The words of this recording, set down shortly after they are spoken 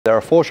There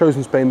are 4 shows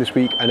in Spain this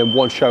week and then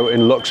 1 show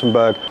in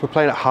Luxembourg. We're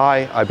playing at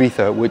High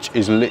Ibiza, which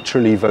is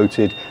literally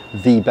voted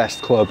the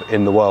best club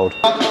in the world.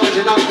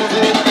 Moving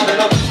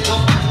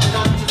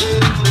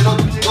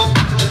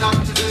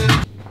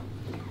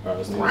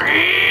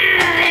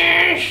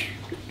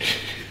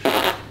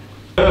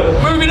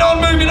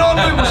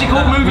on, what's he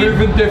called?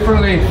 Moving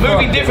differently.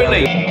 Moving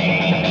differently.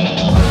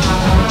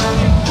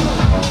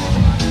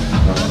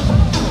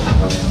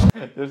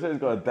 This has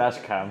got a dash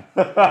cam.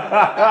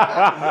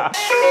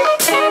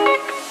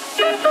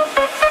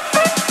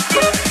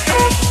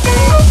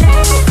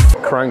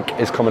 Crank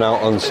is coming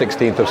out on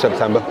 16th of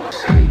September.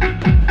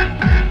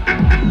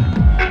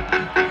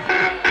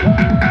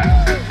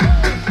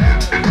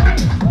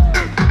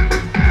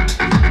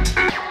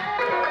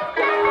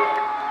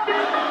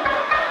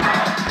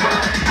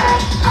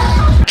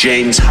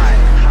 James Hype.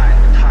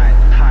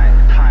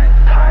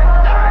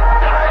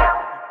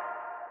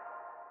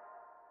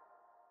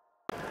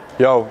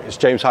 Yo, it's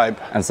James Hype.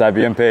 And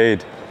Sabian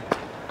paid.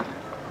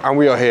 And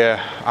we are here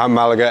at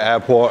Malaga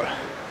Airport.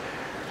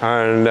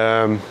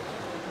 And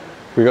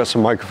we got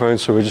some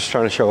microphones, so we're just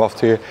trying to show off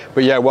to you.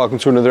 But yeah, welcome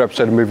to another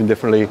episode of Moving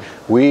Differently.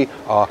 We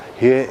are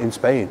here in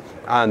Spain.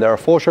 And there are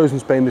 4 shows in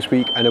Spain this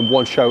week and then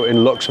 1 show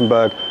in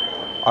Luxembourg.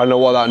 I don't know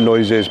what that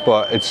noise is,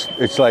 but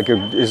it's like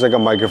a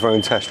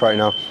microphone test right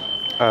now.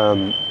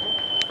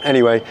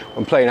 Anyway,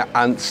 I'm playing at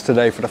Ants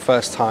today for the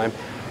first time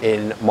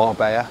in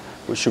Marbella,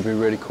 which should be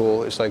really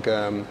cool. It's like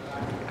a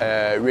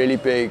really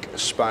big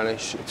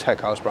Spanish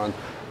tech house brand.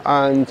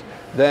 And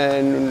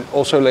then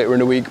also later in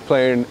the week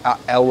playing at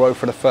Elro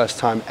for the first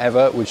time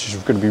ever, which is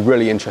going to be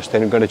really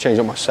interesting. I'm going to change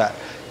up my set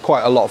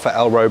quite a lot for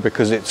Elro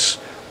because it's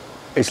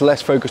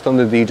less focused on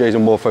the DJs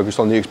and more focused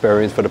on the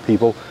experience for the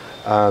people.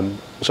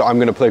 So I'm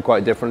going to play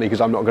quite differently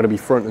because I'm not going to be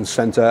front and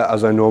center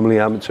as I normally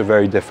am. It's a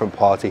very different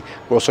party.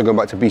 We're also going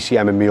back to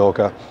BCM in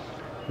Mallorca,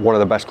 one of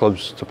the best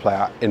clubs to play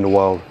at in the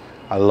world.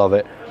 I love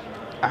it.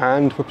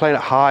 And we're playing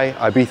at High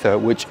Ibiza,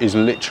 which is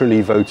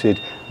literally voted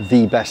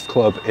the best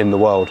club in the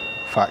world.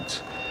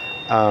 Facts.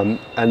 And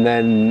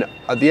then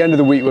at the end of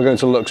the week, we're going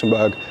to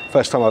Luxembourg.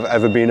 First time I've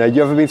ever been there.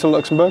 You ever been to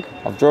Luxembourg?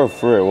 I've drove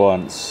through it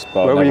once,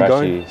 but Where I've were you never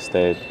going? actually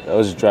stayed. I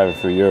was just driving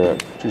through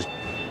Europe. Just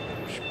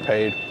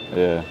paid.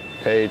 Yeah.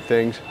 Paid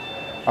things.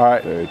 All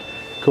right. Paid.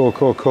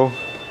 Cool.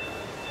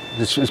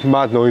 It's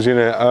mad noisy,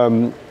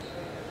 innit?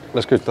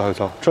 Let's go to the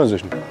hotel.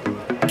 Transition.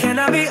 Can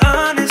I be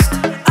honest?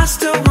 I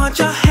still want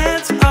your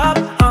hands up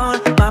on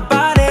my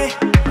body.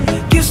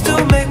 You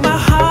still make my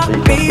heart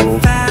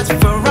beat fast.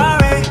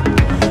 Ferrari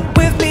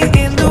with me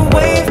in the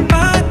wave,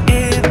 but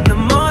in the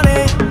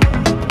morning.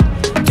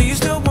 Do you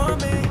still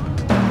want me?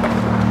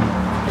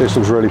 This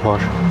looks really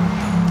posh.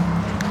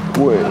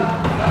 Wait.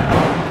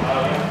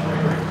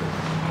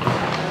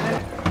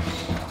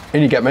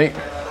 In you get, mate.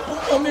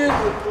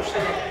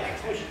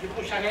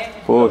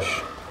 Push.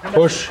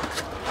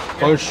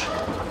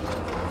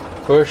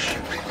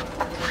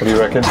 What do you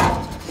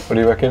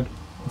reckon?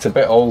 It's a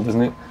bit old,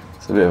 isn't it?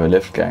 It's a bit of a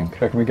lift gang.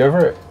 Can we go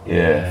for it?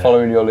 Yeah.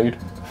 Following your lead.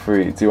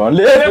 3, 2, 1,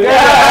 lift!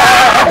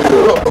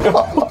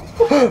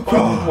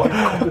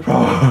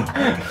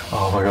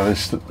 Oh my god,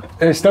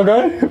 it's still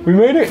going? We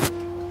made it?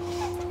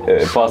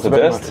 Pass the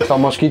test. It's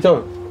on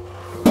mosquito.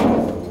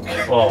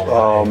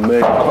 Oh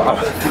mate,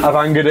 I've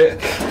angered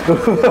it.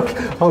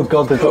 Oh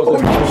god, the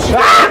dog.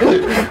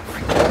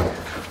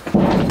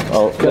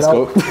 Oh, let's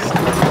go.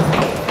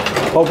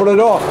 Open the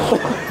door.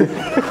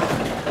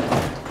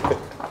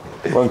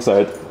 Wrong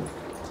side.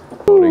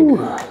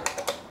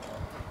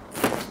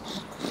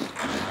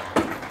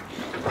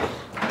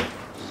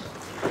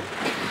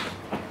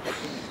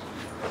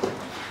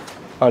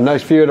 A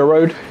nice view of the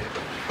road.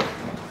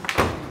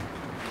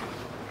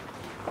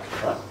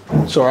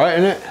 It's alright,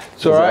 isn't it?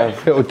 It's alright.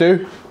 It'll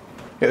do.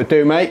 It'll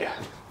do, mate.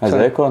 How's the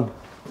aircon?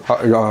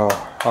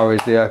 How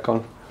is the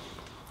aircon?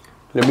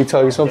 Let me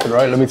tell you something,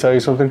 right? Let me tell you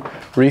something.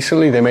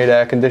 Recently, they made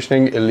air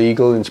conditioning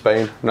illegal in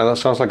Spain. Now, that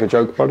sounds like a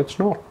joke, but it's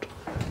not.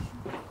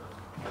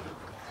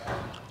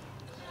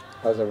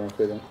 How's everyone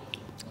feeling?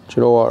 Do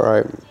you know what,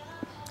 right?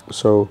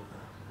 So,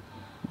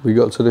 we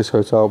got to this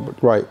hotel,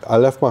 but right, I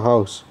left my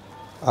house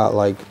at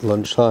like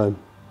lunchtime,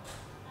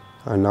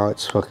 and now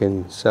it's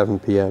fucking 7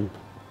 p.m.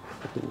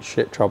 Fucking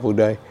shit travel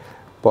day.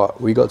 But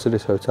we got to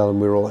this hotel and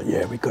we were all like,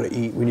 yeah, we gotta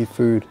eat, we need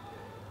food.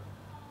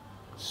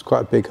 It's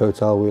quite a big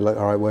hotel. We were like,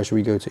 all right, where should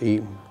we go to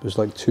eat? There's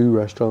like 2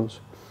 restaurants.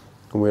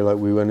 And we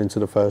went into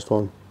the first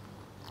one.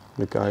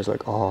 The guy's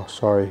like, oh,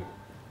 sorry.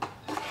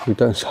 We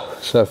don't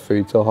serve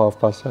food till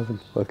 7:30.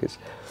 Look, it's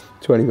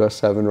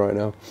 7:20 right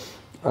now.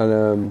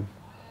 And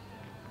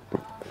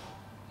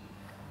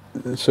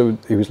so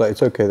he was like,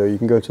 it's okay though, you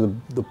can go to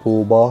the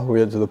pool bar. We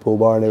went to the pool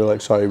bar and they were like,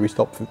 sorry, we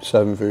stopped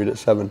serving food at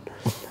 7.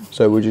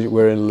 So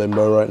we're in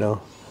limbo right now.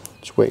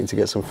 Just waiting to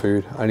get some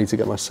food. I need to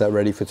get my set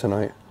ready for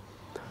tonight.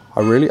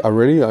 I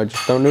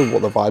just don't know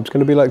what the vibe's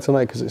gonna be like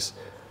tonight because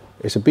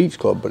it's a beach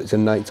club, but it's a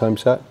nighttime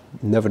set.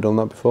 Never done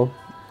that before.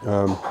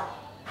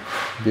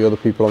 The other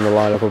people on the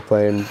lineup are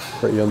playing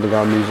pretty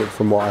underground music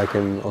from what I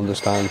can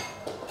understand.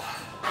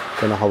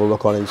 Gonna have a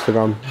look on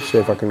Instagram, see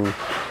if I can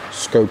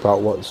scope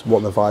out what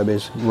the vibe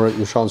is.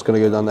 Rashawn's going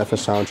to go down there for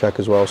sound check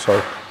as well,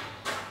 so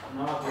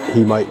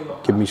he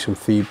might give me some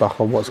feedback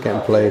on what's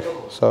getting played.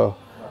 So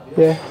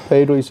yeah,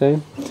 Paid, what are you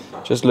saying?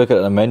 Just look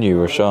at the menu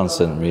Rashawn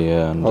sent me.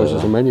 And, oh, it's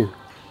just a menu.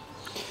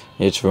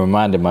 Yeah, just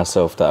reminding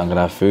myself that I'm going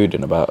to have food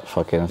in about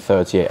fucking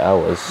 38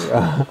 hours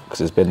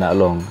because it's been that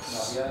long.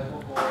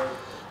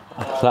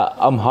 Like,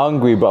 I'm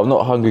hungry, but I'm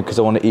not hungry because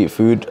I want to eat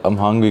food. I'm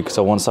hungry because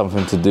I want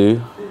something to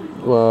do.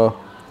 Well,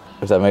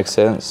 if that makes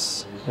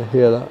sense. I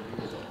hear that.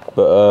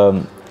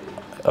 But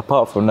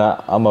apart from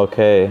that, I'm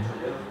okay.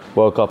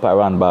 Woke up at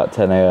around about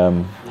 10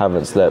 a.m.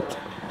 Haven't slept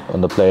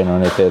on the plane or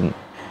anything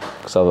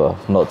because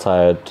I'm not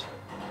tired.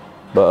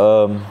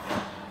 But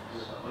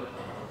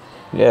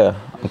yeah,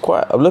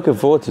 I'm looking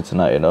forward to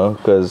tonight, you know,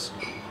 because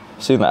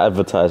I've seen the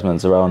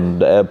advertisements around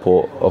the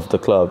airport of the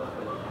club.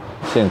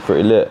 It seems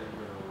pretty lit.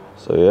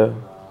 So yeah.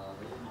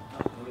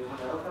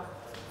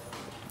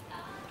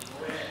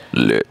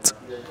 Lit.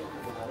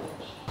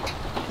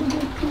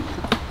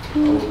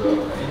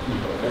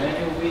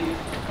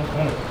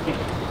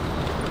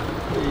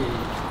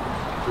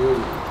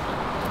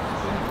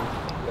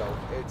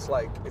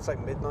 It's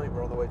like midnight.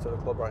 We're on the way to the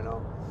club right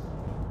now.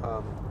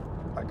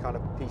 I kind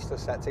of pieced a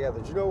set together.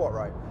 Do you know what,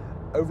 right?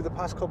 Over the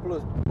past couple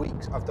of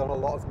weeks, I've done a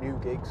lot of new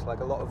gigs,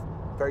 like a lot of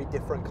very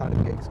different kind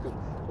of gigs. Because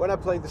when I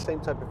play the same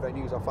type of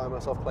venues, I find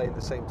myself playing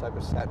the same type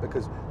of set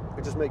because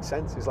it just makes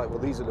sense. It's like, well,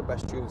 these are the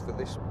best tunes for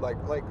this. Like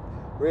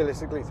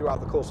realistically,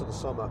 throughout the course of the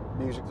summer,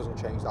 music doesn't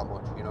change that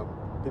much. You know,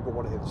 people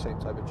want to hear the same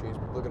type of tunes.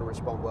 People are going to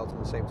respond well to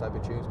the same type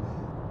of tunes.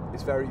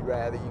 It's very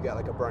rare that you get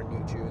like a brand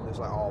new tune that's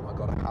like, oh my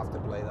god, I have to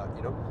play that.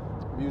 You know,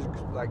 music,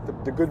 like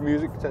the good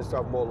music tends to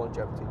have more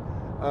longevity.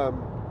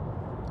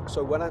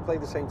 So when I play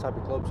the same type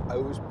of clubs, I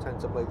always tend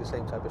to play the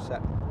same type of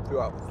set through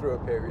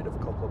a period of a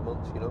couple of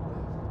months, you know.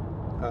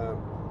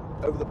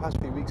 Over the past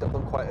few weeks, I've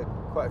done quite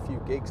a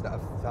few gigs that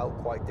have felt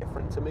quite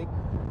different to me.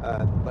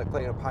 Like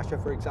playing a Pasha,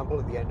 for example,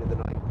 at the end of the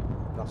night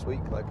last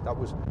week. Like that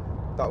was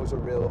a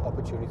real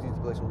opportunity to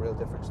play some real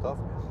different stuff.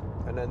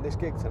 And then this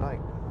gig tonight,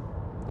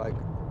 like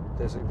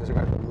there's a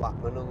guy called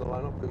Latman on the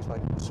lineup who's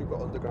like a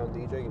super underground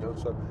DJ, you know.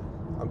 So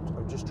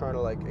I'm just trying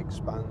to like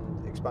expand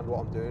what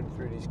I'm doing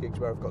through these gigs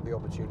where I've got the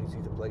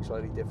opportunity to play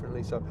slightly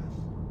differently. So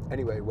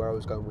anyway, where I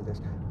was going with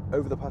this,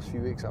 over the past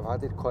few weeks I've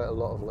added quite a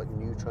lot of like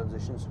new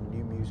transitions, some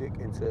new music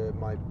into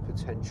my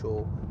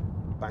potential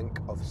bank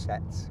of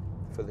sets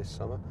for this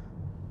summer.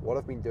 What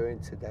I've been doing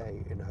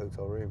today in the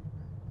hotel room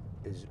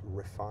is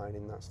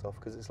refining that stuff,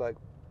 because it's like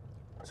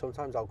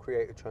sometimes I'll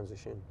create a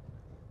transition,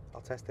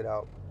 I'll test it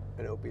out,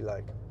 and it'll be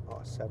like, oh,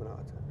 a 7 out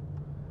of 10.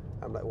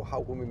 I'm like, well,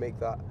 how can we make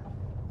that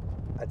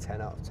a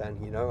 10 out of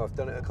 10, you know? I've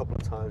done it a couple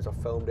of times, I've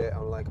filmed it,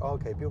 I'm like, oh,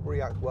 okay, people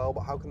react well,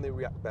 but how can they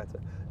react better?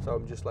 So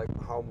I'm just like,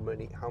 how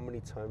many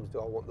times do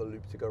I want the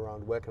loop to go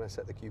around? Where can I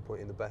set the cue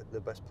point in the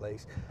best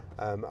place?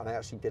 And I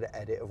actually did an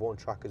edit of one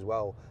track as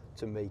well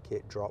to make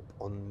it drop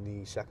on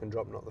the second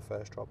drop, not the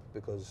first drop,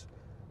 because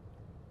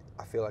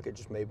I feel like it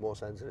just made more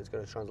sense and it's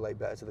going to translate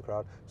better to the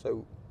crowd.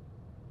 So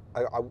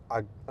I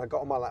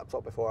got on my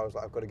laptop before. I was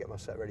like, I've got to get my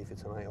set ready for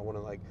tonight. I want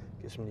to like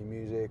get some new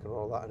music and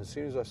all that. And as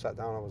soon as I sat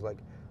down, I was like,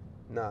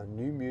 nah,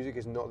 new music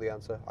is not the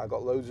answer. I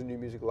got loads of new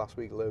music last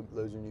week,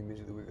 loads of new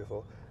music the week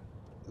before.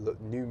 Look,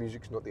 new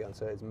music's not the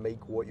answer. It's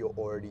make what you're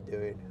already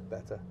doing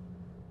better.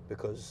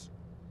 Because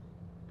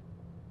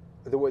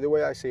the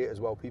way I see it as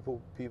well,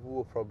 people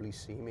will probably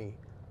see me.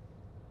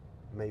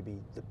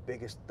 Maybe the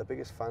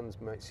biggest fans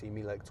might see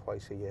me like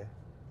twice a year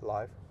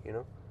live, you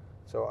know.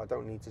 So I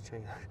don't need to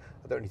change.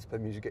 I don't need to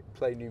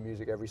play new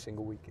music every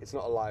single week. It's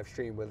not a live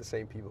stream where the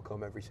same people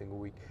come every single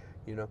week,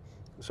 you know.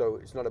 So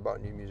it's not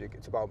about new music.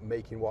 It's about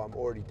making what I'm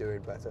already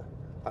doing better,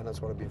 and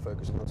that's what I've been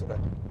focusing on today.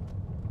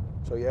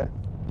 So yeah,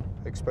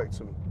 expect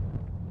some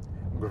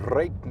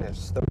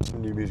greatness. There was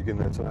some new music in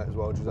there tonight as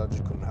well. I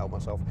just couldn't help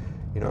myself,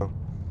 you know,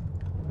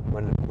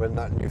 when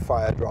that new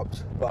fire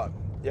dropped. But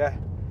yeah,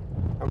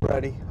 I'm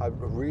ready. I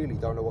really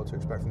don't know what to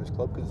expect from this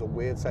club because it's a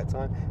weird set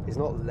time. It's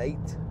not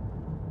late.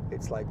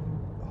 It's like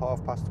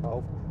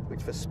 12:30,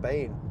 which for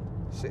Spain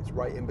sits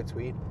right in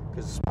between,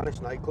 because the Spanish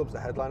nightclubs, the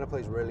headliner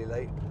plays really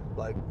late,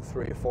 like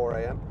 3 or 4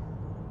 a.m.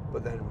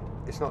 But then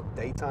it's not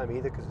daytime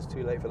either because it's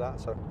too late for that.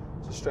 So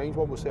it's a strange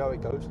one. We'll see how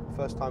it goes.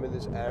 First time in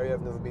this area.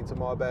 I've never been to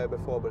Marbella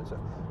before, but it's a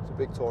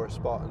big tourist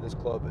spot, and this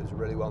club is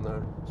really well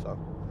known. So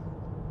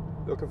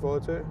looking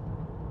forward to it.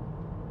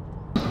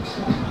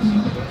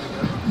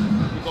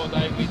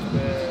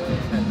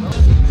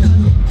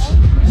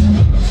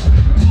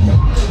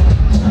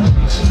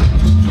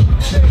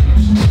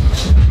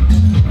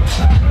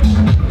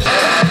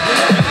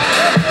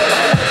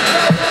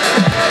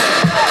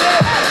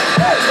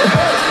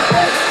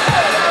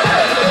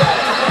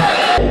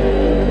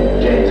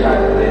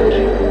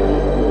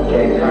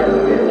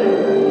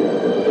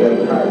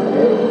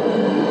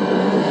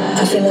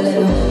 I feel a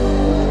little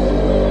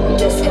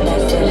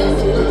disconnected.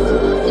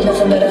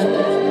 Nothing but up.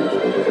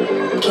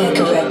 Can't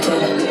correct it.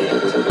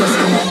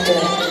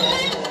 Disconnected.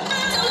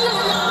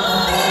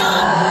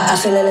 I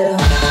feel a little.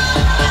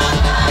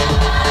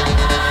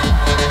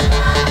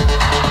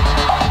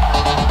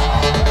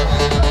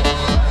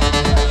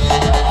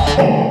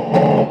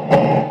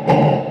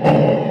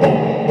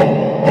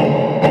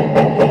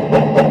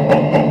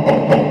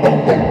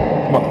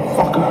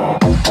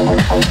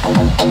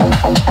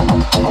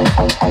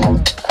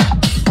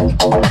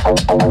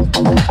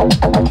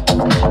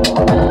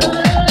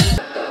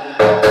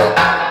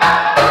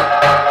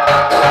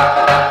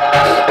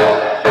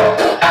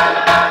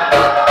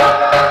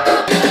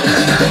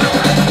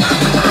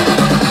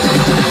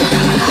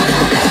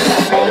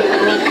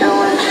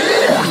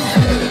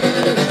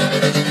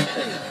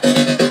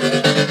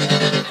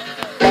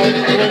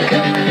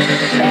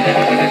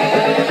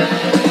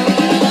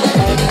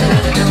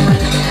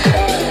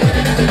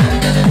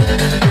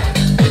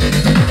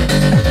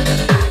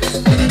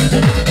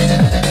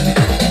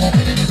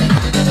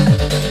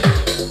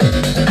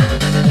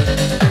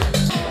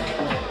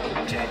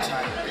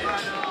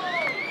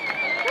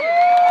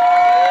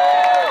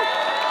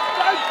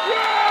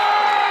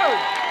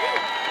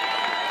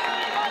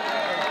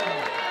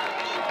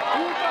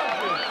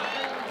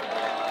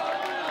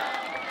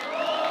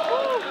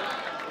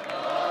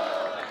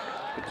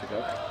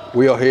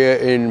 We are here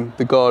in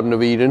the Garden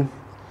of Eden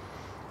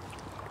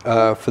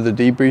for the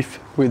debrief.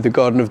 The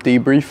Garden of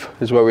Debrief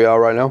is where we are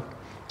right now.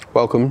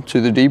 Welcome to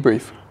the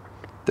debrief.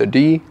 The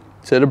D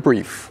to the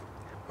brief.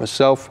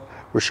 Myself,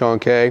 Rashawn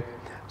K,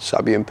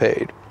 Sabian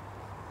Paid.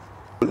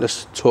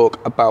 Let's talk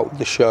about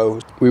the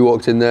show. We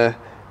walked in there,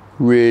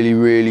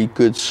 really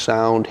good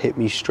sound hit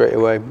me straight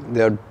away.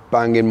 They had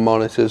banging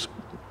monitors,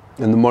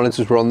 and the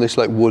monitors were on this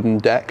like wooden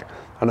deck,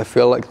 and I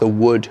feel like the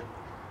wood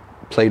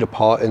played a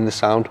part in the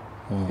sound.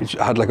 It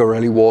had like a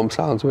really warm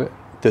sound to it.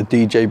 The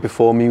DJ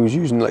before me was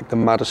using like the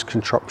maddest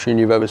contraption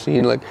you've ever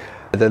seen. Like,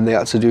 then they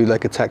had to do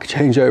like a tech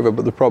changeover,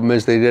 but the problem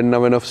is they didn't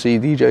have enough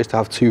CDJs to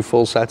have 2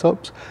 full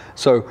setups.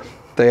 So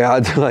they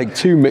had like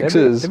 2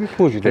 mixers. Let me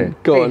pause you there.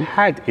 They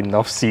had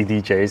enough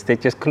CDJs, they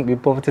just couldn't be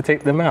bothered to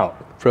take them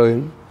out.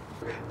 Brilliant.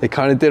 They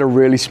kind of did a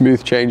really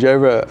smooth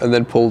changeover and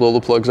then pulled all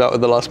the plugs out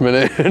at the last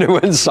minute, and it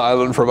went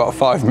silent for about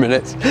 5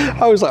 minutes.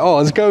 I was like, oh,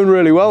 it's going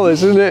really well,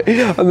 isn't it?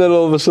 And then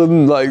all of a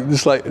sudden,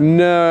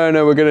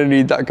 no, we're going to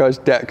need that guy's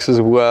decks as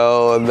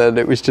well. And then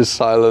it was just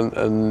silent,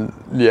 and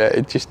yeah,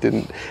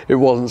 it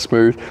wasn't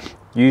smooth.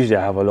 Usually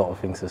I have a lot of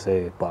things to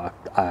say, but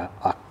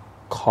I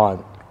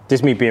can't,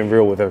 just me being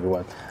real with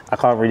everyone, I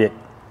can't really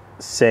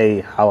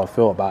say how I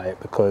feel about it,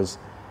 because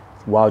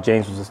while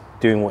James was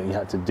doing what he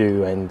had to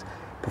do and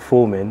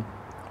performing,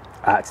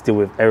 I had to deal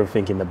with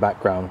everything in the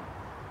background,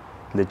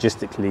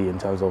 logistically, in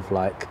terms of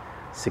like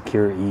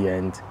security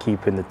and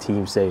keeping the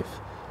team safe.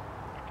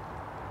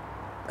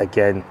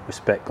 Again,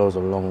 respect goes a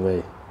long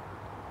way.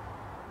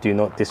 Do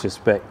not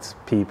disrespect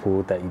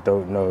people that you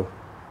don't know.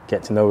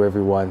 Get to know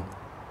everyone.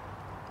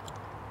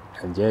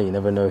 And yeah, you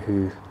never know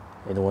who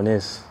anyone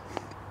is.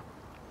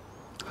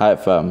 Hi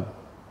fam,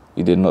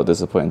 you did not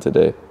disappoint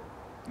today.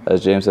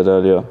 As James said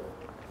earlier,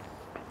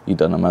 you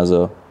done a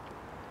mazzo.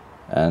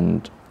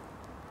 And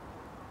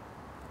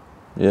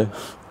yeah,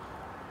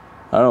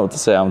 I don't know what to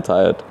say, I'm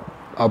tired.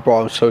 Oh,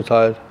 bro, I'm so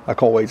tired. I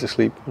can't wait to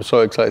sleep. I'm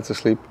so excited to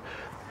sleep.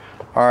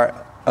 All right,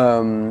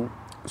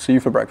 see you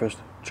for breakfast.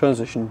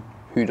 Transition,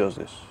 who does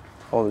this?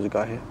 Oh, there's a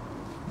guy here.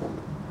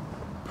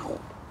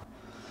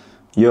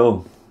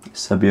 Yo,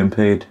 Sabian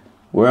Paid.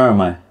 Where am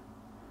I?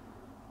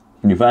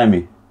 Can you find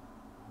me?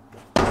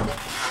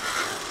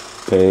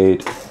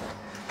 Paid.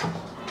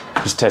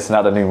 Just testing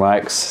out the new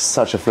mics.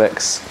 Such a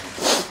flex.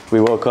 We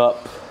woke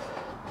up.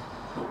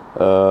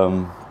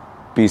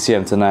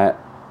 BCM tonight.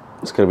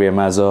 It's gonna be a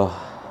mazzo.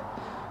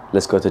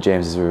 Let's go to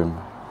James's room.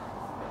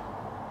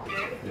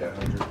 Yeah,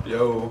 100.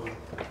 Yo.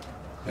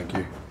 Thank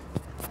you.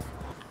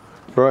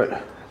 Right,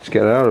 let's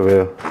get out of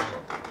here.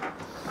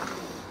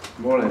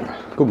 Morning.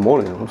 Good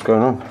morning. What's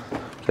going on?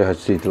 Say hi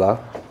to Tita.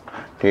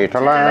 Tita.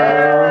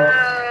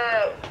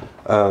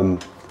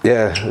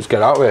 Yeah, let's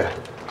get out of here.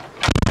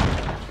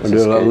 And do a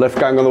little lift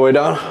gang on the way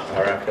down.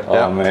 I reckon. Oh,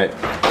 Yeah. mate.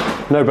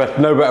 No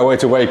better way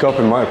to wake up,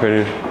 in my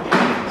opinion.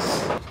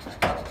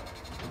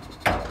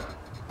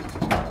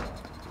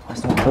 Why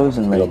is it not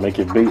closing, mate? You'll make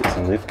your beats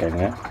and lift gang,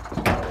 yeah?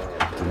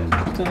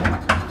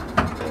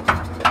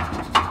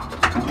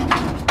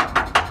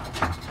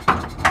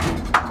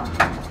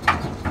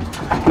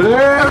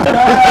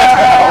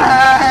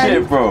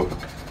 Shit, bro.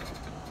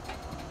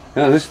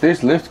 Yeah,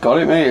 this lift got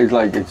it, mate. It's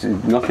like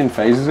nothing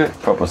phases it.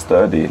 Proper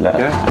sturdy, lad.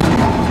 Yeah.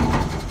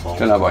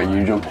 Don't know about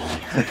you, jump.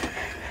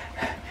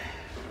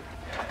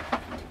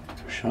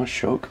 I'm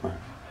shook, man.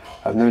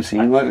 I've never seen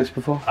him like this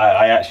before.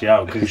 I actually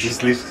am, because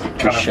this lift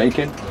kind He's of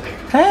shaking.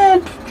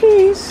 Help,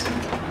 please.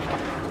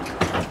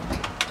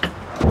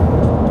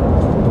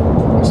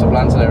 What's the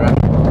plan today, right?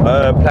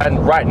 plan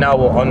right now,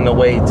 we're on the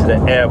way to the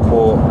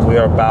airport. We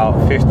are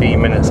about 15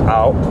 minutes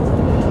out.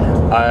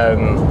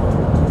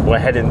 We're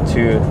heading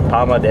to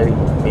Palma del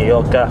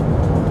Mallorca.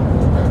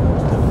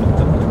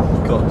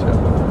 Gotcha.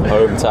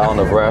 Hometown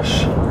of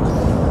Rash.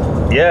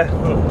 Yeah,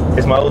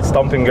 it's my old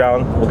stomping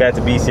ground. We're going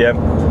to BCM.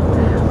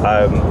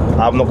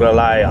 I'm not gonna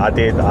lie, I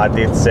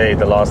did say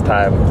the last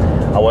time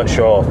I wasn't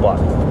sure, but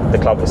the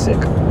club is sick.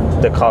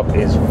 The club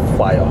is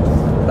fire,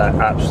 like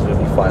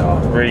absolutely fire.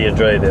 Really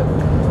enjoyed it.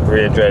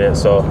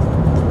 So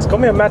it's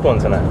gonna be a mad one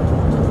tonight,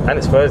 and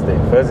it's Thursday.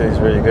 Thursday is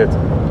really good.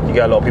 You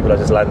get a lot of people that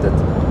just landed,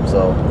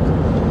 so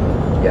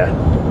yeah.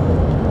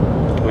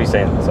 What are you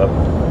saying? So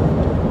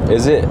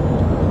Is it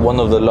one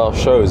of the last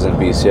shows in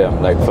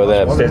BCM? Like for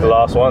them? this is the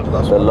last one.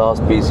 The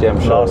last BCM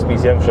show. Last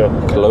BCM show.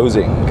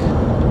 Closing.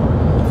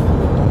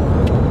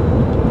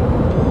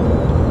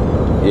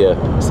 Yeah,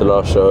 it's the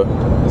last show,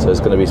 so it's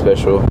gonna be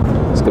special.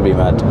 It's gonna be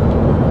mad.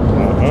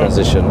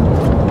 Transition.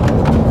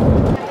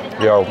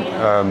 Yo,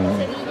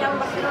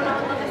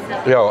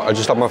 I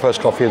just had my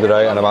first coffee of the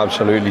day and I'm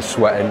absolutely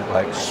sweating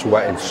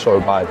so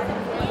bad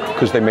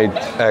because they made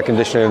air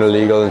conditioning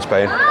illegal in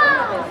Spain.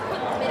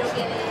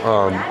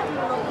 Can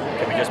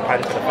we just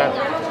pan to the fan?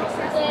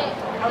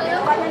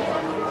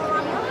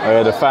 Oh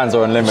yeah, the fans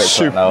are on limits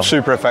right now.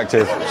 Super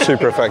effective.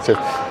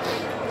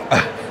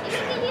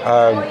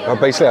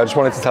 Basically, I just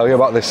wanted to tell you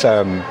about this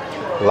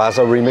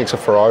Laza remix of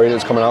Ferrari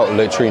that's coming out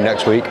literally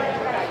next week.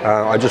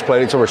 I just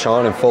played it to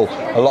Rashawn in full.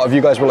 A lot of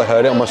you guys will have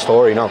heard it on my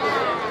story. Now,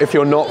 if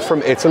you're not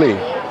from Italy,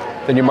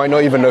 then you might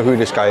not even know who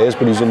this guy is,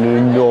 but he's an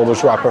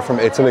enormous rapper from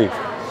Italy.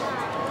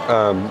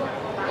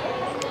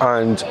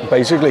 And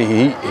basically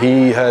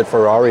he heard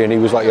Ferrari and he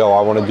was like, yo,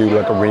 I want to do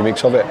like a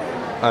remix of it.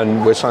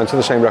 And we're signed to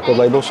the same record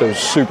label, so it's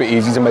super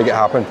easy to make it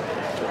happen.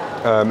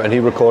 And he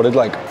recorded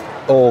like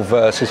all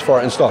verses for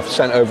it and stuff,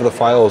 sent over the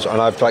files,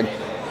 and I've like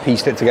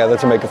pieced it together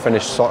to make a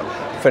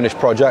finished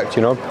project,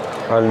 you know.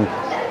 And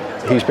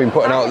he's been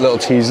putting out little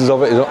teasers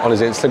of it on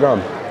his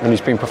Instagram, and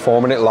he's been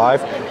performing it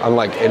live, and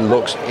like it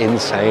looks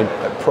insane,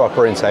 like,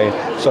 proper insane.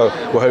 So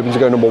we're hoping to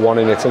go #1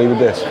 in Italy with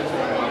this,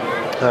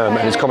 and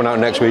it's coming out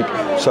next week.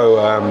 So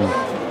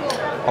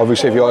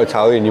obviously, if you're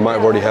Italian, you might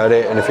have already heard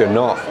it, and if you're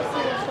not,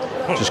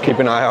 just keep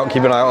an eye out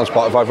on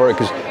Spotify for it,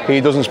 because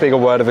he doesn't speak a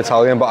word of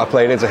Italian, but I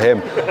played it to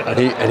him,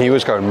 and he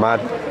was going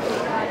mad.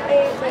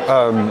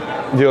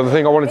 The other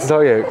thing I wanted to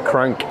tell you,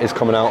 Crank is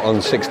coming out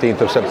on 16th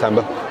of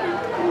September.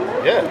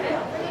 Yeah.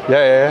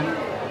 Yeah.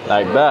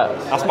 Like that.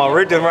 That's my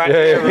rhythm right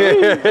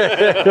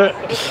there.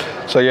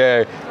 So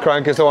yeah,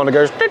 Crank is the one that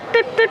goes.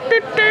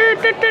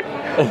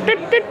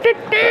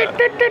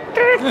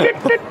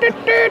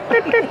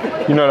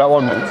 You know that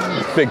one,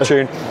 big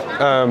tune.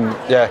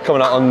 Yeah,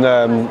 coming out on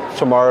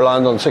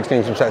Tomorrowland on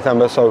 16th of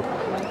September. So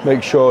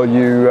make sure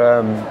you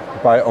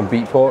buy it on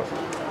Beatport.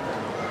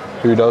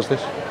 Who does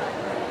this?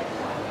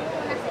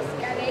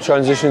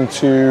 Transition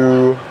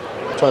to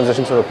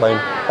the plane.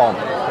 Bomb.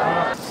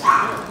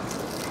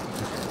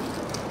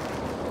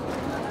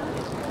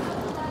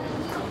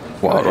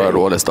 Wild Ride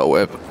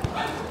Wallace.web.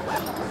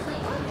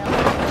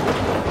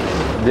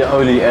 The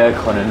only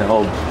aircon in the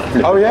whole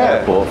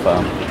airport,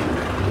 fam.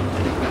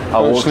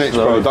 Don't snitch,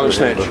 bro. Don't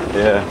snitch.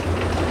 Yeah.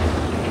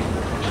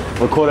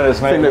 Recording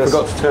this, mate. I think they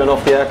forgot to turn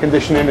off the air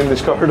conditioning in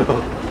this corridor.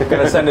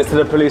 Gonna send this to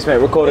the police, mate.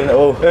 Recording it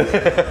all.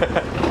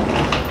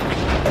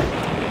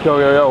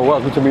 Yo,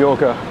 welcome to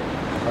Mallorca.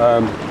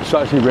 It's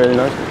actually really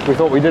nice. We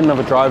thought we didn't have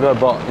a driver,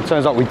 but it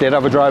turns out we did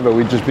have a driver.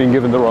 We'd just been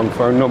given the wrong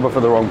phone number for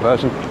the wrong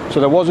person. So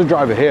there was a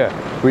driver here,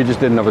 we just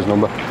didn't have his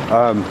number.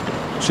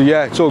 So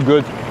yeah, it's all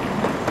good.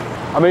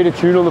 I made a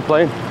tune on the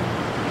plane,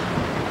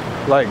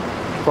 like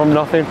from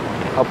nothing.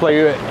 I'll play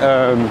you it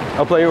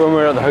when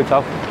we're at the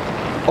hotel.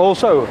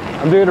 Also,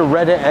 I'm doing a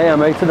Reddit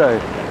AMA today.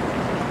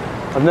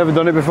 I've never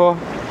done it before.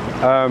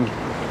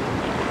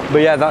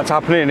 But yeah, that's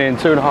happening in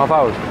 2.5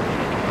 hours.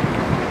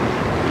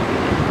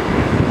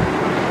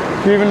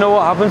 Do you even know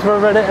what happens for a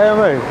Reddit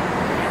AMA?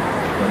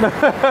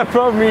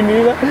 Probably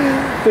neither.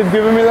 They've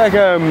given me like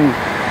a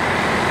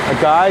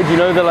guide, you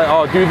know, they're like,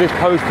 oh, do this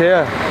post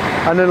here.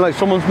 And then like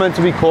someone's meant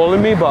to be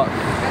calling me, but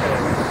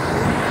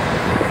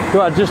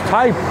do I just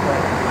type?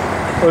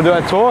 Or do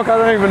I talk? I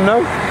don't even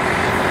know.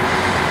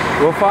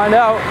 We'll find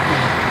out.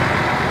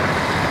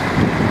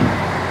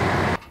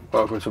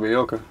 Welcome to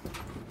Mallorca.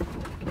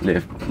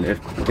 Lift,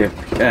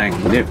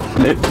 gang, lift.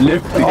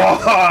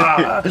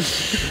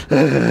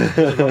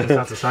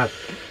 Side to side.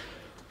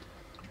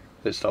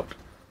 It stopped.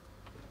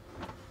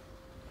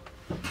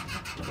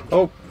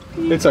 Oh,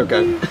 it's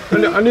okay.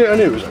 I knew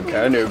it was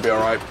okay. I knew it'd be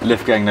alright.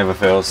 Lift gang never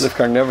fails. Lift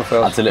gang never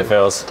fails. Until it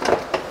fails.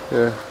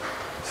 Yeah.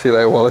 See you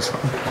later, Wallace.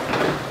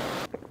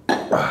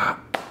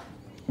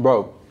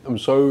 Bro, I'm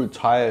so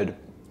tired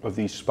of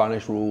these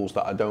Spanish rules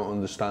that I don't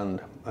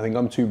understand. I think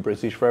I'm too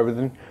British for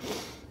everything.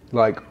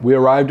 Like, we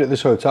arrived at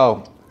this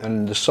hotel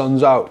and the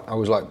sun's out. I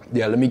was like,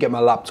 yeah, let me get my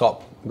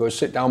laptop, go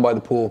sit down by the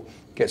pool,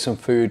 get some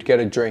food, get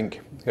a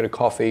drink, get a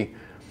coffee,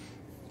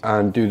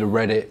 and do the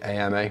Reddit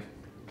AMA.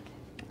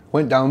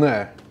 Went down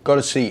there, got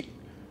a seat.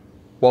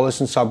 Wallace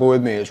and Sab were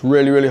with me. It's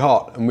really, really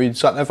hot. And we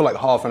sat there for like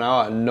half an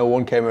hour and no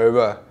one came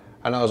over.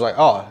 And I was like,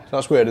 oh,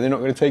 that's weird. Are they not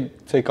going to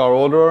take our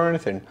order or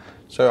anything?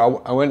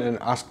 So I went and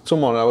asked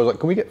someone, I was like,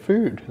 can we get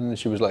food? And then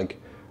she was like,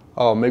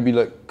 oh, maybe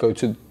like go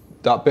to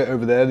that bit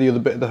over there, the other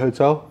bit of the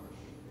hotel.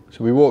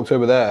 So we walked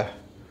over there,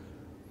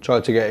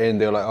 tried to get in.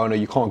 They were like, oh no,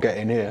 you can't get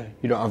in here.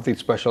 You don't have the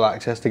special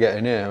access to get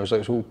in here. I was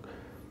like, so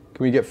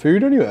can we get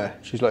food anywhere?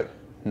 She's like,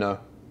 no.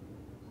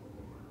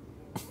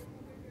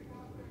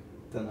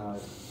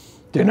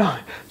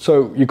 Denied.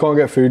 So you can't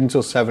get food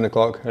until 7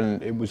 o'clock,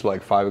 and it was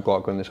like 5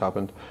 o'clock when this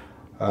happened.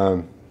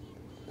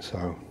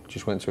 So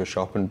just went to a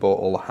shop and bought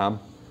all the ham,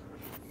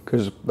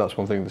 because that's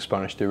one thing the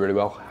Spanish do really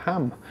well,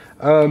 ham.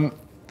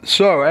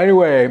 So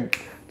anyway,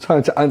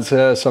 time to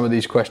answer some of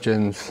these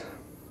questions.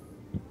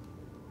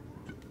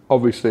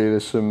 Obviously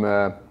there's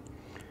some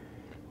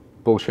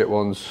bullshit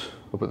ones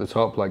up at the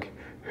top, like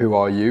who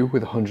are you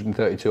with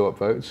 132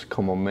 upvotes?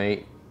 Come on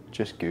mate,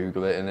 just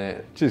Google it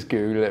innit? Just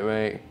Google it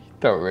mate. You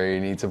don't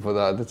really need to put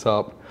that at the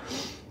top.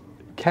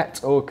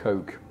 Ket or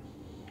Coke?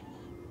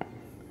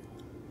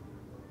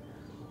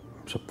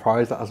 I'm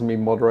surprised that hasn't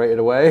been moderated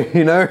away,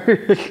 you know?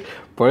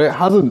 But it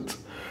hasn't.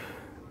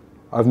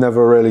 I've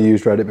never really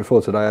used Reddit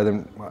before today.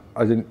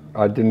 I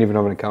didn't even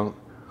have an account.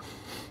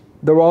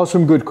 There are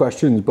some good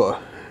questions,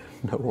 but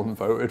no one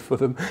voted for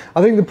them.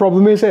 I think the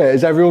problem is here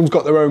is everyone's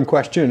got their own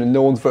question and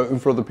no one's voting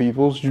for other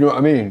people's. Do you know what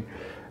I mean?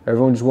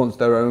 Everyone just wants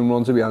their own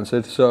one to be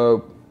answered.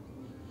 So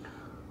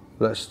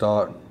let's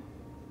start.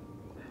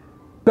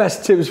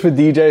 Best tips for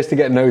DJs to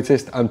get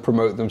noticed and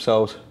promote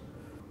themselves.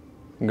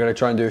 I'm gonna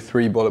try and do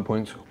 3 bullet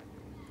points.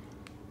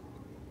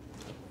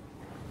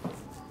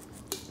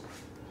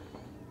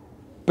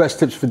 Best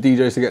tips for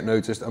DJs to get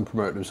noticed and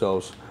promote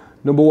themselves.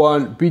 Number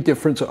 1, be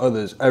different to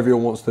others.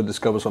 Everyone wants to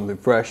discover something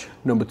fresh.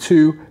 Number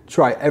 2,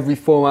 try every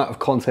format of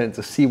content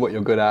to see what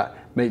you're good at.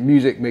 Make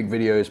music, make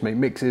videos, make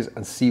mixes,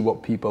 and see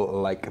what people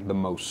like the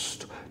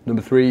most.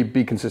 Number 3,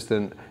 be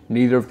consistent.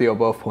 Neither of the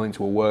above points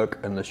will work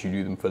unless you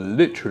do them for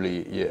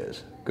literally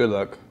years. Good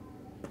luck.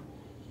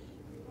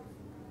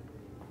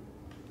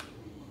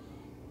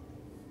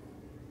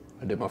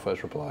 I did my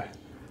first reply.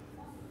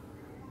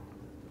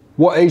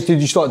 What age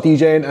did you start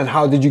DJing and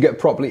how did you get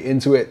properly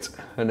into it?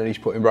 And then he's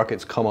put in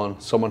brackets, come on,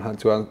 someone had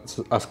to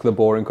ask the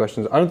boring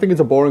questions. I don't think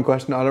it's a boring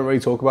question. I don't really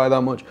talk about it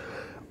that much.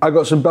 I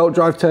got some belt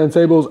drive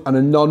turntables and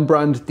a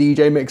non-brand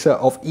DJ mixer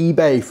off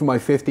eBay for my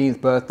 15th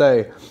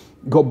birthday.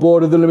 Got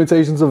bored of the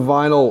limitations of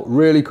vinyl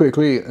really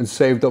quickly and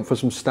saved up for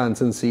some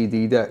Stanton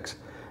CD decks.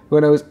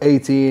 When I was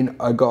 18,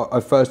 I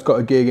first got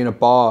a gig in a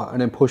bar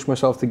and then pushed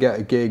myself to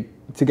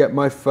get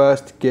my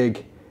first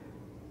gig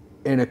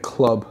in a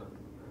club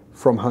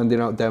from handing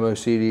out demo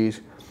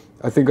CDs.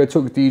 I think I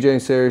took DJing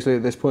seriously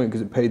at this point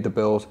because it paid the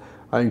bills.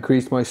 I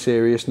increased my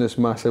seriousness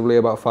massively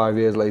about 5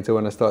 years later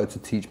when I started to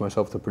teach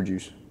myself to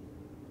produce.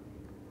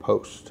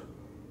 Post.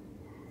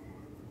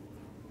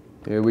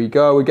 Here we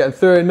go, we're getting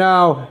through it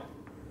now.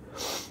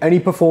 Any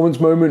performance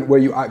moment where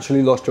you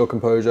actually lost your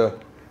composure?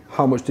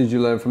 How much did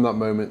you learn from that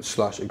moment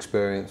 /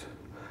 experience?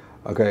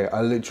 Okay,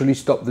 I literally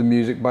stopped the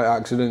music by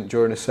accident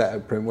during a set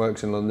at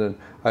Printworks in London.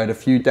 I had a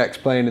few decks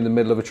playing in the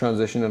middle of a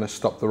transition and I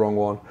stopped the wrong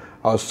one.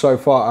 I was so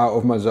far out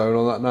of my zone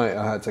on that night,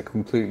 I had to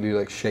completely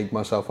like shake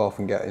myself off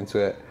and get into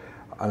it.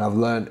 And I've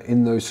learned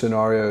in those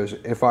scenarios,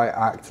 if I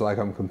act like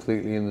I'm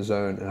completely in the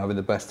zone and having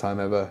the best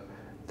time ever,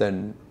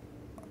 then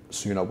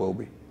soon I will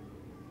be.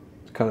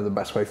 It's kind of the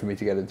best way for me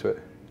to get into it.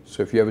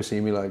 So if you ever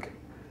see me like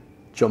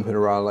jumping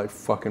around like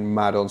fucking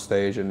mad on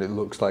stage and it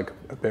looks like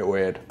a bit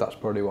weird, that's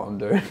probably what I'm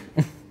doing.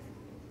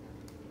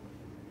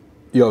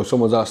 Yo,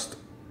 someone's asked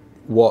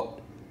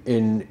what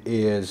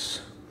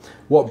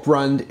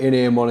brand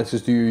in-ear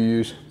monitors do you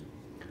use?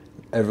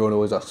 Everyone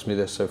always asks me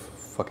this, so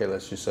fuck it,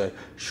 let's just say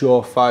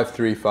Shure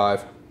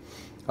 535.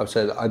 I've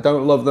said I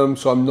don't love them,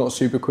 so I'm not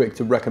super quick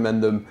to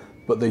recommend them,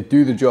 but they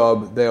do the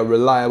job. They are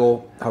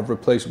reliable, have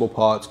replaceable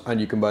parts,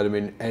 and you can buy them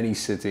in any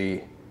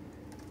city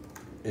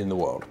in the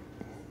world.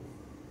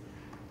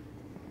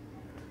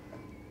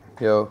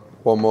 Yo,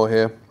 one more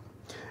here.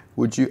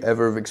 Would you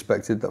ever have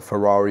expected that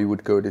Ferrari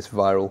would go this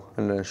viral?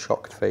 And then a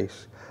shocked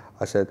face.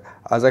 I said,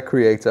 as a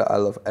creator, I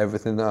love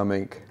everything that I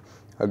make.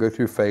 I go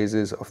through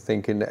phases of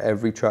thinking that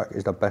every track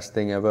is the best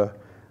thing ever,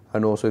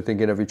 and also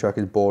thinking every track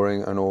is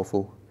boring and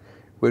awful.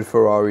 With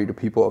Ferrari, the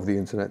people of the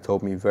internet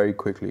told me very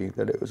quickly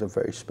that it was a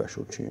very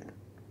special tune.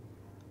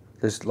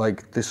 There's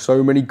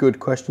so many good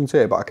questions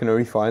here, but I can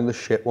only find the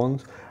shit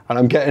ones. And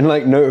I'm getting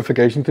like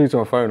notifications through to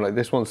my phone, like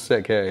this one's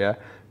sick here, yeah?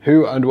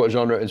 Who and what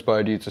genre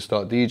inspired you to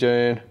start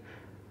DJing?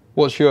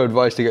 What's your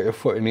advice to get your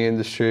foot in the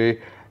industry?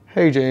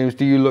 Hey James,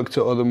 do you look up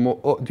to other more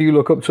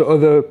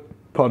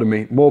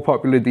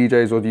popular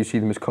DJs, or do you see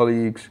them as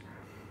colleagues?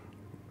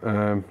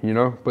 You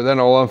know, but then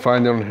all I'm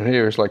finding on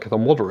here is like the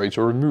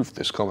moderator removed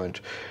this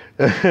comment.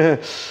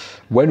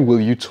 When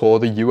will you tour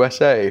the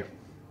USA?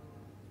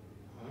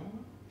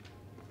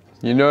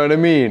 You know what I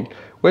mean?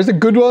 Where's the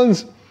good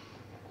ones?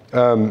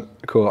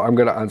 Cool, I'm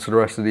gonna answer the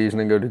rest of these and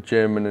then go to the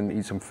gym and then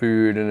eat some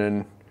food and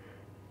then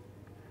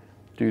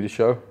do the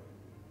show.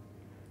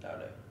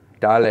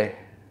 Dale.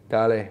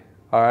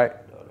 All right.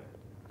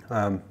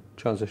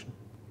 Transition.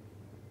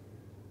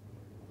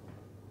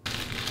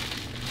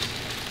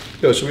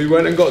 Yo, so we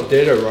went and got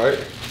dinner, right?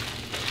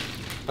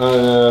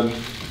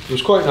 It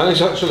was quite nice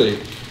actually,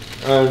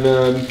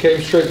 and came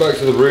straight back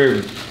to the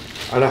room,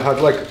 and I had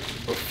like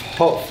a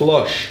hot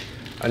flush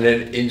and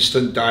then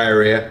instant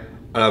diarrhea,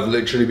 and I've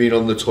literally been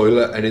on the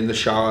toilet and in the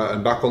shower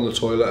and back on the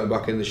toilet and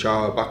back in the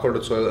shower, back on the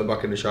toilet and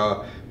back in the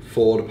shower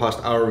for the past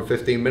hour and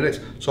 15 minutes.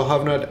 So I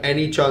haven't had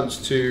any chance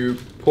to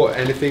put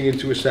anything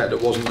into a set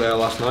that wasn't there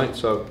last night,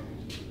 so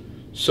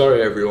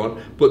sorry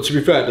everyone. But to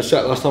be fair, the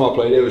set last time I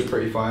played it was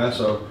pretty fire,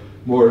 so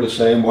more of the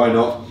same, why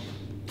not?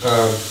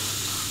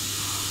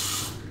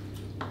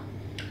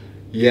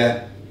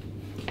 Yeah,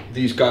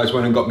 these guys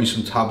went and got me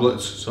some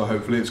tablets, so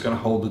hopefully it's going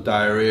to hold the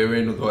diarrhea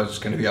in, otherwise it's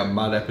going to be a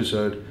mad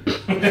episode.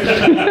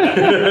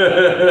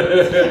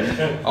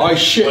 I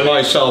shit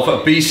myself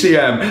at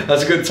BCM,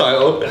 that's a good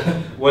title.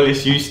 Well,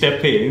 if you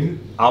step in,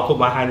 I'll put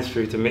my hands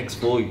through to mix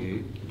for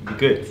you. Be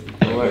good.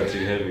 Don't worry,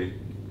 too heavy.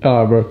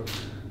 Alright bro.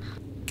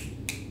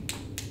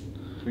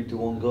 3, 2,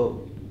 1,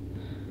 go.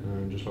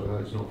 Just like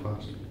that, it's not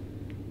fast.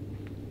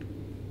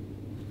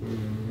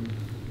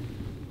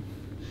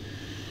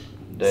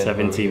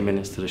 17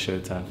 minutes to the show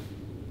time.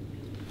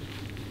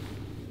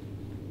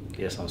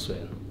 Yes, I'm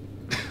sweating.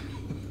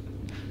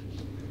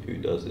 Who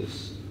does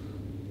this?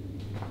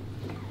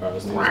 Alright,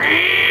 let's do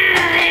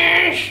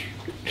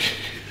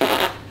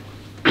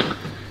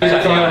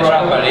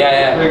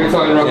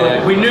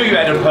Yeah. We knew you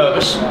had a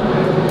purpose.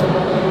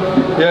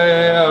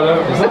 Yeah, I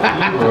know.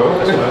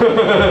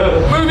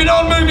 Moving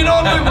on.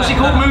 what's it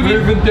called?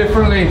 Moving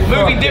differently.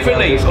 Moving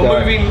differently. Or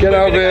moving, Get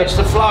out moving here. against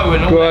the flow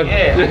and all Go that. on.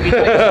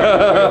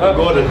 Yeah.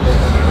 Gordon.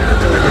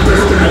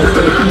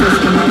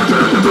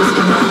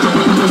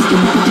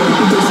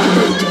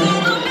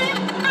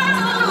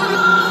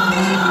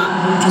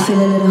 I feel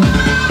a little.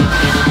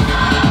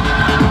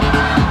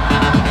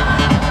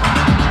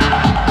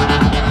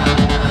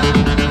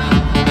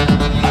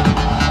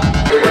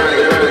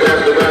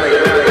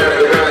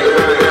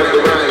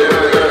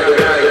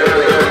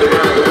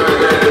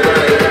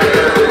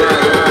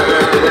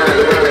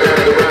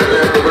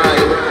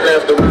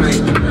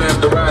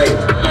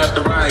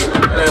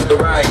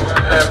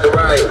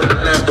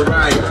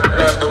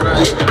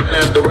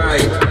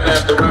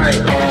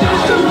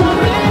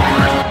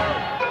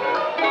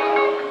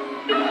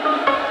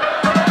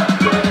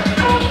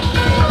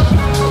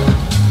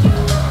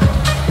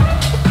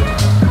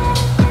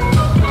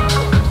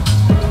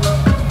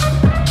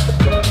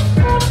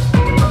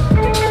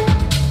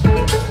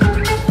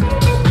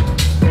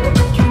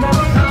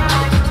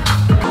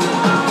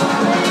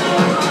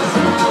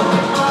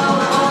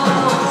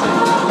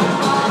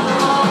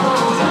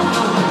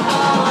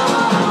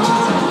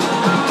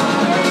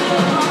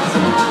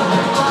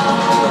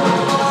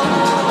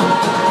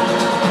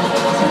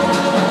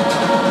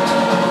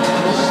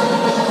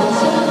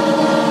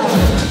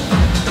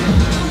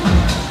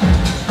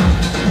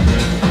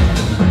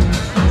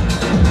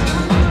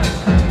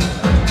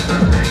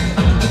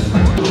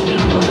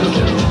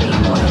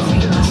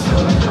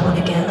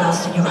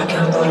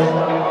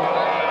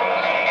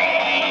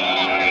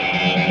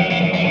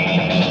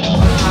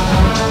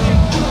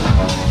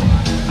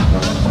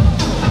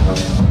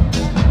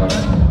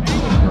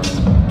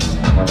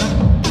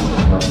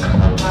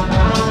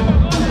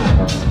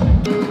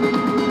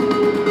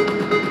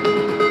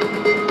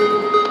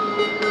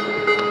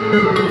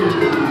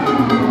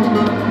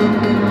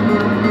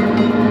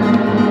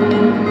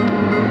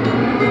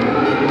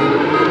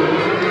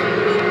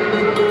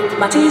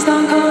 My tea's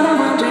gone cold, I'm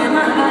wondering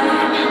why.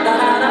 Thought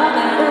I'd all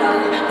had it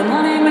all. The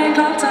morning rain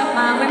clouds up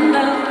my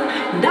window,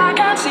 and I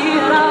can't see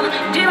it all.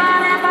 Even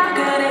if I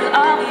could, it'll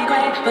all be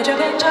great. But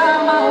your picture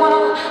on my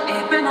wall,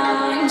 it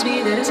reminds me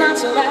that it's not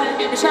so bad.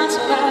 It's not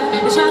so bad.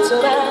 It's not so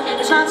bad.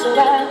 It's not so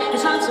bad. It's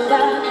not so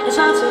bad. It's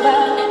not so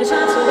bad. It's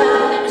not so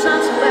bad. It's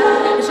not so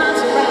bad. It's not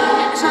so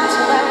bad. It's not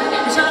so bad.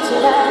 It's not so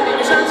bad.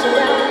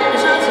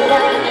 It's not so bad. It's not so bad. It's not so bad. It's not so bad. It's not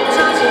so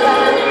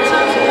bad. It's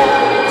not so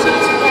bad.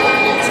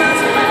 It's not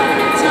so bad.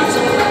 It's not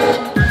so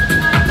bad.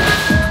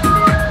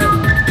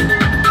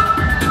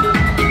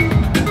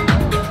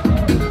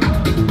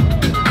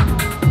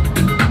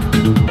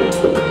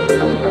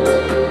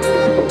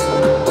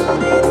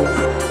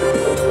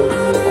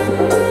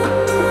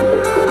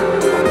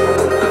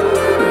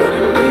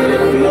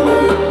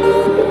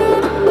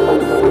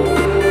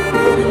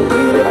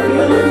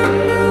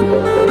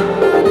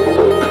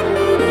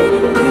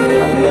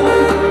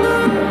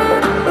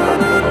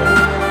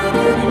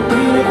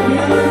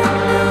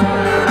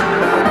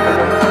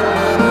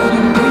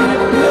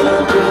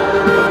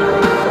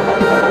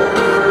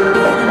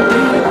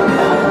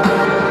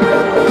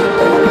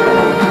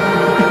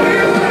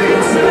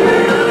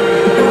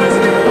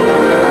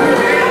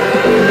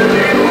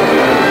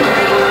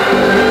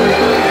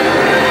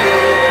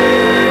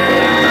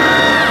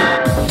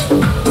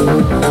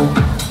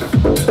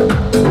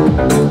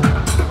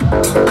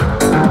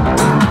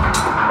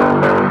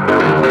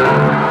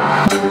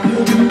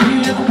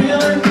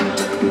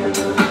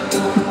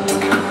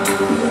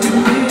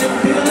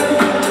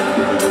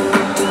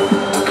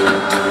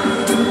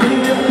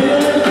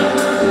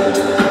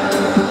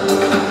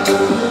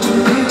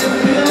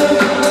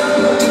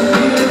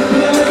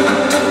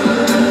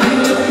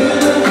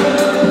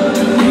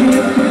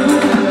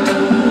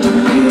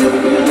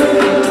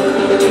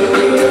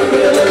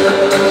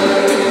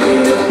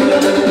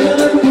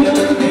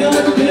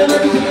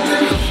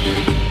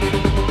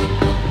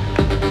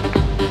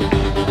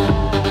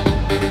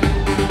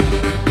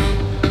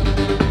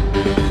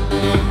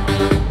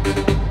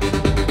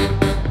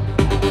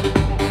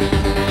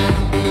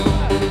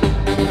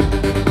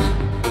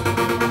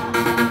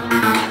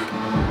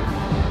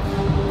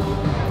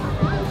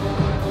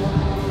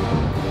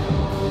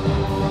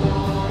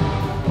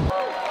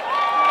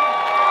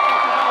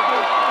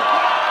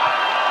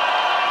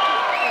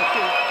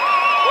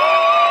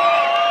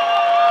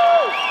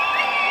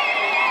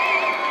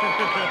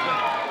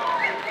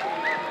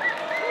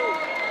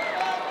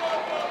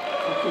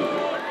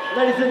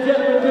 Ladies and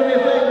gentlemen, do me a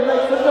favor,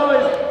 make some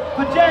noise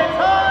for James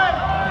Hyde!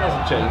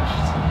 Hasn't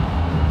changed.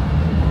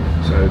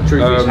 So,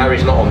 truth is,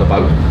 Harry's not on the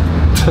boat.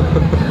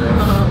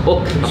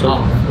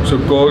 So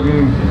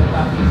Gordon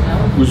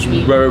was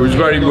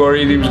very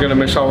worried he was going to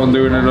miss out on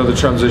doing another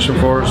transition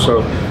for us,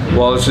 so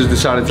Wallace has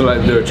decided to let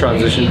him do a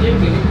transition.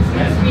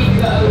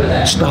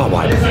 Star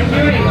wipe.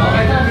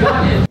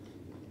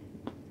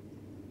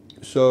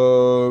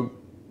 So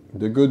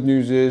the good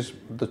news is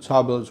the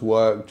tablets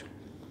worked.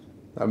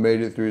 I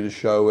made it through the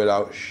show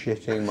without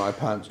shitting my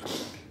pants.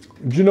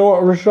 Do you know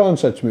what Rashawn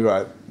said to me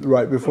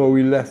right before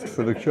we left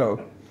for the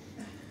show?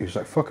 He was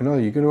like, fucking hell,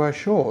 you're going to wear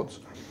shorts?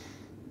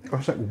 I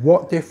was like,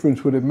 what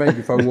difference would it make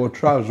if I wore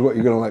trousers? What,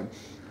 you're gonna like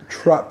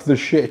trap the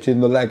shit in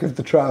the leg of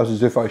the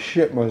trousers if I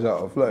shit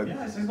myself? Like,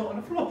 Yes, it's not on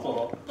the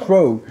floor.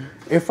 bro,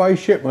 if I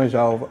shit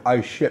myself,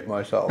 I shit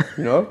myself,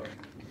 you know?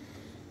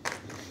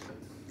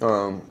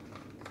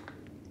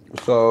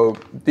 So,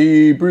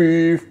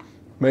 debrief,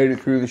 made it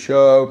through the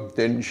show,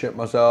 didn't shit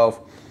myself.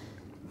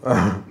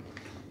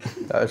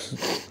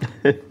 That's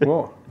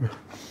what?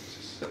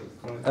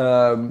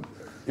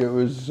 It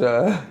was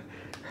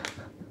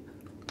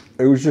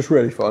just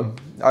really fun.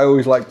 I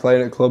always like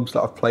playing at clubs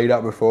that I've played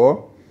at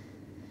before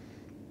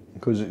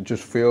because it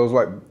just feels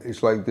like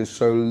it's like there's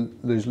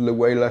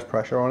way less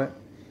pressure on it.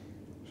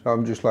 So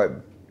I'm just like,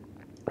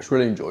 just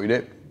really enjoyed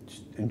it,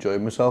 just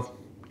enjoyed myself.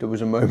 There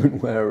was a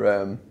moment where,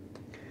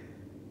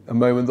 a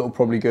moment that will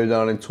probably go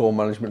down in tour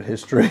management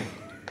history,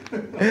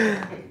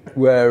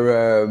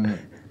 where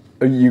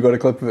you got a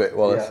clip of it,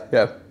 Wallace.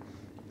 Yeah.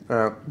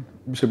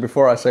 So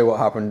before I say what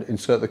happened,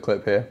 insert the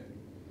clip here.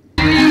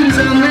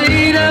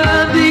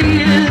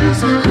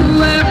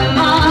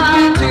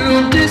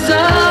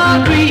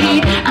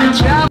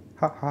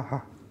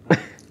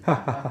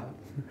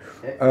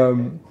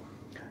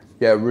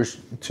 Yeah,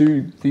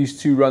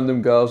 these two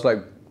random girls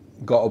like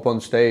got up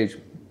on stage,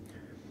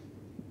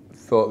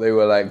 thought they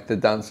were like the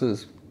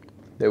dancers.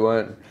 They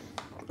weren't.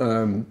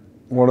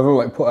 One of them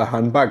like put her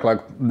handbag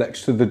like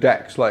next to the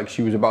decks, like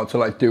she was about to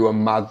like do a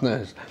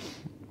madness.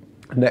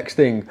 Next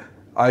thing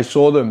I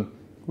saw them,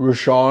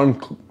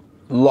 Rashawn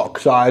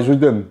locks eyes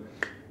with them.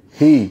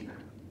 He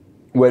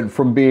went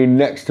from being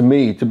next to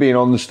me to being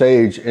on the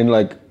stage in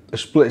like a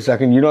split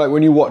second. You know, like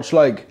when you watch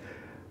like,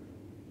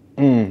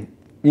 you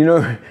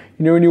know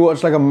when you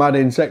watch like a mad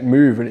insect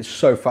move and it's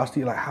so fast,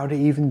 you're like, how did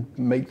he even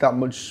make that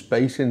much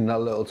space in that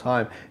little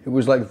time? It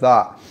was like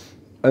that.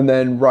 And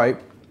then,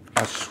 right,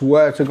 I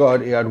swear to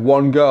God, he had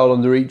one girl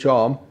under each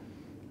arm,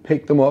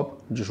 picked them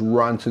up, and just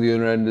ran to the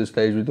other end of the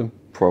stage with them.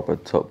 Proper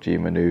top G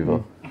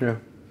maneuver. Yeah.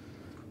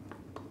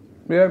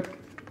 Yeah,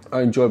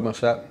 I enjoyed my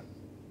set.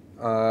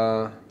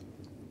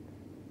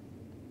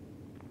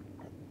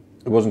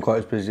 It wasn't quite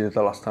as busy as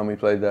the last time we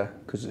played there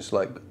because it's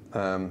like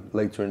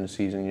later in the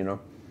season, you know.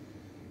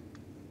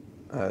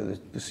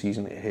 The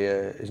season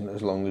here isn't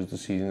as long as the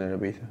season in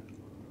Ibiza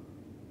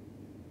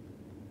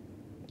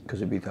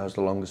because Ibiza has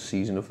the longest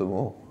season of them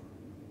all.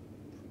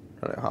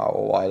 I don't know how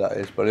or why that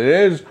is, but it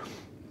is.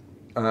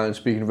 And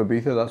speaking of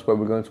Ibiza, that's where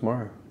we're going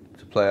tomorrow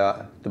to play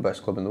at the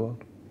best club in the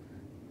world.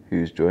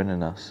 Who's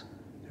joining us?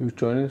 Who's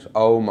joining us?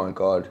 Oh my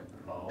God.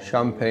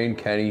 Champagne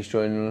Kenny's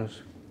joining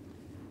us.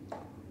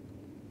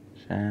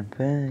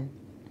 Champagne.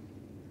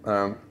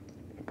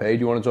 Paige,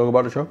 you want to talk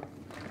about the show?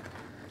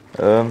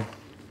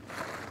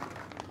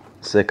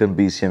 Second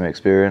BCM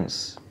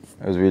experience.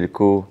 It was really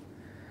cool.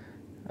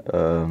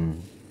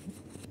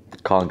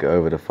 Can't get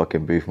over the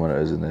fucking booth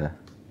monitors in there.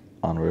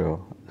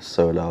 Unreal. It's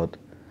so loud.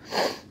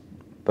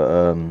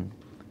 But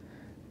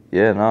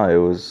yeah, no, it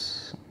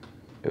was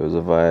a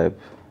vibe.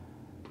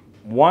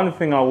 One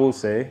thing I will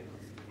say,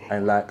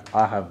 and like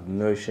I have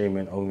no shame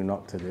in owning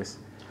up to this,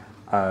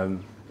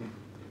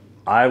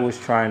 I was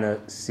trying to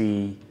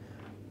see,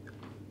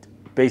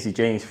 basically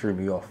James threw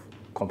me off,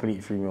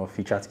 completely threw me off.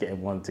 He tried to get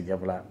everyone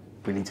together like,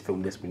 we need to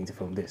film this, we need to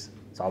film this.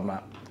 So I'm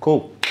like,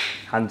 cool,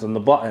 hands on the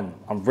button,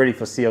 I'm ready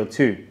for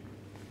CO2.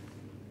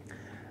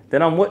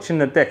 Then I'm watching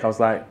the deck, I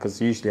was like,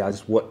 because usually I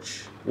just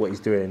watch what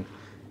he's doing,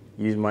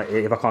 use my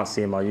ear, if I can't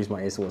see him, I'll use my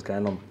ear to see what's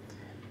going on.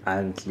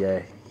 And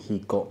yeah, he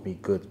got me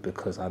good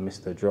because I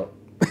missed the drop.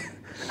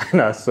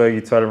 And I saw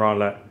you turn around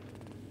like,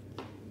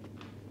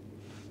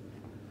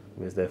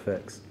 where's the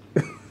effects?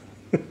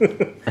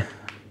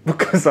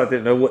 Because I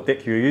didn't know what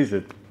deck you were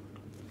using.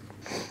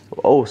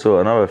 Also,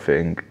 another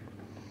thing,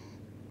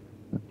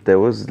 there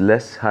was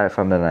less high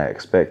fam than I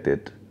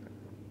expected.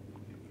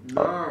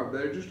 No,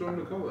 they're just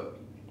undercover.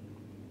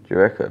 Do you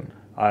reckon?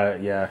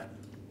 Yeah,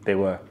 they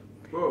were.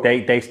 Whoa.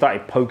 They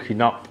started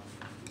poking up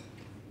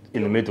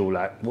in the middle,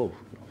 like, whoa.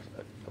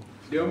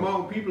 The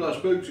amount of people I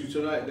spoke to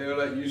tonight, they were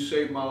like, you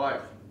saved my life.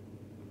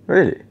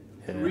 Really?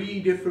 Yeah. 3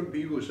 different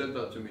people said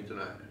that to me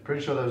tonight.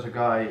 Pretty sure there was a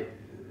guy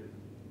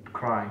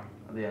crying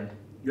at the end.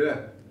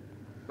 Yeah,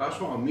 that's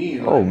what I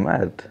mean. Oh, like,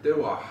 mad. They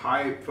were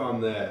hype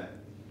from there.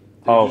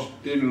 They Oh.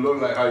 just didn't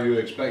look like how you were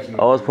expecting them.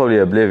 I was probably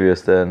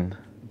oblivious then.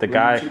 The We were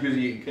guy, too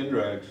busy eating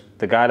Kinder eggs.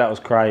 the guy that was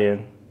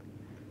crying,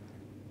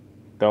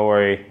 don't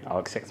worry, I'll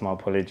accept my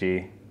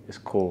apology. It's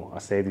cool, I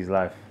saved his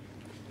life.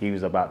 He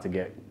was about to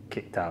get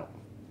kicked out.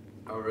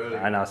 Oh, really?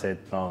 And I said,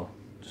 no,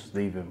 just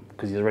leave him.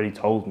 Because he's already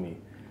told me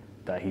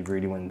that he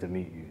really wanted to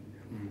meet you.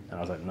 And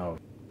I was like, no.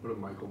 Put a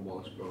mic on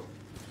Wallace, bro.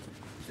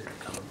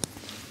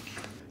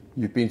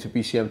 You've been to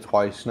BCM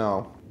twice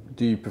now.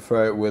 Do you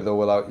prefer it with or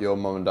without your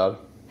mum and dad?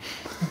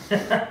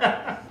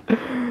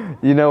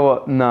 You know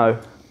what? No,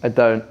 I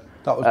don't.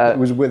 That was, it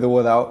was with or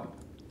without?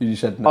 You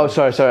said no. Oh,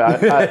 sorry.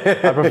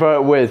 I prefer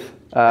it with.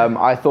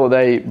 I thought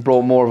they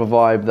brought more of a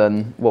vibe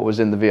than what was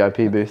in the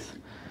VIP booth.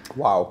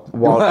 Wow.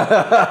 Wild.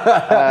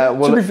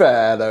 To be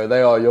fair, though,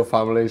 they are your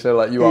family, so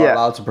like you are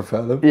allowed to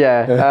prefer them.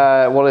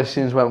 Yeah, Wallace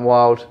scenes went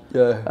wild.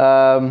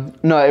 Yeah.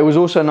 No, it was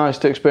also nice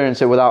to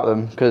experience it without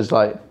them because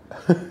like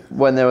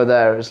when they were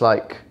there, it's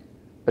like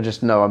I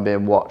just know I'm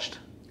being watched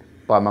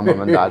by my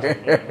mum and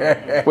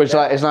dad, which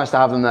like it's nice to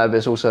have them there, but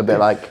it's also a bit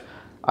like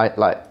I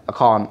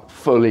can't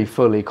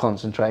fully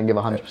concentrate and give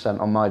 100%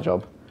 on my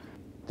job.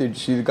 Did you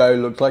see the guy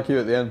who looked like you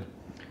at the end?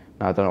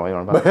 No, I don't know what you're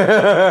on about.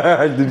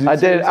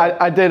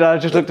 I did. I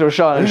just looked at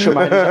Rashawn and shook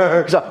my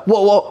head. He's like,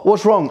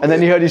 what's wrong? And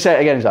then he heard you say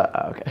it again. He's like,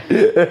 oh, okay.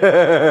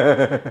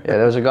 Yeah,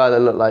 there was a guy that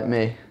looked like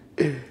me.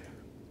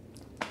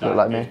 Looked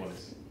like me.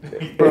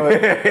 Bro,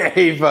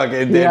 he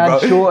fucking did, had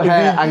bro. short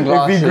hair and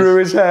glasses. If he grew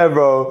his hair,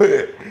 bro.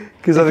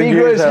 Because If he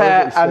grew his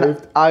hair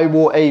and I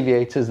wore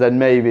aviators, then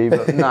maybe,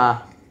 but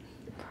nah.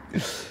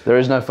 There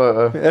is no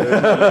photo. There is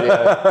no video.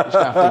 You just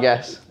have to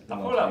guess. I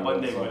feel like one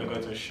day we're going to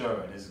go to a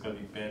show and there's going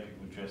to be bare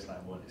people dressed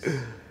like Wallace.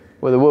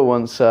 Well, there were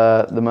once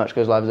the merch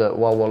goes live at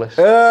Wild Wallace.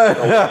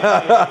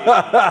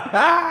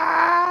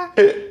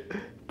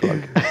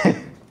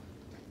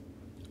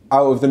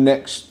 Out of the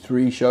next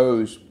 3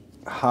 shows,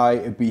 High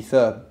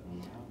Ibiza,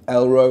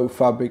 Elro,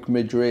 Fabric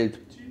Madrid,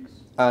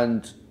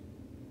 and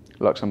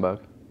Luxembourg.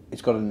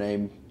 It's got a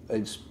name.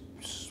 It's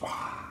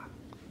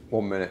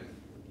 1 minute.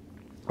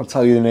 I'll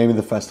tell you the name of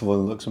the festival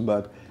in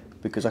Luxembourg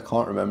because I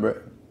can't remember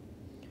it.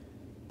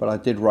 But I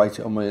did write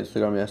it on my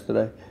Instagram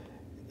yesterday.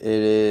 It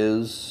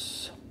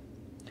is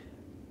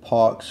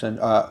Parks and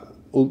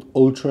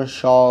Ultra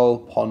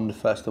Charles Pond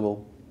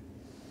Festival.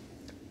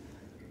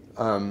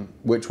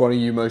 Which one are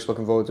you most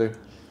looking forward to?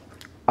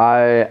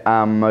 I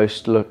am I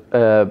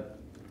can't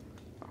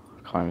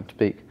even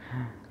speak.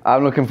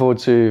 I'm looking forward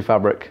to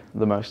Fabric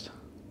the most.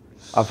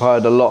 I've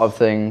heard a lot of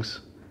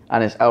things,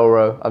 and it's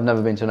Elro. I've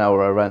never been to an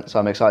Elro event, so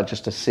I'm excited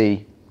just to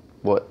see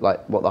what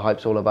the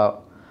hype's all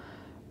about.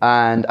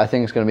 And I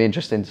think it's going to be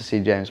interesting to see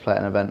James play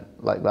at an event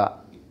like that.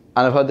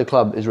 And I've heard the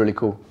club is really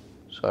cool,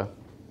 so.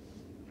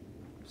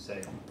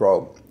 Same.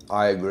 Bro,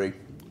 I agree.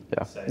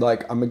 Yeah. Same.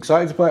 Like, I'm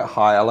excited to play at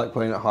High. I like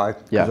playing at High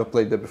because I've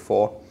played there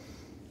before.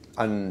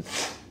 And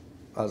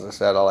as I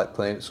said, I like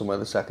playing it somewhere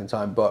the second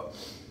time. But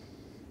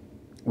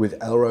with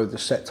Elro, the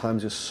set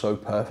times are so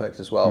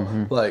perfect as well.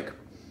 Mm-hmm. Like,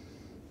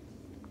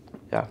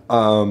 yeah.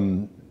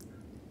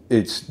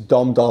 It's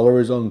Dom Dollar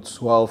is on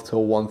 12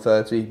 till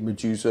 1:30,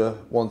 Medusa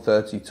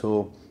 1:30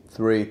 till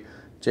 3,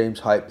 James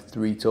Hype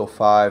 3 till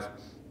 5,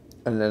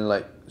 and then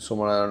like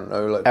someone I don't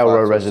know, like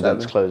Elro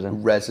Resident's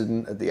closing.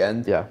 Resident at the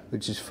end, Yeah.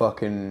 which is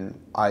fucking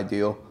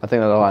ideal. I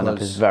think the lineup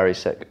is very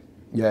sick.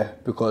 Yeah,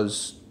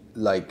 because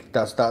like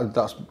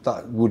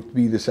that would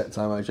be the set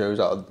time I chose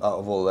out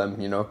of all of them,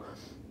 you know,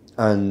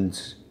 and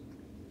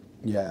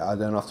yeah, I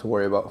don't have to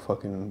worry about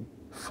fucking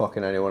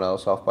anyone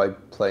else off by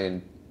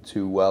playing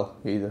too well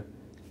either.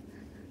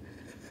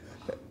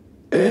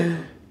 You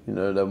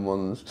know them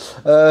ones.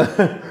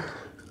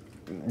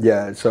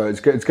 Yeah, so it's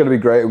going to be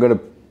great.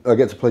 I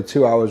get to play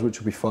 2 hours, which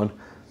will be fun.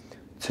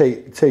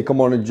 Take them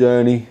on a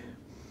journey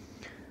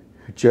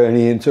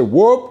into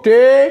whoop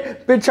day,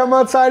 bitch. I'm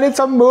outside. It's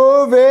a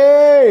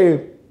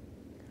movie.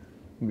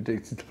 I'm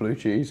addicted to blue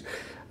cheese.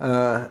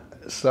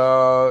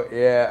 So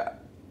yeah,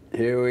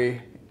 here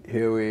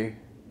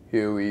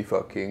we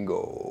fucking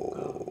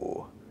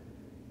go.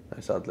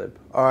 Nice ad lib.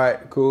 All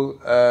right, cool.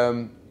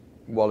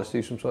 Wallace,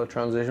 do some sort of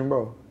transition,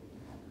 bro.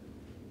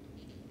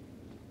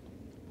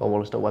 Well,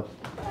 Wallace.web.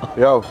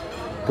 Yo,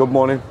 good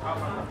morning.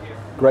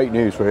 Great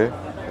news for you.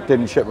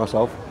 Didn't shit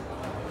myself.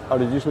 How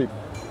did you sleep?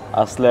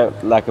 I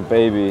slept like a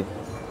baby.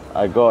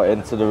 I got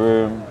into the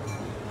room,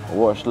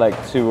 watched like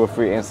 2 or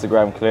 3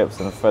 Instagram clips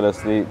and fell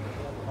asleep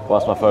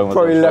whilst my phone was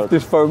Probably on left charge.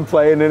 his phone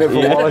playing in it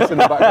for Wallace in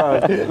the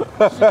background.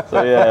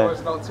 So yeah,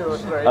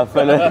 I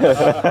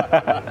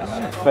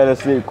fell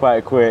asleep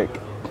quite quick,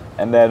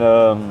 and then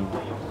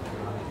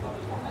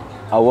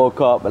I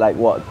woke up at like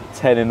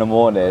 10 in the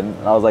morning,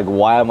 and I was like,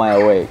 why am I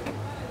awake?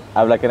 I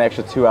have like an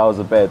extra 2 hours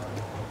of bed,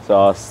 so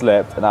I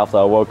slept, and after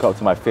I woke up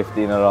to my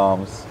 15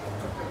 alarms,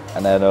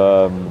 and then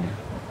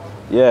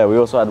yeah, we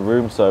also had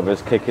room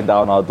service kicking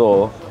down our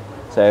door,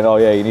 saying, oh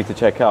yeah, you need to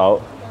check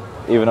out,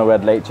 even though we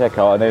had late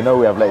checkout, and they know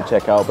we have late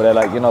checkout, but they're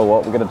like, you know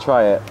what, we're gonna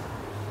try it.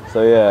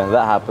 So yeah,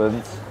 that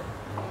happened.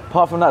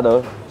 Apart from that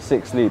though,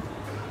 sick sleep.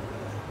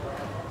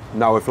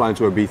 Now we're flying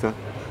to Ibiza.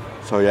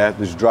 So yeah,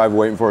 there's a driver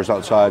waiting for us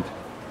outside.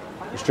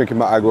 He's drinking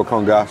my agua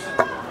con gas.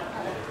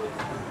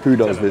 Who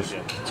does this?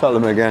 Tell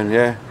them again,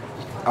 yeah.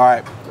 All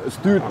right, let's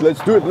do it.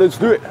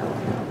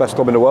 Best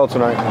club in the world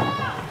tonight.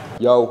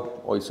 Yo,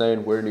 what are you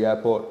saying? We're in the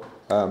airport.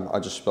 I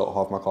just spilt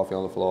half my coffee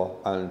on the floor,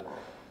 and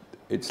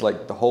it's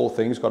like the whole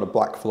thing's got a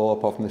black floor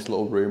apart from this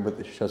little room, but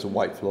it has a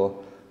white floor.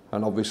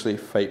 And obviously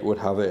fate would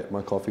have it,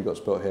 my coffee got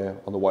spilt here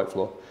on the white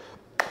floor.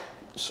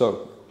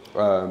 So,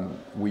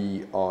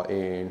 we are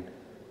in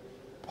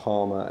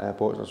Palma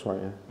Airport, that's right,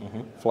 yeah?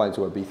 Mm-hmm. Flying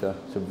to Ibiza.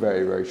 It's a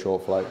very, very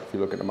short flight. If you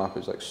look at the map,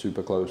 it's like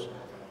super close.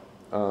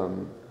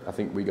 I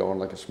think we go on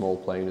like a small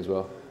plane as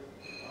well.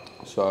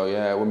 So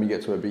yeah, when we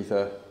get to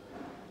Ibiza,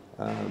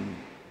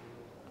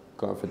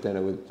 going for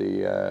dinner with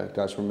the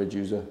guys from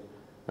Medusa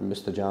and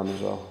Mr. Jam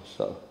as well.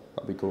 So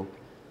that'd be cool.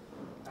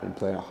 And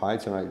playing at High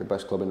tonight, the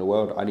best club in the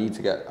world. I need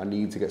to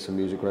get some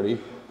music ready.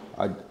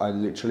 I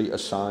literally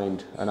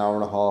assigned an hour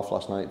and a half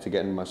last night to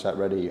getting my set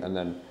ready, and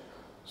then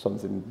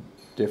something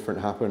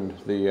different happened.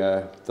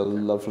 The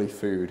lovely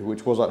food,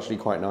 which was actually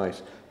quite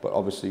nice, but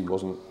obviously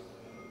wasn't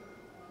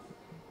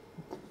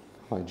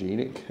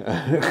hygienic.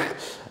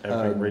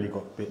 Everything really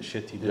got a bit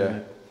shitty, didn't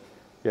it?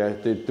 Yeah,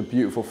 the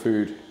beautiful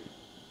food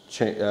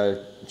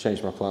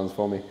changed my plans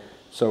for me.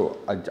 So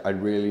I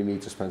really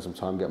need to spend some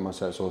time getting my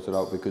set sorted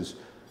out, because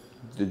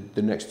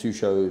the next 2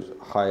 shows,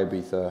 High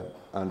Ibiza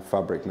and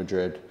Fabric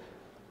Madrid,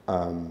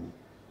 I'm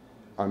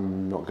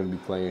not going to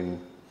be playing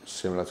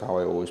similar to how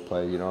I always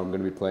play. You know, I'm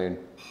going to be playing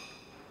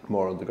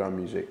more underground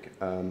music,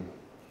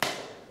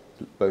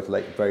 both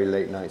very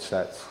late night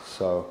sets.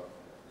 So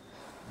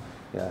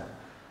yeah,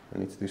 I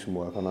need to do some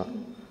work on that.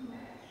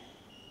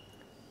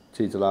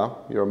 Tita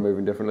Lau, you're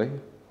moving differently.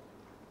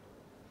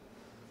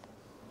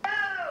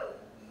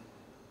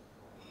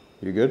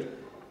 You good?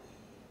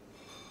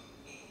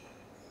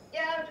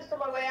 Yeah, I'm just on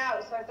my way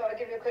out, so I thought I'd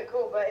give you a quick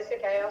call, but it's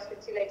okay, I'll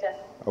speak to you later.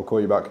 I'll call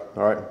you back,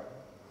 all right?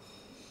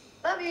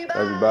 Love you, bye!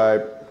 Love you,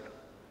 bye.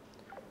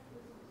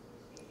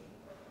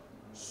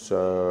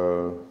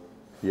 So,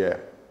 yeah.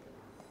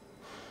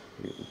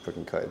 You can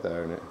freaking cut it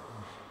there, innit?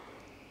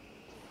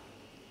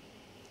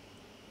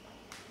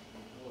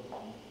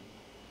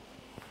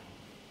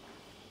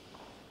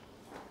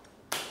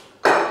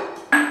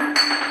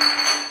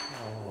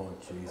 Oh,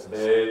 Jesus.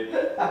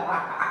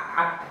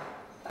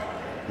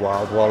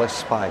 Wild Wallace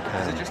Spike.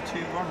 Is it just 2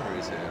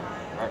 runways here?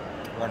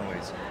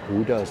 Runways.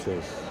 Who does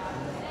this?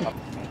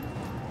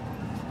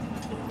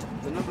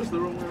 The number's the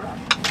wrong way around.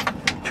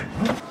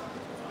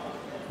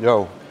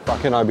 Yo,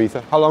 back in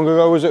Ibiza. How long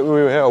ago was it we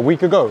were here? A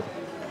week ago?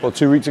 Or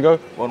 2 weeks ago?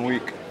 1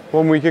 week.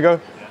 1 week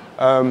ago?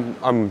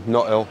 I'm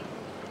not ill.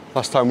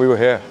 Last time we were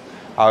here,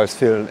 I was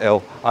feeling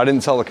ill. I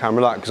didn't tell the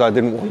camera that because I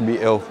didn't want to be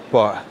ill,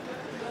 but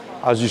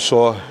as you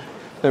saw, it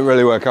didn't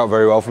really work out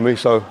very well for me.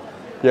 So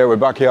yeah, we're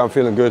back here, I'm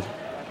feeling good.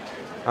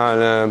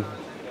 And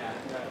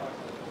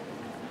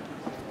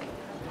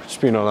it's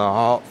been on a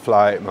hot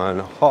flight, man,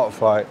 hot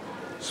flight.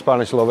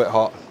 Spanish love it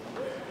hot.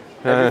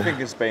 Everything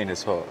in Spain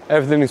is hot.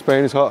 Everything in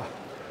Spain is hot.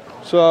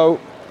 So,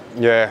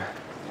 yeah,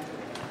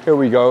 here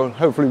we go.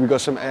 Hopefully we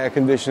got some air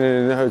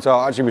conditioning in the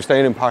hotel. Actually, we're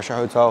staying in Pasha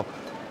Hotel,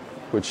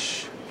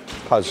 which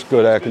has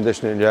good air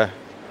conditioning, yeah.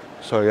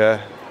 So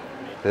yeah,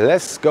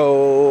 let's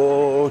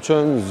go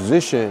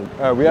transition.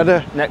 We had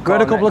a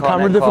couple of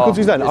camera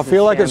difficulties then. I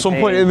feel like at some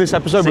point in this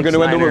episode we're going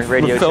to end up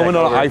with filming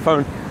on an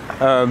iPhone.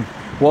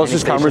 Whilst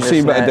his camera's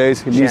seen better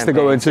days, he needs to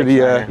go into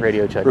the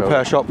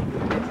repair shop.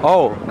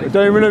 Oh, I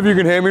don't even know if you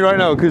can hear me right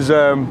now because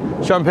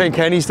Champagne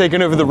Kenny's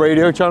taking over the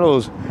radio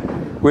channels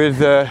with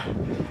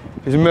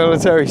his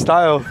military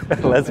style.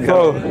 Let's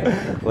go.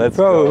 Let's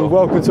go.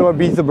 Welcome to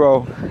Ibiza,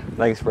 bro.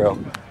 Thanks, bro.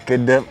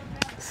 Good dip.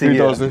 See Who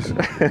ya. does this?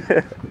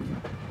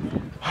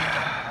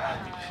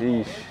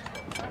 Sheesh.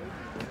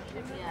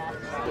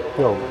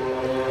 Yo.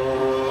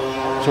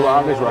 So we're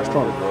at this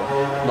restaurant,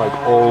 like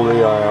all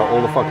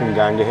the fucking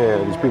gang are here.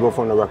 There's people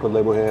from the record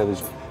label here.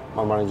 There's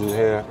my manager's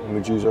here,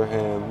 Medusa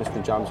here,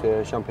 Mr. Jam's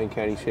here, Champagne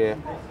Kenny's here.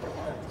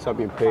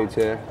 Sabian Pade's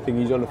here. I think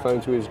he's on the phone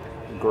to his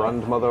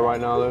grandmother right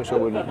now though, so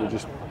we're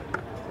just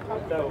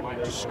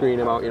screen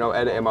him out, you know,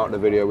 edit him out of the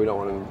video. We don't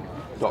want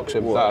to dox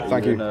him. What,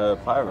 Thank you. A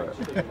pirate?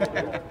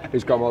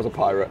 His grandma's a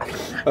pirate.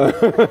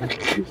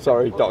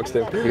 Sorry, doxed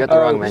him. You got the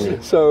wrong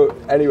menu. So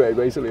anyway,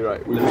 basically,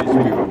 right. We just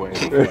move away.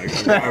 Like,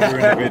 we're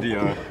in a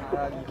video.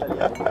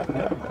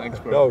 Thanks,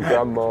 bro. No,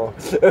 grandma.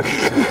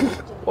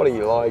 What do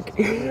you like?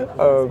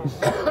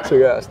 So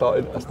yeah,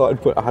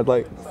 I had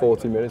like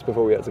 40 minutes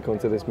before we had to come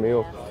to this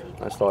meal.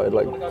 I started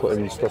like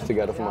putting stuff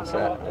together for my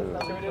set, and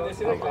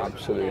I'm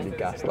absolutely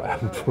gassed.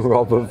 Like I'm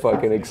proper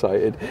fucking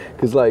excited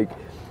because like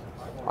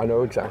I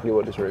know exactly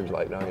what this room's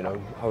like now. You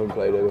know, I haven't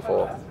played here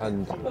before,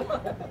 and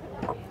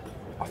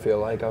I feel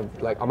like I'm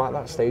at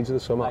that stage of the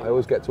summer. I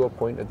always get to a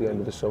point at the end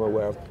of the summer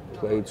where I've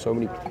played so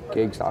many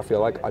gigs that I feel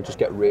like I just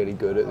get really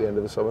good at the end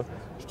of the summer.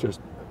 It's just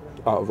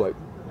out of like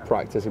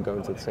practice and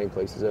going to the same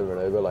places over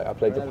and over. Like I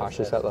played the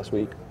Pasha set last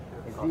week,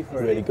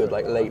 really good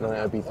like late night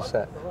Ibiza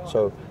set.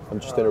 So I'm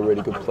just in a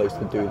really good place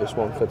to do this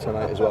one for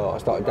tonight as well. I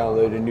started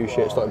downloading new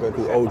shit, started going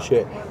through old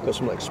shit, got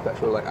some like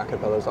special like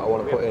acapellas that I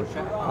want to put in,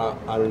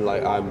 and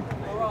like I'm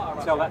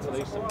Tell that to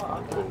Lisa.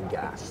 fucking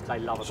gassed.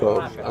 So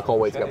I can't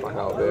wait to get back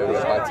out there,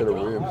 get back to the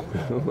room,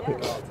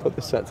 put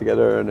the set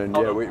together, and then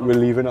yeah, we're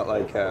leaving at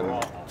like 2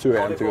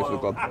 AM to go to the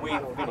club.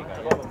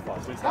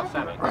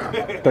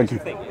 Thank you.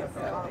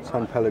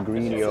 San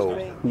Pellegrino,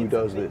 who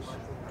does this?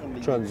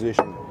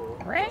 Transition.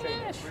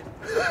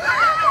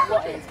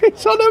 What is?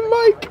 It's on a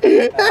mic!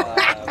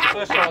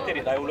 First time I did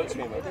it, they all looked at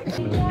me and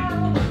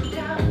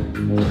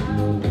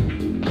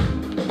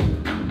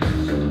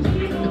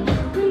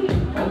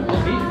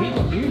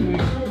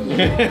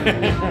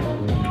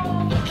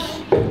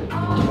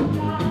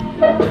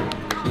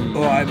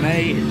Alright,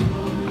 mate.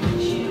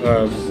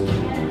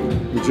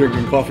 We're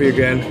drinking coffee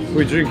again.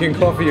 We're drinking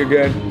coffee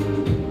again.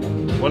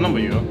 What number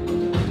you got? I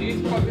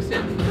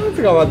don't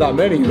think I've had that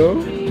many, you know? I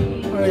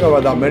don't think I've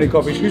had that many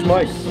coffees. Who's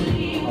Mike?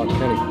 Oh,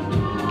 Kenny.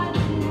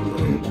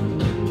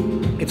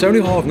 It's only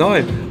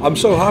 9:30. I'm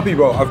so happy,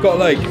 bro. I've got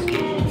like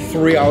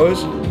 3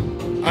 hours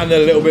and a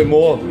little bit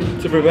more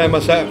to prepare my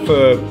set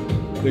for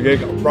the gig.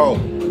 Bro,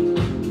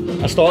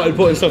 I started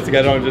putting stuff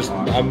together.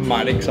 I'm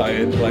mad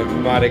excited. Like,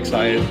 mad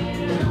excited.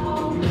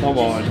 Come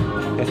on.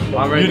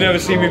 You've never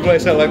seen me play a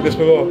set like this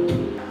before?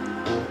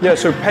 Yeah,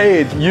 so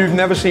Paige, you've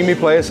never seen me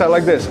play a set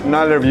like this.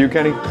 Neither of you,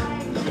 Kenny.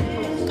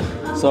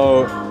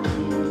 So,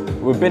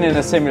 we've been in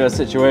a similar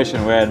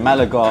situation where in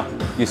Malaga,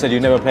 you said you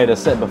never played a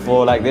set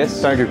before like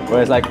this. Thank you.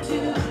 Where it's like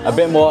a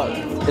bit more,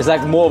 it's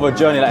like more of a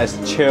journey, like it's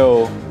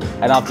chill,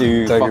 and after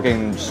you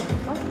fucking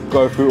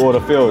go through all the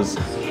feels.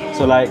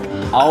 So like,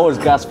 I always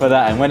gassed for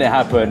that, and when it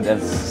happened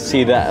and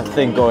see that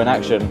thing go in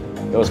action,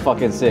 it was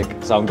fucking sick.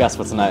 So I'm gassed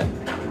for tonight.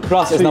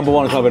 Plus, it's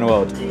 #1 club in the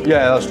world.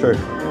 Yeah, that's true.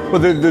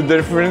 But the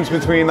difference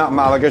between that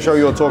Malaga show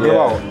you're talking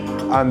about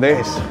and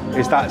this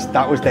is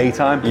that was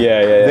daytime.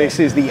 Yeah. This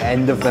is the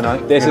end of the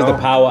night. This is the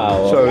power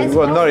hour. So,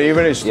 well, not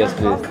even. It's yes,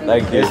 please.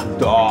 Thank you. It's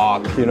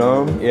dark, you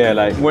know. Yeah,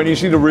 like when you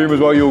see the room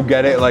as well, you'll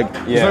get it. Like,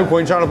 there's no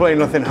point trying to play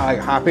nothing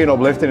happy and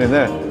uplifting in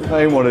there.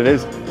 That ain't what it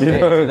is. You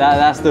know?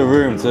 That's the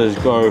room to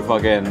just go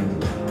fucking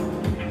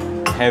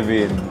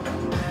heavy and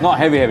not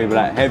heavy, but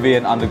like heavy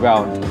and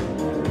underground.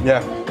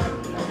 Yeah,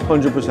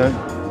 100%.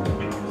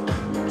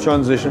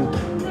 Transition.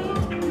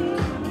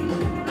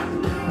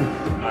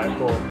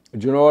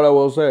 Do you know what I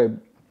will say?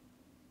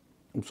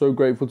 I'm so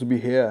grateful to be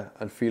here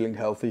and feeling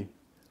healthy.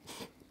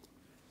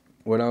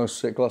 When I was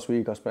sick last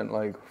week, I spent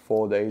like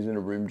 4 days in a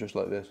room just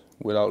like this,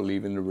 without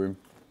leaving the room.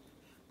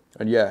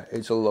 And yeah,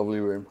 it's a lovely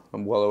room.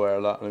 I'm well aware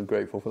of that and I'm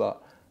grateful for that.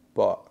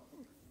 But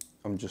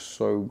I'm just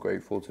so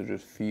grateful to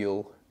just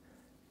feel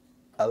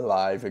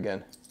alive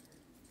again.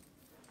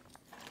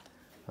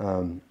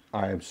 I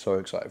am so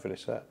excited for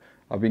this set.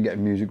 I've been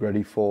getting music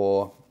ready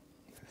for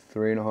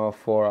 3.5,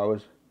 4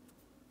 hours.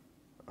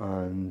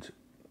 And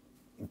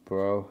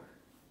bro,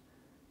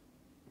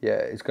 yeah,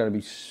 it's gonna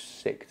be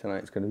sick tonight.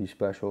 It's gonna be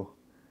special.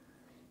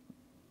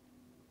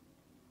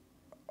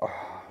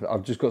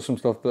 I've just got some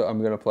stuff that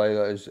I'm gonna play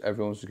that is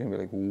everyone's just gonna be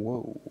like,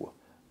 whoa,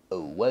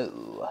 oh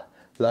whoa.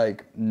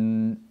 Like,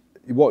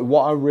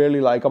 what I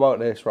really like about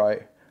this,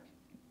 right?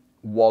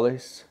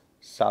 Wallace,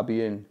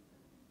 Sabian,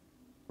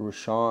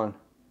 Rashawn,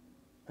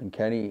 and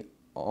Kenny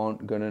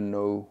aren't gonna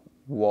know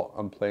what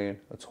I'm playing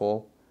at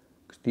all.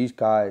 These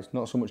guys,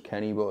 not so much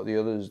Kenny, but the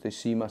others, they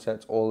see my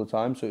sets all the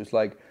time. So it's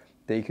like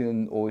they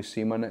can always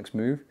see my next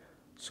move.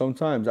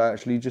 Sometimes I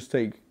actually just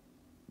take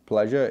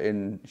pleasure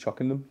in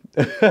shocking them.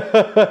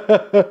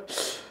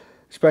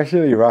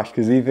 Especially Rash,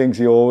 because he thinks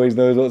he always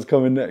knows what's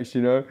coming next,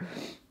 you know?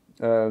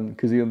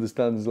 Because he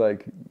understands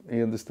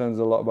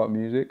a lot about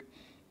music.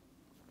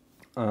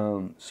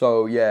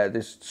 So yeah,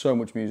 there's so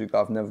much music that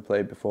I've never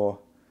played before.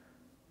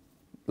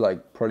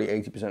 Like probably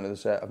 80% of the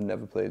set I've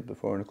never played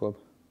before in a club.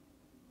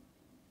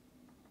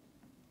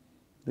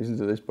 Listen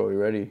to this, bro. You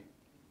ready?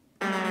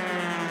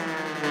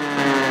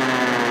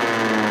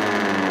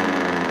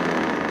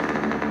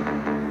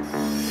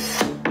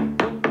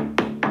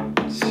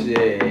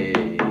 Jeez.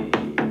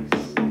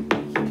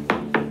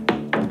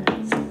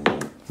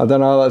 I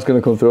don't know how that's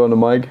going to come through on the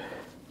mic.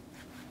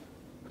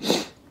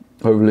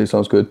 Hopefully it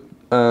sounds good.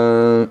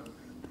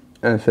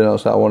 Anything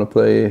else that I want to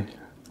play?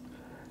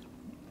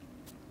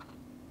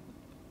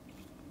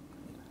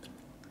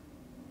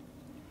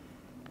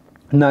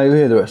 No, you'll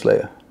hear the rest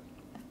later.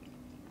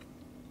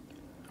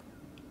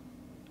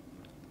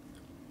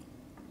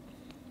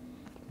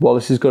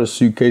 Wallace has got a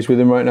suitcase with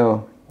him right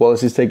now.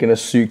 Wallace is taking a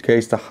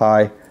suitcase to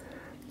High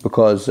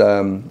because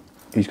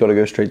he's got to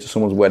go straight to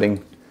someone's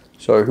wedding.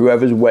 So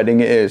whoever's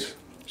wedding it is,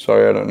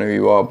 sorry I don't know who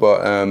you are,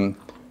 but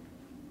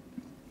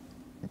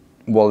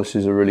Wallace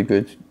is a really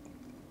good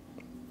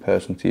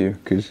person to you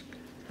because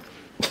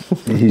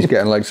he's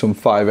getting like some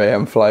 5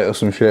 AM flight or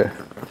some shit.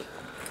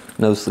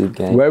 No sleep,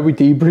 gang. Where are we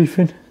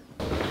debriefing?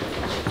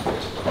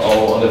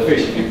 Oh, on the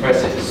fish, if you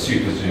press it, it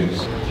super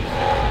zooms.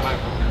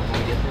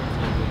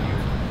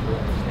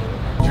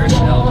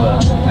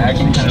 I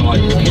actually kind of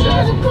want to see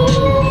that.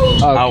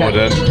 Okay. I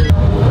wouldn't.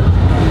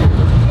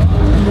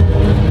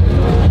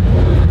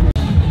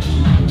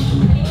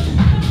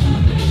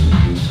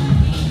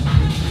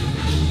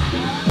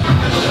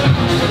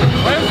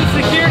 Where's the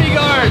security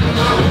guard?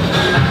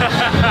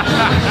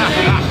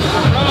 Nothing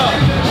but up.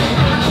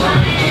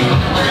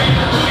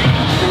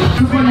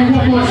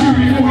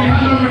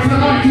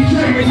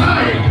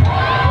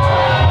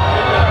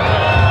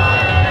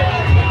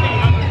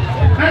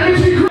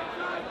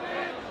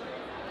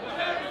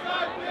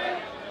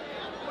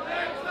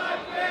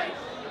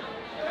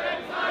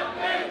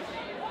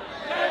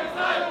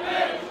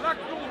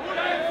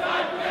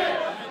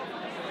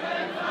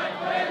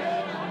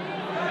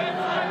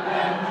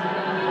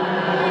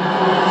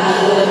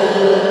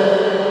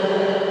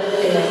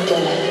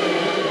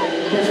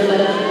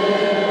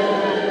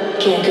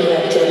 Can't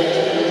correct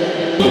it.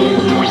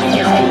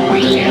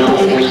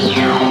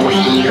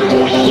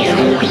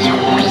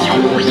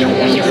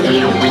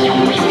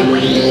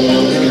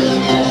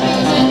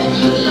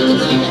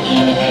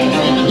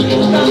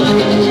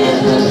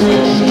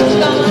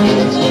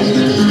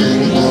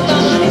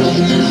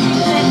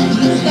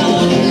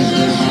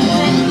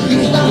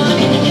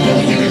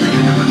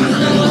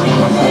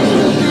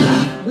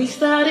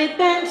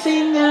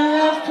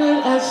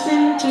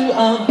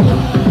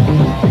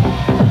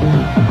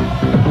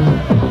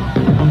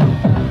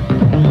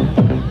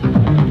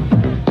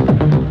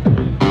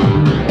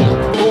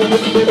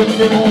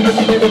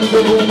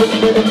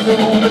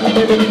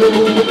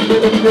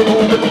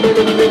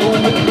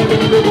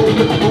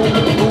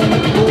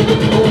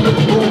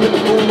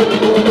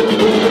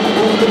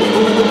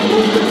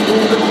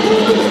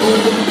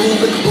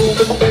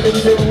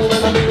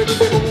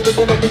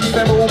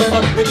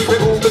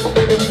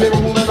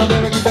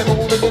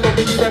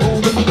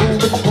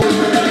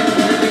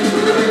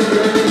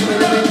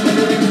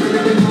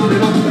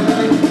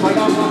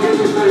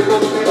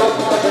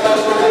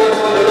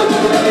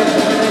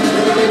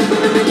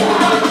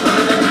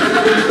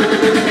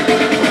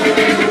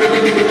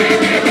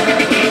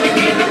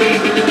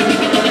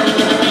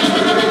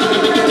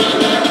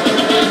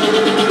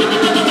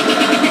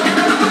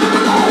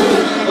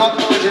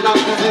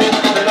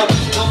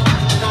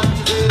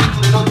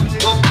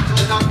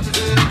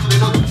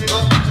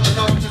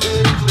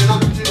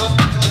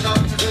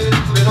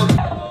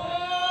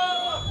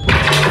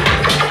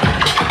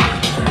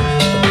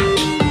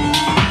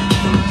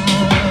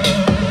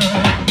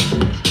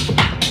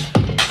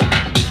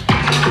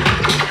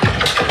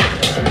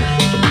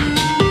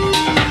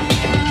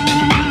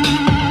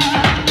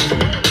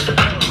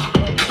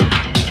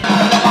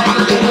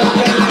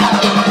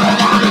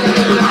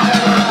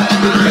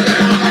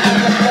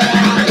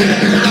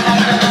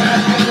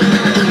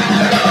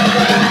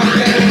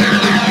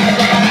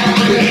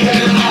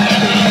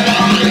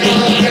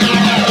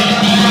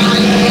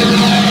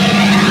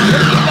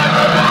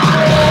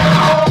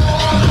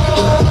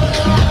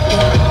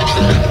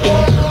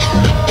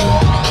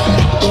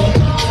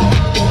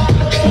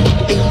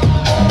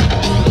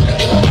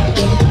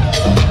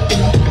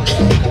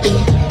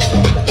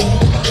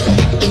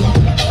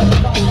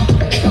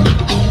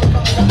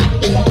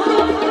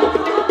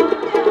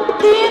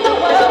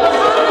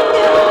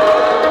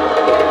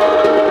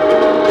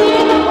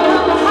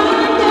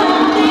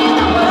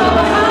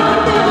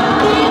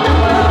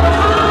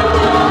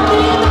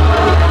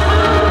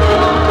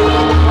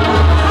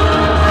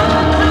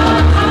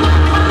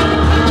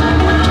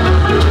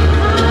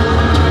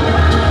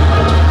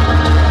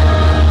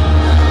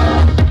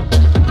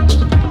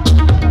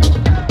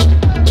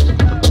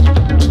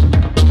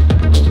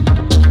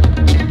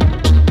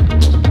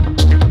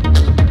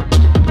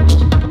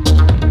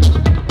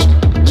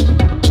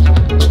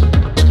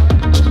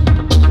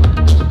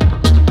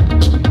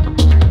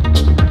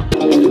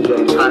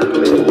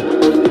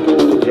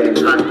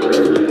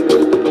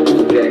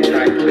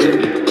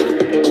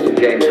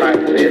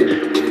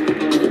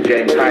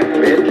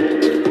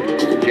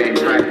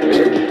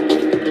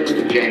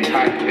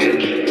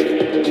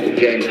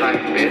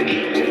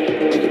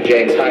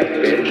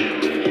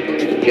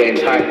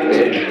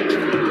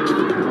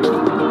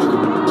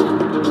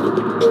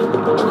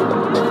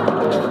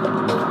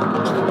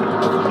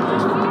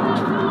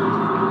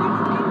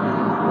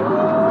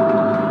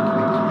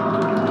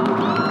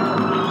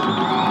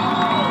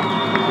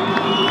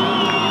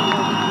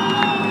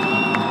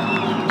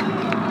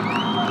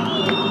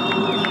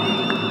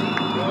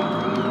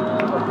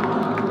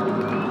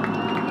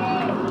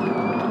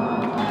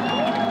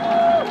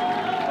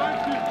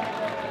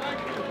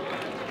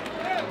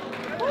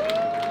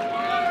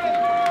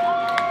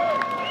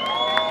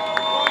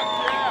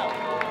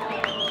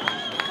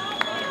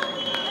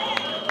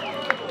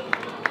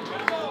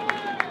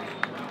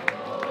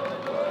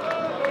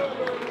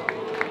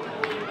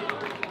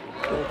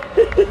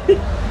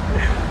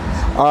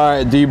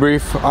 Alright,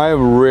 debrief. I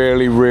am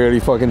really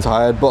fucking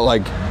tired, but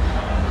like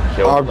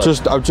I've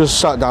just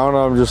sat down and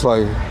I'm just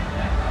like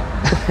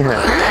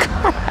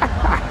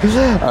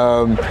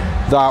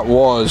that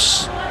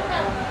was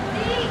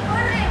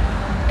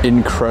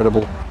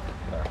incredible.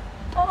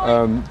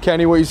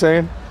 Kenny, what are you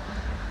saying?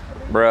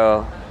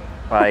 Bro,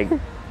 like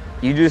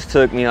you just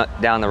took me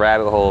down the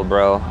rabbit hole,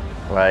 bro.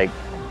 Like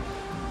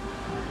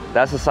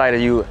that's the side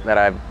of you that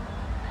I've.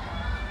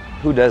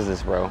 Who does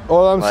this, bro?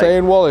 All I'm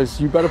saying,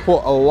 Wallace, you better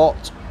put a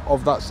lot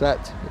of that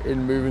set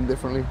in Moving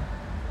Differently,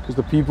 because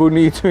the people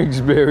need to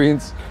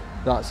experience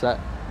that set.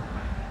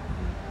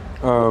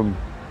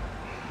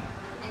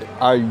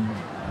 I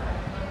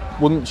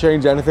wouldn't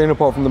change anything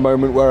apart from the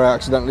moment where I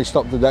accidentally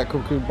stopped the deck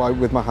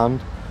with my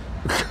hand.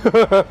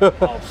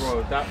 Oh,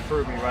 bro, that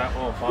threw me right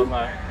off. I'm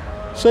like,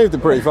 saved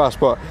it pretty fast,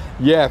 but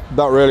yeah,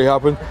 that really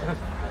happened.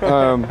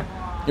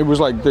 It was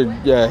like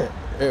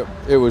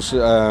it was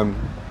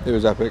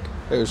epic.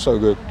 It was so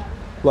good.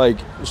 Like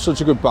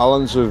such a good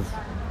balance of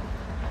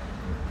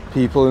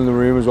people in the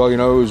room as well. You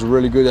know, it was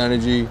really good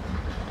energy.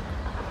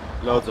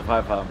 Loads of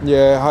hype fam.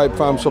 Yeah, hype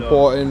fam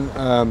supporting.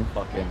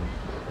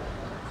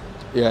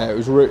 Yeah, it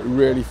was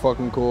really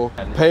fucking cool.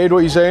 Paid, what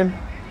are you saying?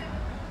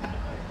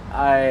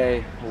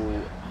 I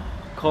will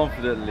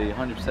confidently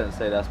 100%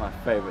 say that's my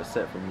favourite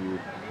set from you.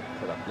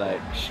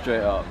 Like straight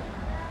up.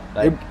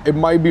 Like, it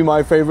might be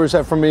my favourite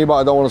set from me, but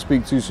I don't want to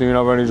speak too soon.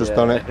 I've only just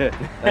done it.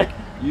 Like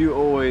you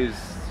always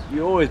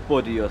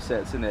body your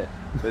sets, innit?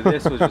 But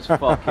this was just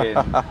fucking,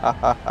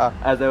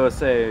 as they would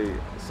say,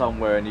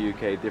 somewhere in the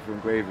UK,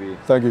 different gravy.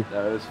 Thank you.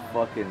 That was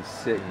fucking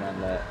sick, man.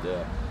 Like,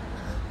 yeah.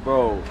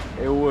 Bro,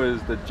 it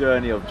was the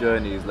journey of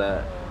journeys. Like,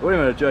 it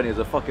wasn't even a journey, it was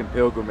a fucking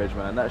pilgrimage,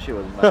 man. That shit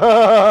was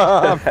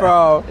mad.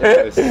 Bro.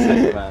 It was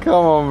sick, man.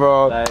 Come on,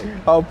 bro. Like,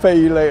 I'll pay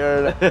you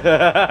later.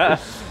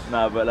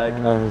 nah, but like,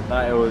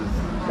 it was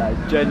like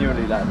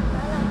genuinely like,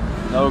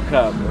 no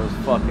cap, it was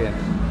fucking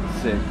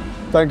sick.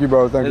 Thank you,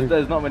 bro. Thank you.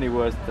 There's not many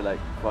words to like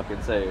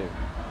fucking say,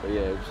 but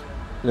yeah. It was,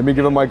 Let me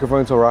give a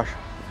microphone to Rash.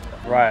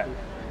 Right.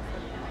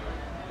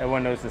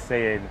 Everyone knows the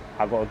saying,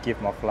 I gotta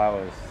give my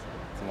flowers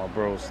to my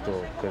bro's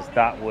store, because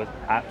that was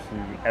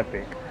absolutely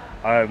epic.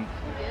 I'm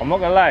not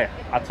gonna lie,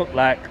 I took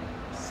like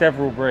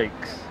several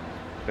breaks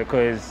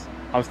because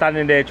I'm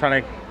standing there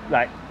trying to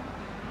like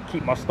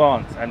keep my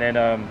stance, and then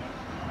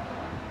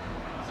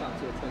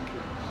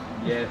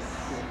yes,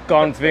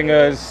 gun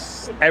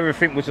fingers,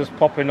 everything was just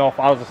popping off.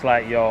 I was just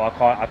like, yo, I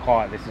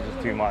can't, this is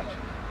just too much.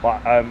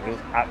 But it was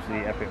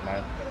absolutely epic,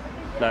 man.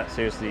 Like,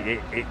 seriously,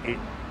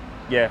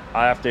 yeah,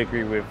 I have to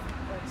agree with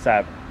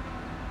Sab.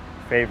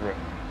 Favorite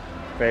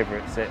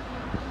set,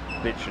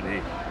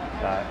 literally,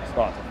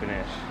 start to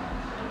finish.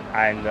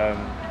 And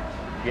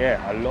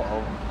yeah, a lot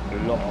of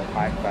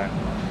hype fans.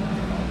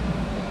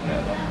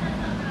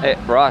 Hey,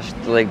 Rosh,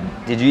 like,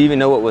 did you even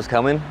know what was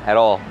coming at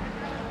all?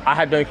 I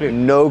had no clue.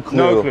 No clue.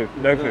 No clue.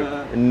 No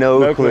clue.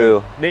 No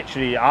clue.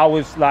 Literally, I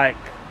was like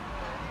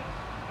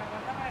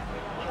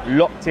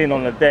locked in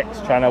on the decks,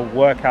 trying to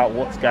work out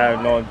what's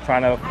going on,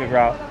 trying to figure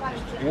out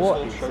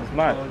what is this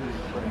man.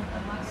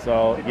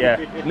 So yeah,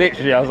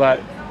 literally, I was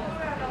like,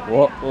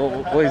 what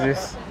is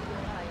this?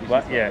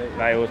 But yeah,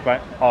 like, it was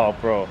like, oh,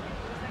 bro,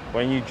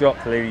 when you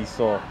dropped Lady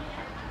Saw,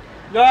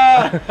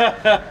 my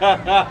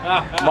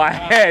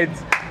head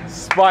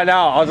spun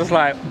out. I was just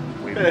like,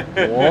 wait,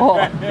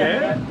 what?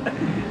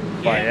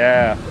 But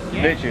yeah,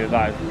 literally,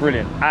 like,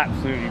 brilliant,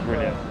 absolutely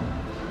brilliant.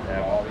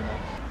 Yeah.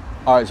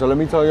 All right, so let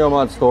me tell you a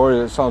mad story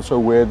that sounds so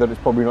weird that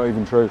it's probably not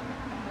even true.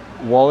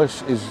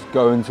 Wallace is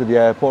going to the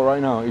airport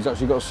right now. He's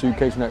actually got a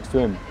suitcase next to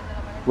him.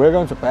 We're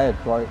going to bed,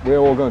 right? We're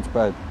all going to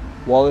bed.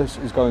 Wallace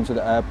is going to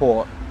the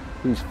airport.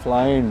 He's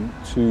flying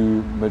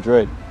to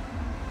Madrid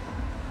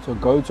to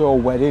go to a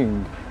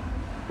wedding.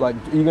 Like,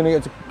 are you gonna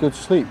get to go to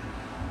sleep?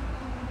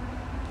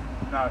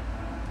 No.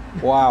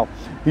 Wow.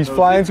 He's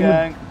flying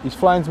to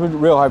Madrid.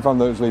 Real high fan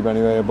don't sleep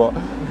anyway, but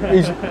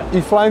he's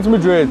flying to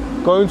Madrid,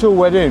 going to a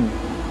wedding,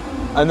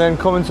 and then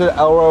coming to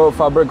Elro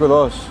Fabric with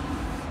us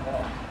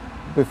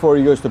before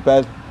he goes to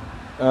bed.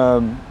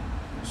 So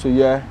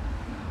yeah,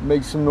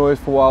 make some noise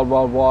for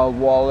Wild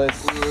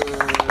Wallace.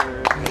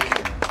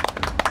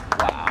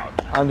 Wow.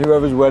 And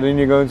whoever's wedding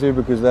you're going to,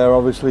 because they're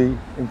obviously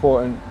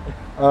important.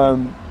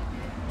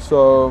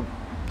 So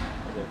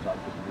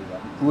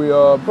we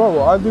are,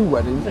 bro, I do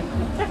weddings.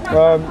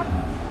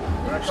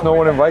 Just no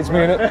one invites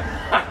me in it.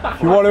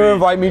 If you want to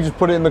invite me, just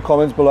put it in the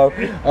comments below.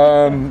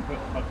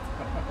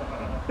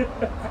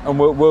 And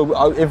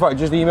we'll in fact,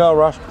 just email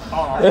Rash.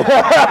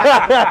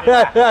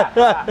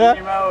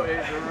 Email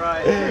is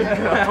right.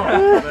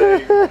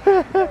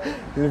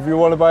 And if you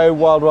want to buy a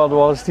Wild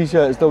Wallace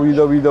t-shirt, it's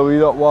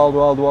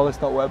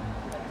www.wildwallace.web.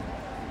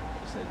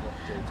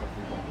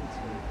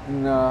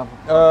 Nah.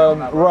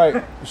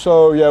 Right.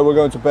 So yeah, we're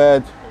going to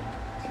bed.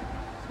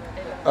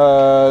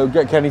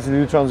 Get Kenny to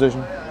do the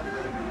transition.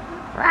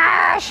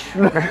 Rash!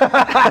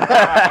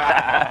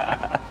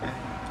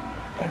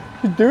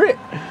 Do it.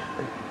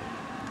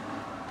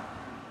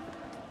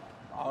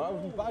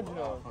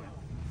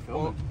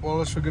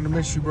 Wallace, we're gonna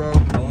miss you, bro.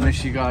 I'll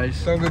miss you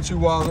guys. Don't go too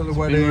wild at the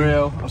wedding. Be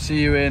real. I'll see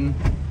you in.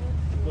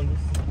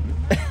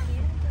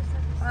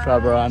 Try,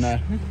 bro. I know.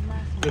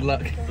 Good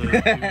luck.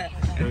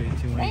 Only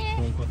too many.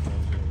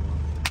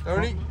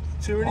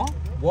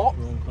 What?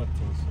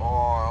 Oh,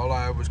 all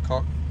I had was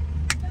cock.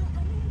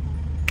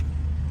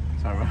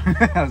 Sorry, bro.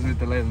 I was a bit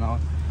delayed on that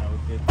one.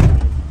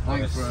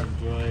 Thanks, bro.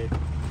 Enjoy.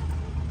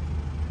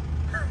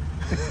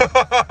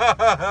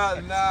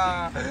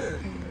 Nah.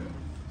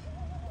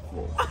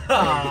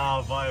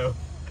 Ah, bio. I'll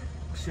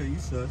show you,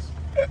 sus.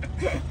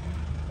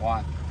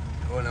 One.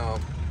 Going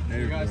home. See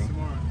you guys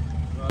tomorrow.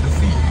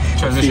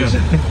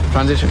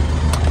 Transition.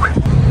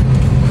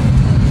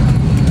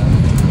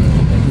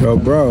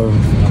 Bro,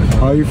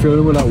 how are you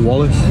feeling with that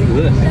Wallace?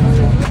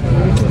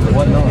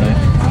 What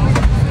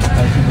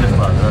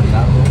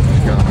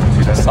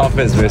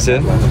Something's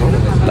missing,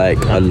 like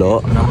a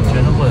lot.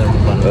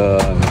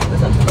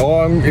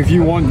 If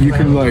you want, you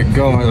can like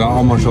go like that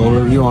on my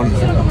shoulder if you want.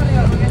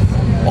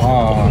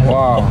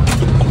 Wow.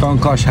 Don't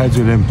clash heads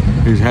with him.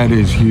 His head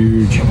is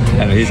huge.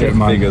 And he's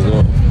big as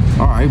well.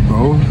 Alright,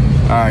 bro.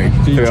 Alright,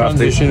 We'll have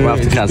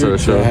to cancel the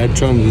show. Head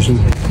transition.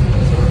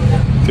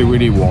 I think we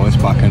need Wallace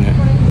back in it.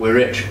 We're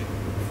rich.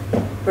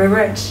 We're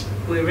rich.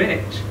 We're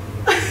rich.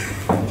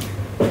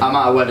 I'm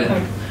at a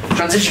wedding.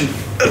 Transition.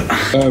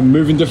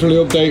 Moving differently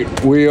update.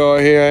 We are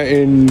here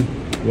in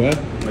where?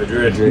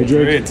 Madrid.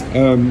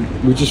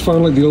 We just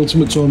found like the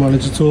ultimate tour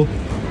manager tool,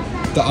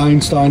 the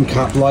Einstein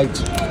cap light,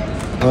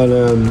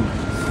 and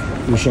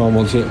Rashawn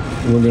wants it.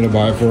 And we're gonna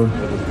buy it for him.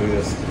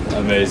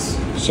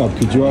 Amazing. Sab,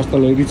 could you ask the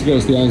lady to get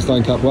us the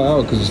Einstein cap right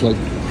out because it's like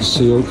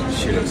sealed?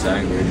 She looks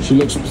angry. She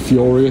looks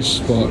furious,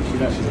 but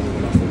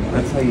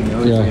That's how you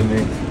know it's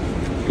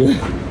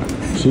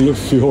yeah. She looks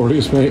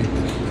furious, mate.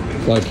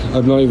 Like,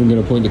 I'm not even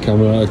going to point the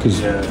camera at her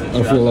because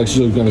I feel like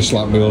she's going to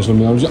slap me or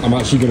something. I'm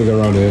actually going to go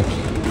around here.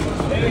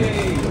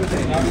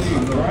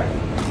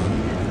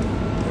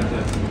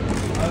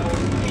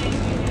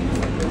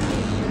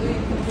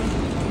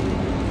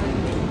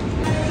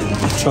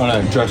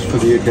 Trying to dress for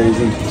the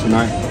occasion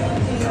tonight.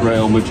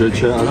 Real Madrid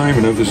shirt. I don't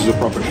even know if this is a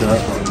proper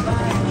shirt.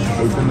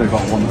 I'm hoping they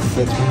got one that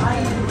fits me.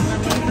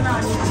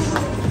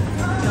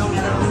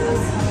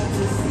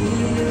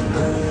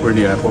 We're in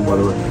the airport, by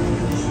the way.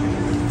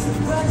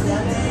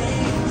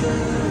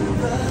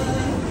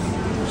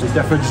 So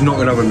definitely just not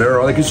going to have a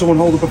mirror. Like, can someone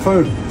hold up a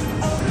phone? Do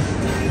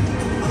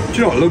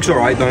you know what? It looks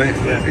alright, don't it?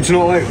 Yeah. It's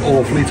not like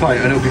awfully tight,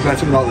 and it'll be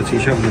better without the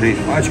t-shirt underneath.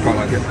 I actually quite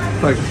like it.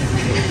 Like,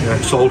 yeah,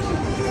 sold.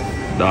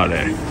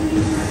 Dale.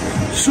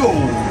 So,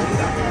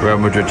 Real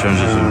Madrid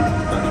transition.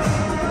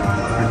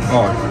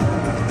 Alright.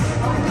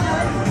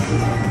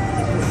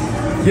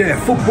 Yeah,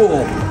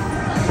 football.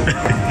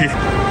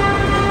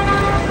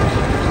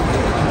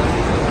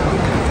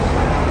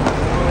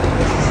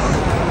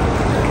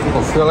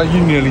 I feel like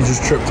you nearly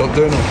just tripped up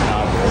doing it.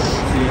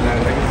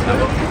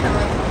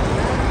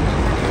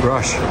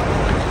 Rush.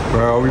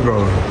 Where are we,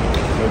 bro?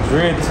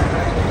 Madrid.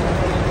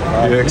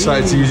 You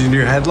excited to use your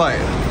new headlight?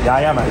 Yeah,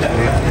 I am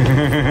actually.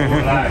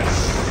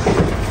 Nice.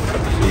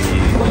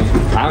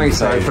 I'm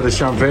excited for the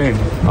champagne.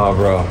 Oh,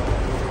 bro.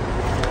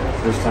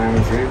 First time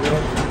in Madrid, bro?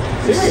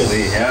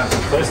 Seriously? Yeah.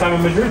 First time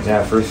in Madrid?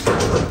 Yeah,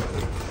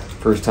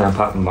 first time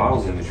popping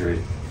bottles in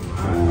Madrid.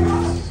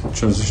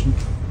 Transition.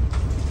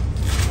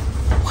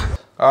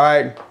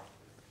 Alright.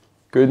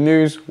 Good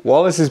news.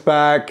 Wallace is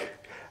back.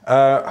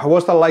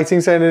 What's the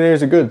lighting saying in here?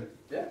 Is it good?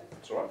 Yeah,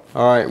 it's alright.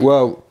 Alright,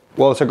 well,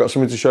 Wallace, I've got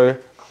something to show you.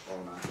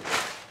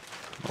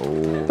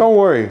 Oh. Don't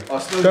worry.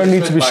 Don't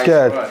need to be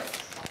scared. Right.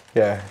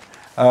 Yeah.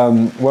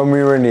 When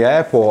we were in the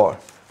airport,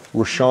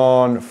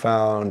 Rashawn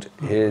found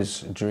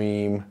his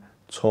dream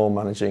tour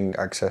managing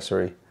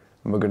accessory.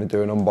 And we're going to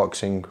do an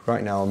unboxing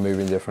right now and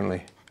moving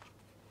differently.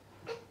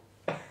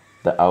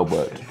 The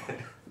Albert.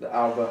 The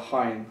Albert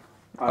Heijn.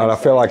 And I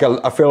feel like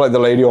the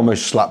lady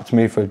almost slapped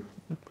me for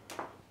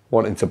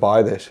wanting to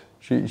buy this.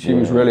 She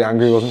was really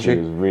angry, wasn't she? She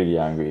was really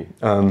angry.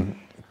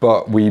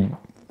 But we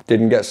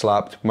didn't get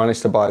slapped,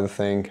 managed to buy the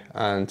thing,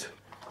 and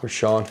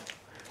Rashawn,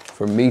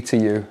 from me to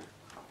you.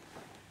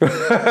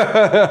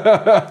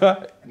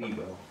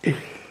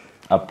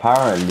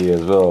 Apparently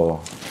as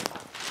well,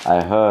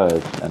 I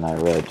heard and I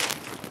read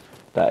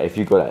that if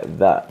you go like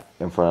that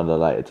in front of the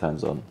light, it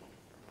turns on.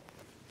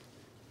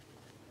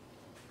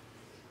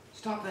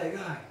 Stop that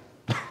guy.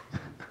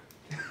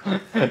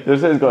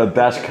 This has got a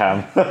dash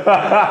cam.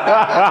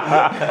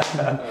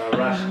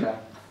 Rash cam.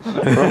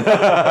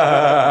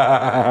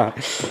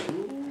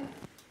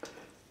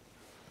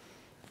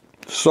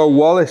 So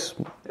Wallace,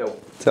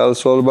 tell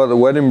us all about the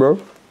wedding, bro.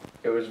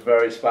 It was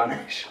very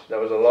Spanish. There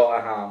was a lot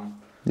of ham,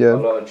 Yeah. a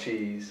lot of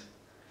cheese,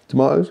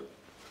 Tomatoes?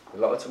 a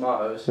lot of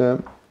tomatoes, Yeah.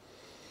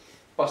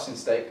 Boston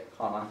steak,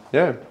 can't I?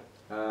 Yeah.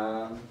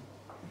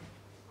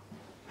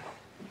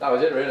 That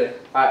was it really.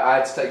 I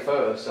had to take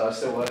photos, so I was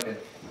still working.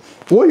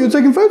 What, you're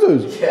taking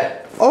photos?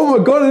 Yeah. Oh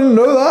my god, I didn't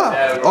know that.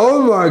 Yeah, right.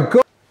 Oh my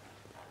god.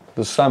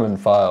 The Salmon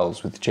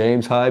Files with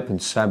James Hype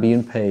and Sabby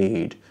and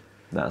Paid.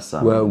 That's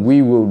salmon. Where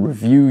we will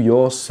review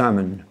your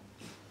salmon.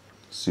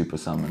 Super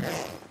salmon.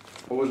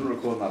 I wasn't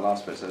recording that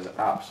last bit, so there's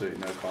absolutely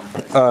no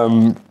context.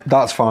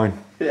 That's fine.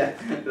 Yeah,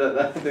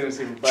 that didn't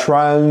seem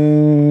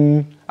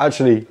bad.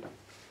 Actually,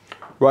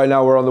 right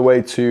now we're on the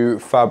way to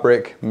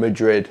Fabric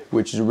Madrid,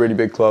 which is a really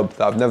big club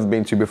that I've never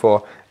been to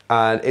before.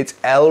 And it's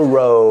El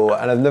Row,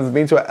 and I've never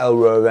been to an El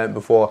Row event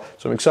before,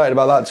 so I'm excited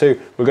about that too.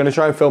 We're gonna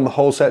try and film the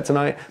whole set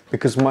tonight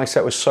because my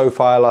set was so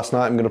fire last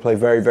night. I'm gonna play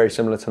very, very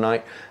similar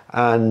tonight.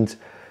 And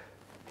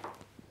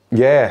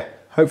yeah,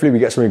 hopefully we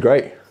get something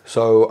great.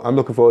 So I'm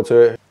looking forward to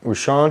it. With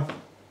Sean,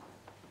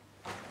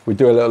 we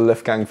do a little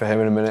lift gang for him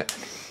in a minute.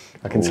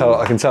 I can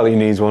tell he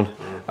needs one.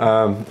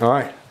 All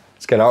right,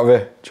 let's get out of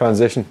here.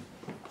 Transition.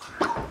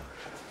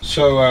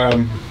 So,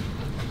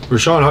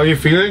 Rashawn, how are you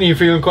feeling? Are you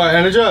feeling quite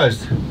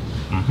energized?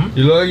 Mm-hmm.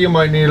 You look like you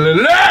might need a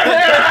little.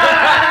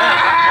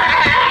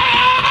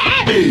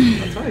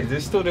 I'm sorry,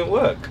 this still didn't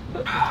work.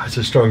 It's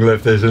a strong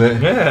lift, isn't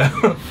it? Yeah.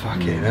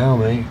 Fucking hell,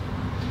 mate.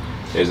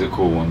 It's a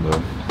cool one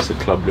though. It's a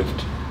club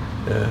lift.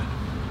 Yeah.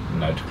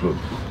 Night club.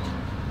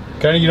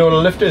 Kenny, you know what a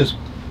lift is?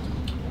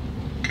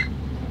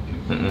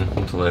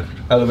 What's a lift?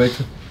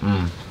 Elevator.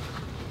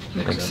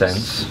 Makes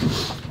sense.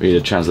 We need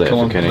a translator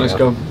for Kenny. Let's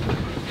go.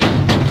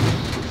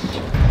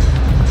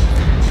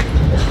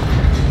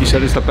 He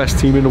said it's the best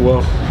team in the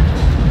world.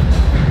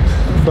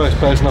 First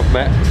person I've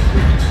met.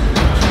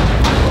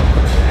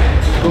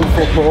 Go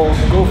football,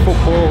 go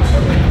football.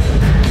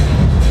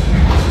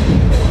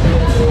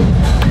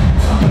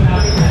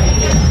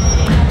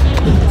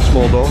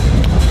 Small door.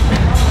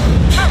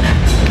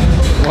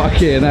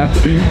 Fucking hell.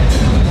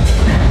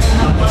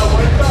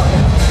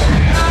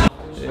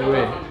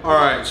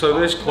 Right, so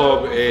this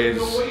club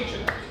is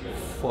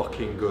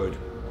fucking good.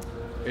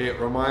 It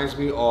reminds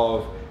me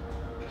of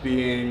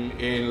being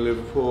in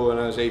Liverpool when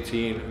I was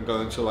 18 and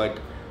going to like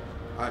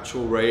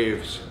actual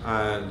raves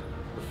and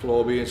the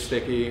floor being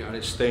sticky and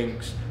it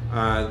stinks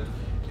and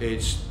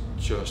it's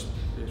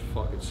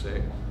fucking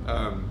sick.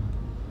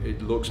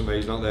 It looks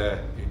amazing out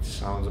there, it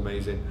sounds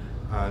amazing,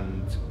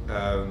 and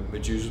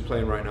Medusa's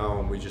playing right now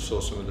and we just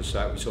saw some of the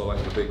set. We saw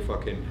like the big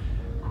fucking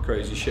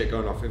crazy shit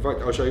going off. In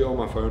fact, I'll show you on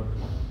my phone.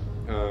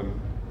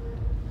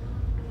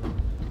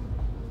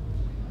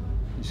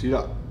 You see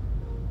that?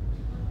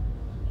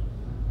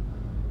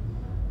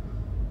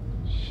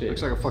 Shit.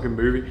 Looks like a fucking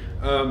movie.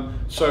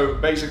 So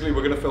basically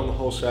we're going to film the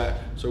whole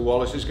set. So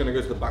Wallace is going to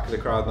go to the back of the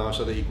crowd now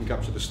so that he can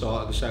capture the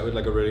start of the set with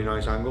like a really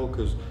nice angle,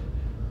 because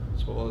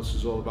that's what Wallace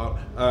is all about.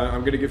 I'm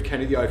going to give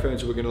Kenny the iPhone,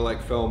 so we're going to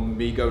like film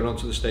me going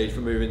onto the stage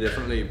for moving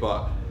differently,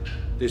 but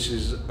this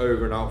is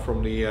over and out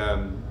from the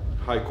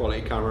high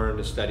quality camera and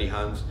the steady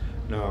hands.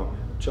 Now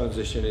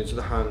transition into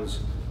the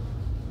hands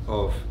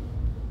of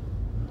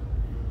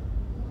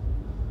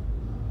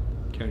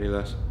Kenny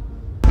Les.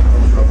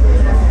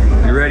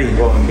 You ready?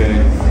 Go on,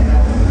 Kenny.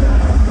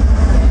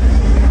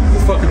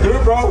 Let's fucking do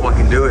it, bro.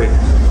 Fucking do it.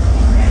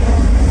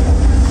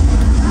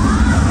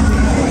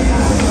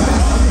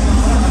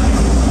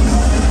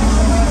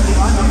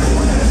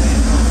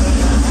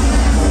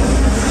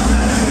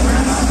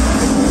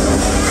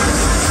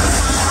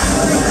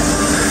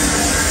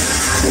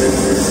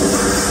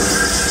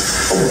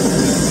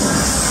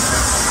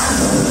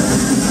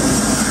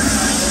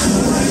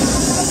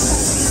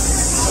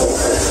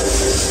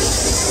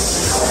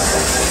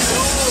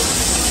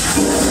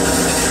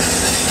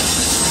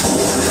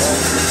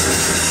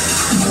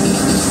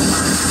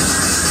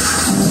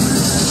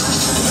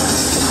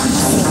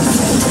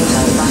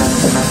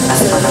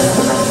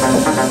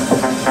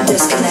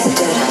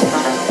 Disconnected.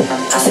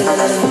 I feel a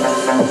little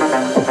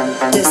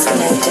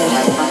disconnected.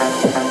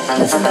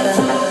 Nothing better.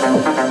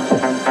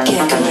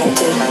 Can't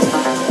connect it.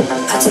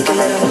 I take a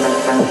little.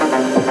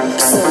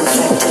 So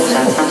affected.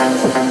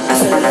 I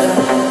feel a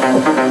little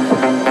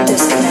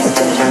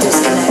disconnected.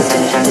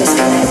 Disconnected.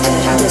 Disconnected.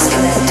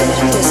 Disconnected.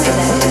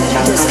 Disconnected. Disconnected. Disconnected.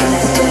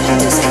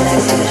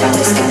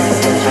 Disconnected.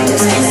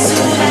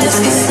 Disconnected. As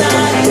we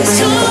started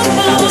to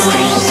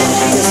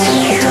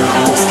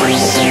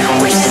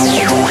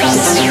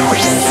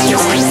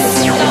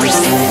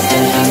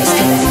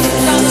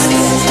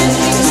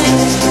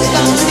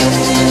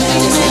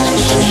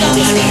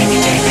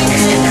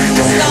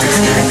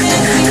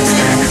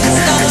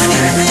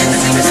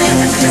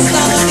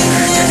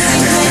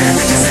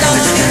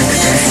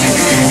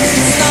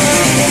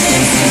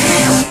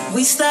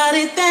we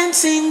started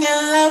dancing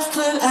and love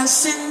put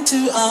us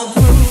into our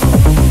groove.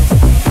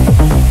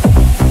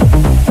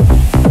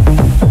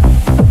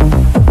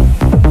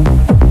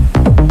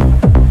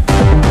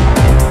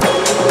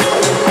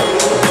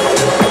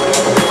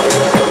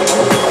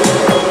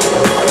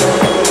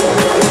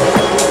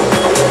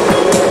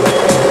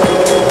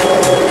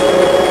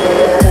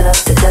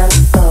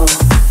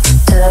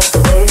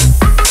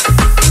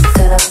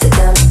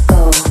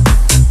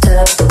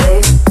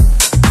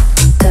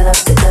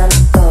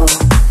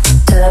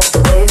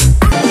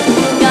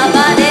 Your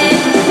body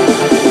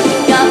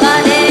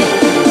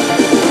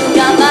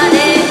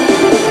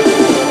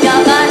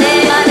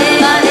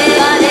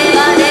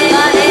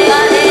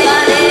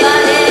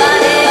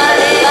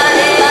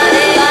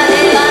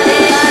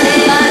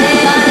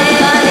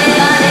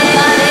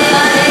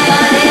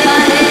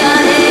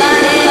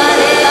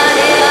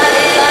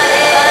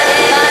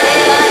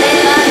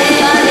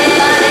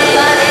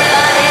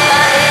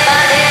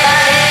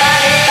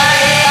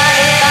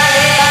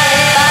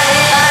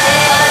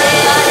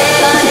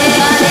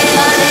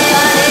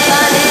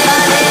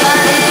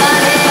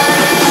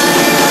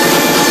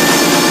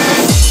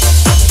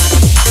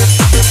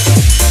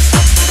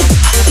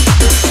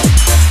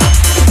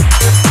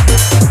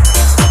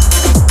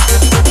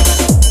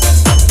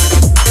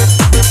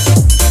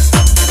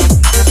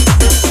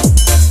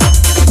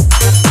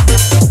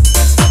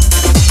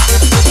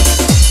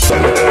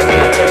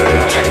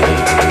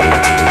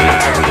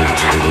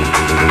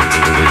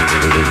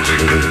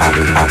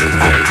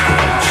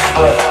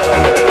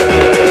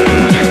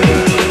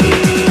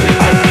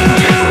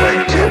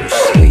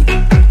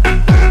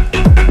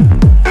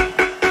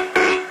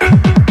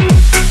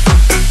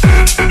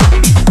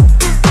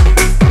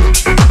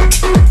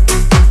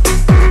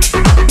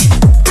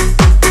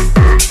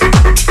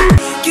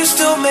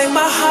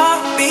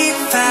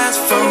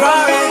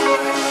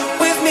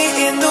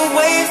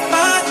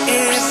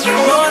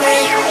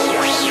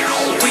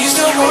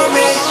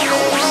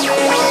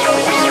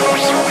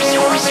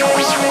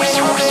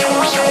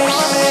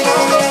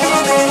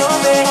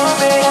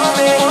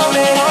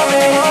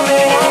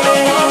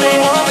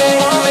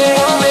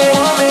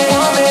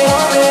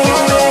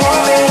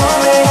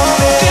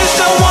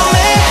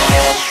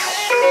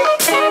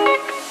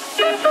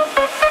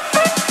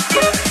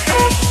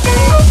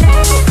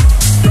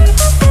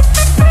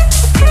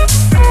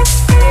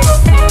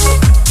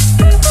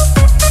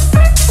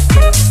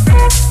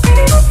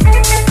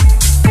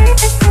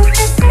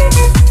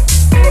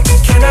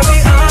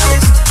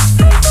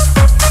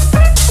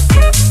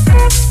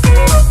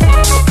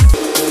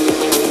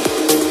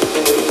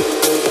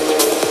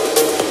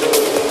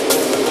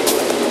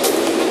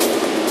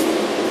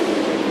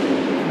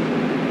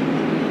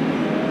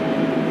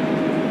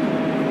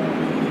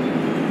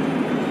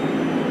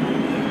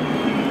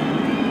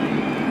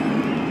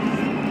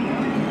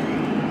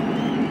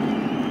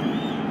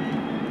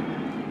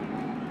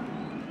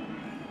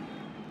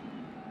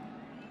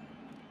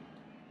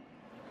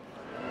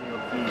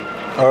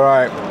All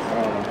right. I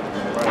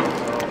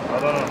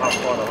don't know how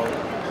far the whole.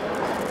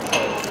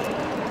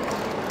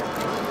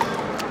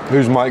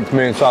 Who's mic'd?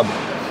 Me and Sab.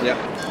 Yeah.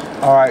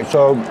 All right,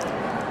 so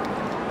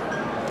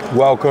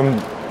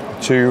welcome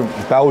to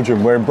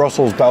Belgium. We're in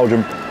Brussels,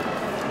 Belgium.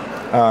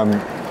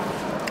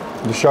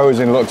 The show is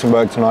in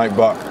Luxembourg tonight,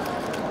 but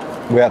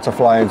we had to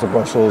fly into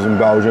Brussels in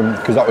Belgium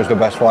because that was the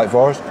best flight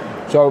for us.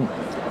 So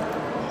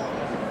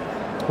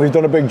we've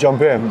done a big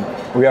jump here.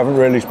 We haven't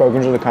really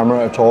spoken to the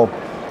camera at all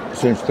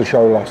since the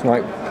show last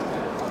night.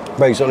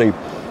 Basically,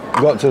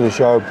 got to the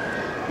show,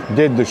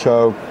 did the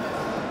show,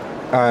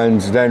 and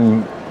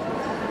then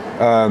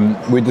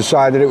we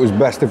decided it was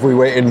best if we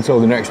waited until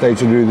the next day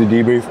to do the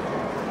debrief.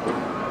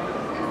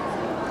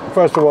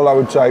 First of all, I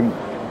would say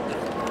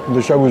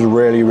the show was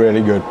really,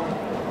 really good.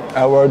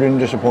 Elro didn't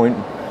disappoint.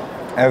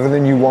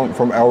 Everything you want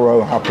from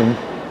Elro happened.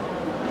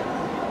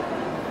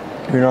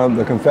 You know,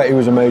 the confetti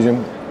was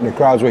amazing. The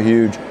crowds were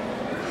huge.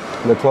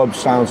 The club's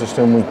sound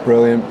system was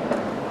brilliant.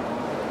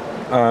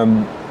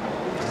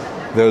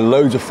 There were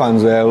loads of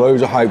fans there,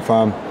 loads of hype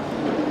fam.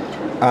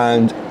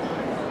 And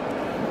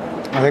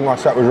I think my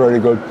set was really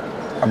good.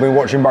 I've been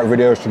watching back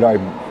videos today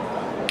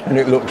and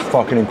it looked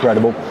fucking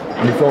incredible.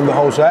 We filmed the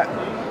whole set.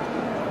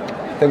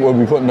 I think we'll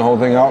be putting the whole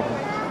thing out.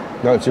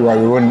 Don't see why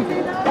we wouldn't.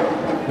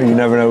 You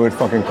never know with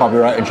fucking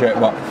copyright and shit,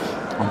 but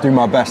I'll do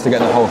my best to get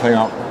the whole thing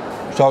out.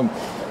 So,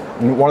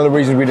 one of the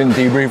reasons we didn't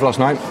debrief last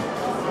night,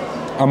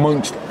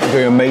 amongst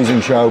the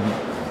amazing show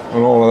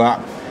and all of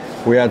that,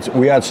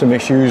 we had some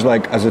issues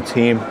like as a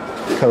team,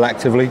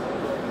 collectively,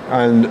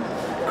 and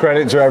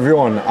credit to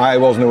everyone. I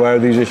wasn't aware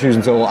of these issues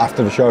until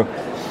after the show,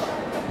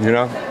 you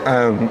know.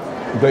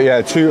 But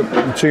yeah,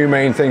 two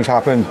main things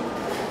happened.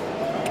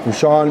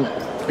 Sean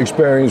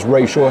experienced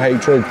racial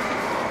hatred,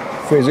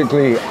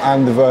 physically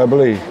and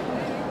verbally,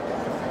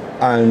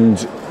 and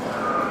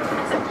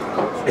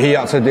he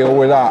had to deal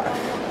with that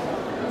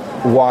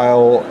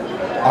while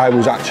I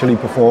was actually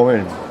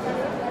performing.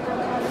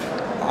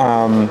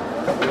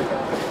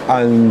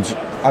 And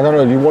I don't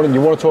know, do you want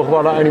to talk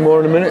about that anymore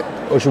in a minute?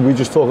 Or should we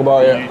just talk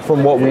about it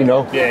from what we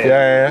know?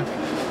 Yeah.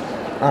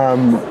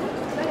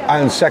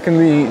 And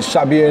secondly,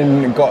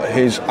 Sabian got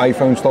his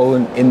iPhone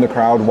stolen in the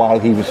crowd while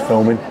he was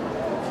filming.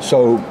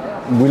 So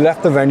we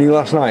left the venue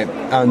last night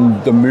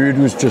and the mood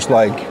was just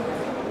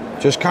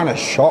kind of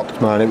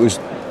shocked, man. It was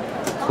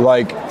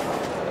like,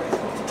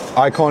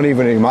 I can't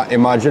even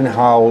imagine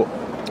how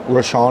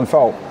Rashawn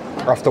felt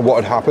after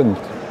what had happened.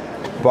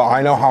 But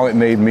I know how it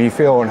made me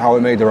feel and how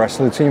it made the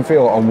rest of the team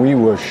feel, and we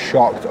were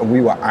shocked and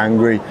we were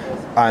angry,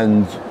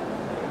 and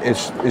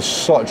it's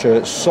such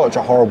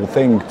a horrible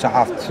thing to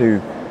have to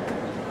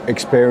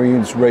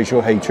experience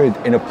racial hatred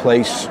in a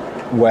place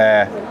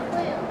where,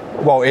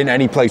 well, in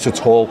any place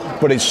at all,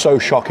 but it's so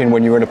shocking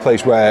when you're in a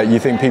place where you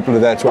think people are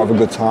there to have a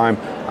good time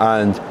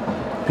and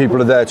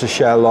people are there to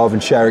share love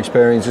and share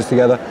experiences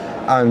together.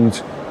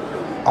 And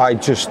I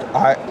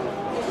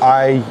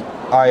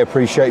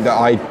appreciate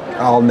that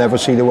I'll never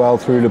see the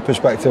world through the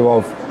perspective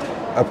of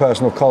a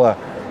person of colour,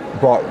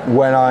 but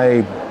when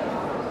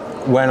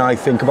I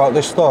think about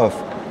this stuff,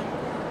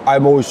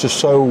 I'm always just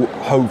so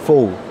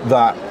hopeful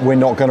that we're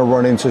not going to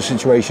run into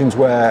situations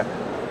where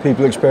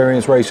people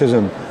experience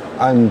racism.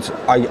 And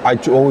I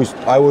always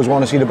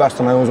want to see the best,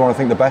 and I always want to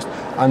think the best.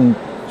 And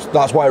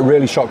that's why it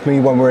really shocked me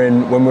when we're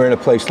in a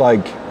place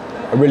like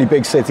a really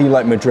big city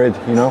like Madrid.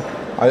 You know,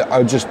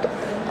 I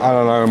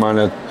don't know, man.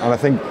 And I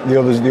think the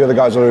other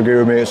guys will agree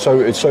with me. It's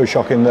so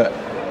shocking that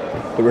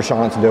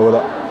Rashawn had to deal with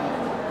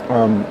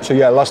that. So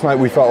yeah, last night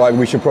we felt like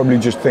we should probably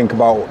just think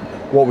about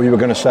what we were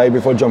going to say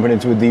before jumping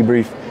into a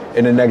debrief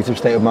in a negative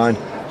state of mind.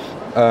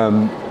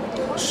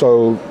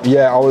 So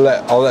yeah, I'll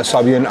let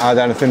Sabian add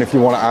anything if you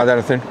want to add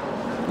anything.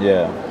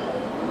 Yeah.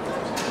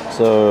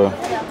 So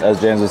as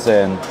James was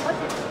saying,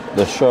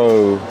 the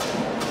show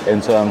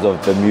in terms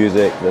of the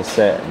music, the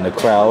set, and the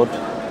crowd,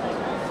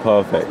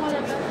 perfect.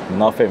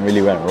 Nothing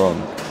really went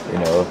wrong, you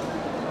know.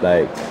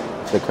 Like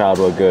the crowd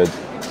were good,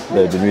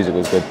 the music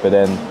was good, but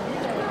then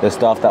the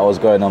stuff that was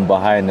going on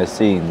behind the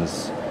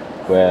scenes,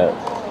 where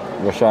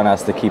Rashawn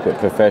has to keep it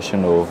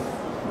professional,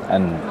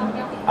 and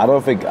I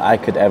don't think I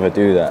could ever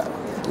do that,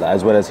 like,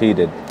 as well as he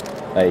did.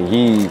 Like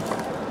he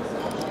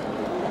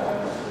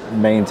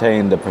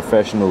maintained a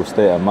professional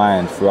state of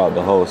mind throughout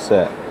the whole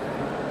set,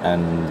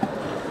 and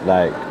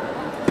like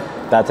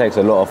that takes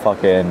a lot of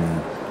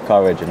fucking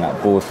courage and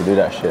that balls to do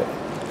that shit.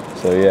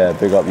 So yeah,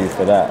 big up you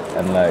for that.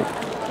 And like,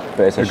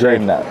 but it's a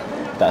shame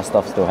that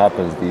stuff still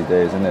happens these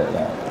days, isn't it?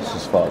 Like, it's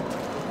just fucked.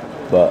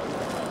 But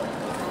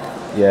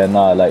yeah,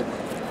 nah, like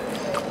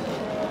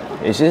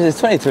it's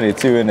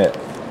 2022, isn't it?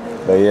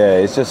 But yeah,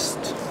 it's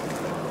just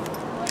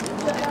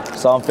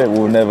something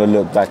we'll never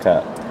look back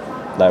at.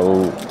 Like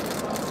we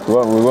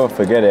won't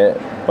forget it,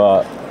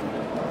 but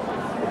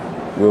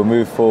we'll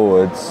move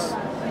forwards,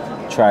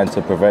 trying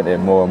to prevent it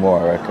more and more,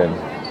 I reckon.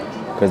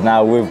 Because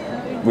now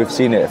we've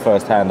seen it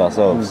firsthand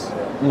ourselves.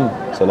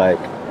 So like,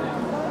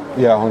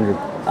 yeah, 100.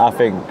 I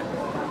think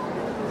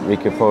we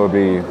could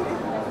probably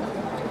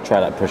try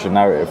to push a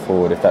narrative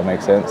forward, if that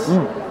makes sense.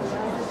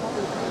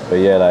 But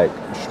yeah, like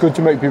it's good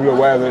to make people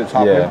aware that it's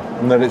happening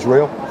and that it's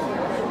real,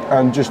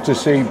 and just to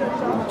see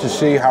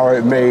how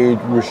it made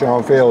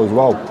Rashaan feel as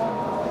well.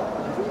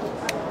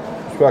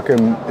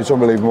 It's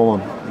unbelievable,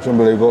 man. It's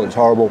unbelievable. It's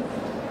horrible,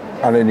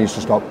 and it needs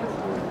to stop.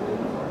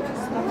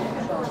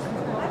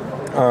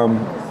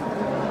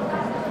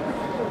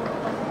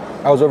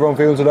 How's everyone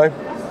feeling today?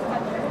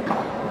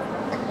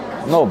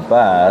 not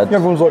bad.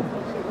 Everyone's like.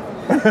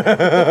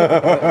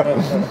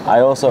 I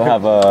also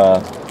have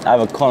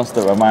a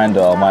constant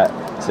reminder on my.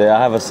 So I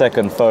have a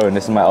second phone.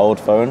 This is my old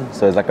phone,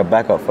 so it's like a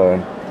backup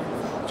phone.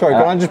 Sorry,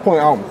 can I just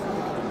point out?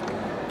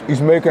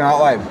 He's making out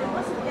like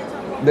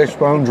this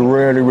phone's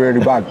really, really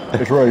bad.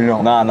 It's really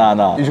not.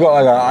 Nah. He's got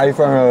like an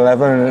iPhone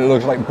 11 and it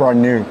looks like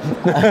brand new.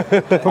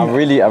 I'm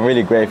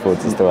really grateful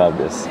to still have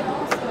this,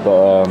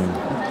 but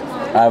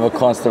I have a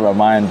constant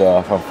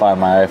reminder if I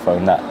find my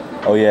iPhone that,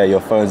 oh yeah, your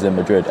phone's in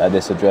Madrid at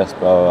this address,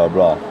 blah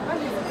blah blah,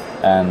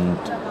 and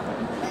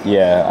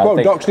yeah.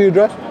 Well, docs the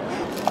address.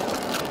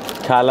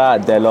 Cala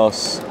de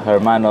los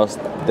Hermanos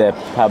de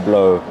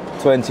Pablo,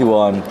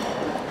 21,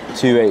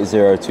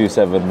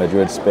 28027,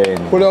 Madrid, Spain.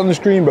 Put it on the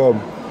screen, bro.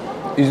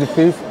 He's the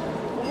thief.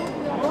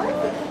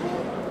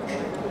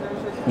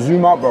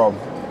 Zoom out, bro.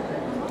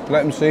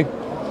 Let him see.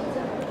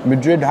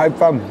 Madrid hype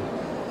fam.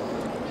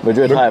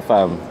 Madrid hype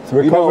fam.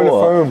 Recover the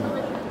phone.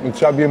 And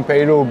Sabian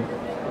Pedro,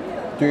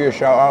 do your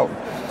shout out.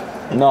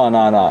 No.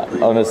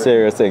 On a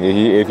serious thing,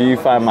 if you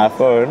find my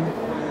phone,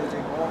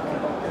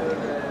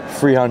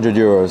 300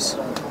 euros.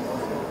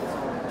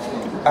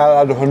 I'll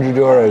add 100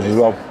 euros as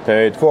well.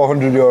 Paid.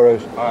 400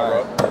 euros.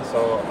 Alright, bro.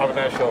 So have a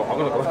nice show. I'm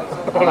gonna go.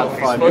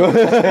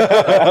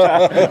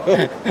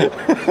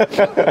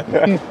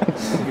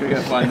 You're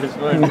gonna find this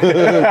phone.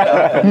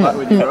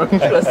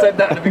 Should have said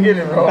that at the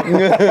beginning, bro.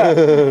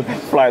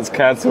 Flight's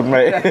cancelled,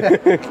 mate.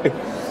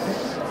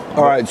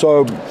 Alright,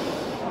 so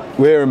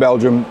we're here in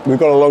Belgium. We've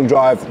got a long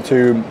drive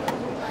to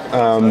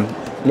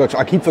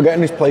I keep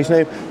forgetting this place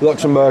name,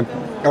 Luxembourg.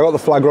 I got the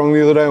flag wrong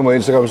the other day on my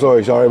Instagram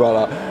story, sorry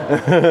about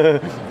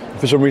that.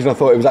 For some reason I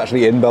thought it was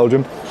actually in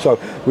Belgium. So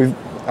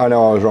I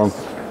know I was wrong.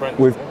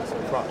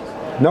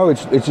 No,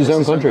 it's his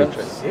own country.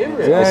 It's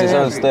his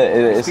own state.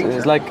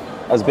 It's like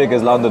as big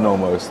as London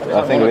almost.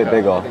 I think a bit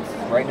bigger.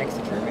 Right next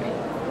to Germany.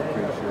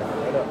 Pretty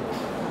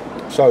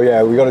sure. So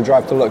yeah, we got to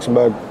drive to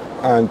Luxembourg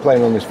and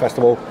playing on this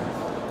festival,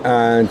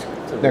 and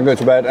then go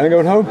to bed and then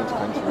going home.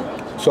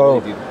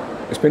 So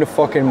it's been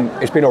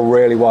a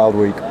really wild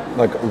week.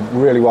 Like a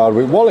really wild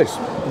week. Wallace,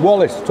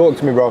 talk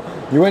to me, bro.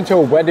 You went to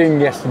a wedding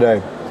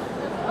yesterday.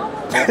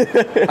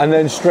 And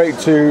then straight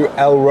to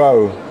El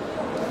Row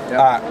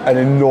at an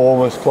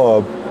enormous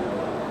club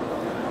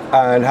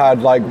and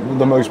had like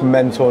the most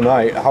mental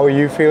night. How are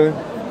you feeling?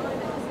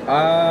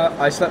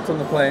 I slept on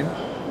the plane.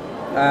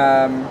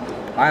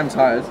 I am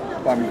tired,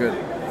 but I'm good,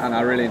 and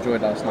I really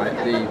enjoyed last night.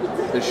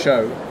 The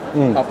show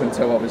up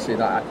until obviously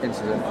that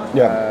incident.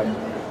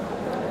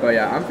 But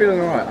yeah, I'm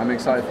feeling alright. I'm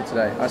excited for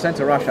today. I sent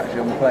a Rash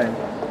actually on the plane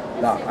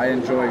that I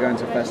enjoy going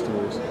to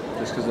festivals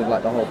just because of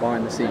like the whole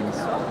behind the scenes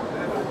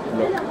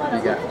look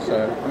you get.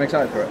 So I'm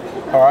excited for it.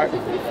 All right.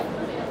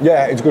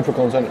 Yeah, it's good for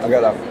content. I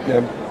get that.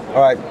 Yeah.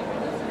 All right.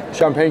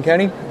 Champagne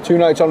Kenny, 2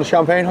 nights on the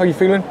champagne. How you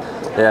feeling?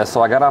 Yeah,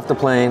 so I got off the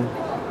plane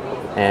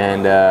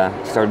and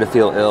started to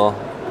feel ill.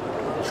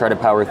 Tried to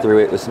power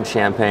through it with some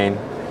champagne.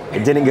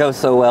 It didn't go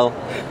so well,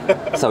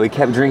 so we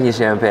kept drinking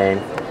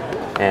champagne.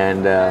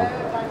 And the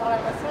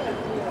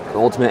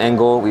ultimate end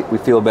goal, we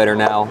feel better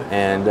now,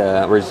 and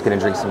we're just gonna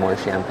drink some more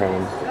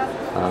champagne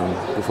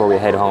before we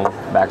head home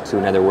back to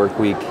another work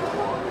week.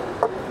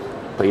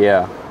 But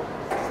yeah,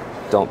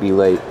 don't be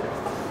late.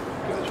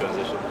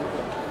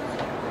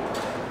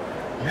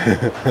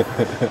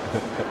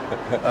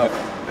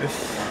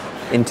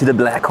 Into the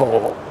black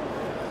hole.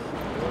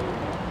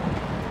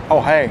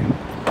 Oh, hey.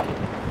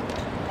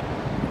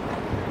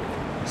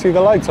 See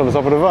the lights on the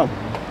top of the van?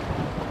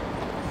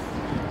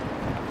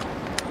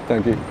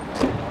 Thank you.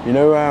 You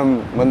know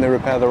when they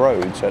repair the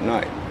roads at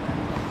night?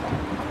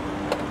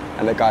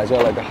 And the guys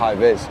are like a high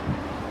vis,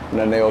 and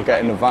then they all get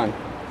in the van,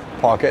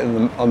 park it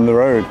on the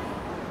road.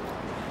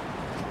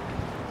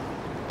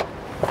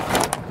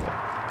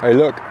 Hey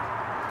look,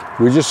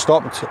 we just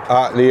stopped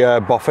at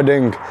the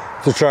Bofferding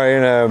to try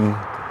and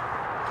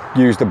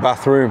use the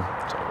bathroom,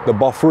 the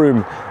boff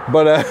room,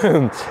 but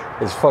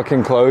it's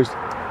fucking closed.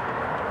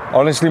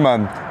 Honestly,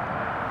 man,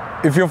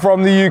 if you're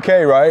from the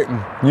UK, right,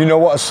 you know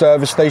what a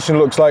service station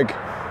looks like.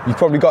 You've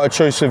probably got a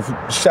choice of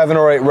 7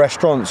 or 8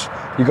 restaurants.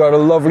 You've got a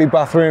lovely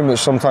bathroom that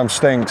sometimes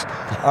stinks,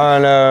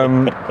 and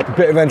a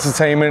bit of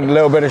entertainment, a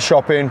little bit of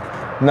shopping,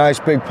 nice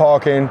big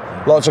parking,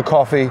 lots of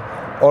coffee,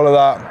 all of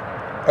that.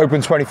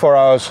 Open 24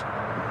 hours.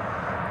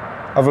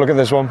 Have a look at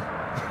this one.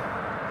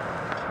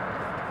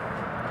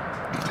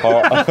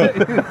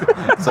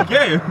 It's a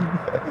game.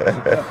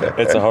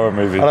 It's a horror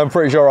movie. And I'm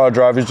pretty sure our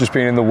driver's just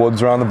been in the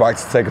woods around the back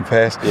to take a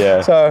piss. Yeah.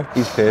 So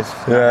he's pissed.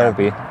 Yeah. Not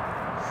happy.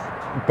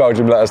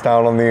 Belgium let us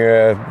down on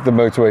the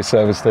motorway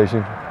service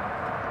station.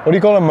 What do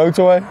you call a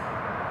motorway?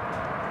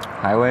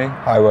 Highway.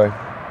 Highway.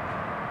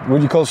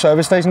 Would you call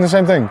service station the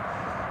same thing?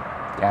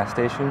 Gas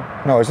station?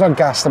 No, it's not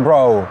gas,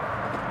 bro.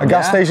 A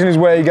gas station is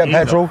where you get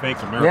petrol.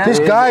 Yeah, This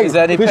guy,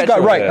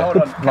 right?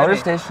 Motor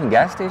station,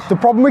 gas station. The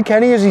problem with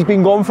Kenny is he's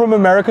been gone from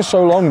America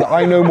so long that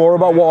I know more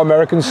about what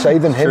Americans say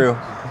than him. True.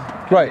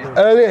 Right,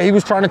 earlier he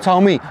was trying to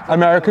tell me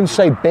Americans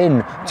say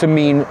bin to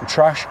mean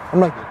trash. I'm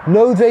like,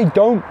 no they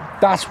don't.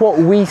 That's what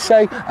we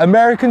say.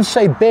 Americans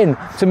say bin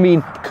to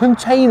mean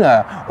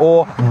container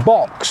or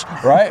box,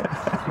 right?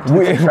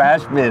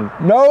 Trash bin.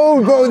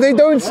 No, bro, they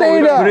don't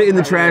say that. Put it in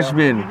the trash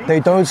bin. They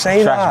don't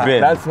say Trash that.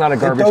 bin. That's not a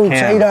garbage they don't can.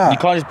 Say that. You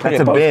can't just put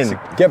That's it a in bin.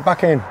 Get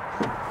back in.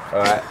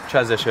 Alright,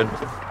 transition.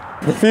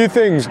 A few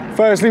things.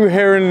 Firstly, we're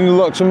here in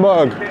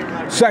Luxembourg.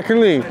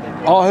 Secondly,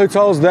 our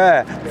hotel's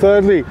there.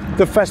 Thirdly,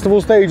 the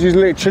festival stage is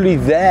literally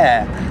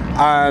there.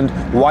 And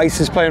Weiss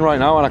is playing right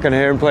now and I can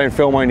hear him playing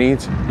Feel My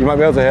Needs. You might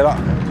be able to hear that.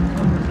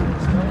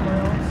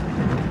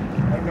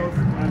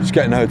 Just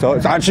getting a hotel.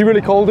 It's actually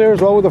really cold here as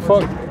well, what the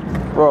fuck?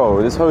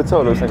 Bro, this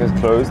hotel looks like it's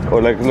closed,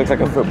 or like it looks like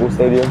a football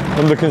stadium.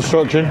 Under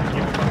construction.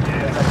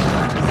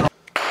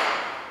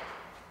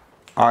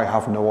 I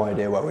have no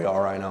idea where we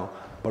are right now,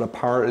 but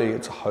apparently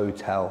it's a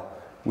hotel.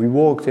 We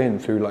walked in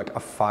through like a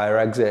fire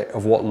exit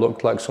of what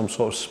looked like some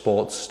sort of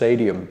sports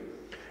stadium,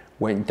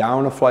 went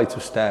down a flight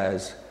of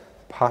stairs,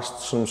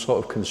 past some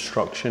sort of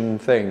construction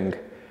thing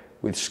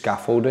with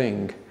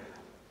scaffolding,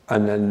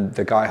 and then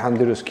the guy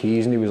handed us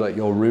keys and he was like,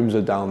 your rooms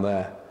are down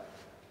there.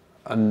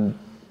 And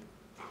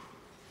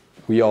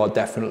we are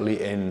definitely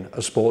in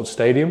a sports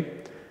stadium,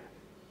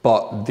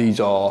 but these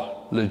are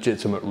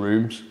legitimate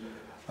rooms.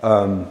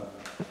 They're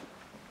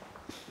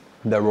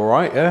all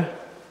right, yeah?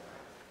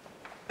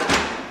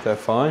 They're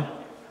fine.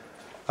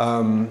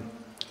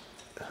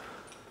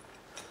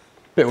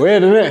 Bit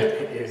weird, isn't it?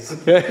 It is.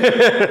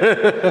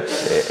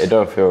 It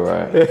don't feel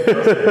right.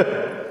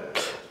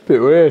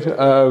 Bit weird.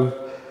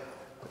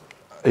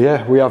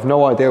 Yeah, we have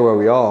no idea where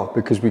we are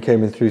because we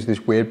came in through this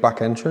weird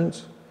back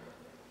entrance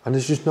and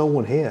there's just no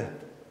one here.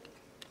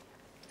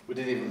 We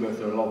didn't even go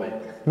through a lobby.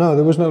 No,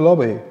 there was no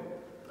lobby.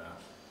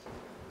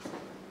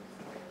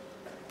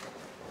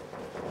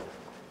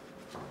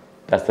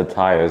 That's the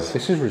tires.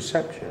 This is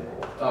reception.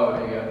 Oh,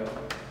 here you go.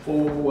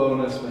 Full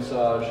wellness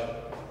massage.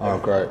 Oh,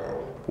 great.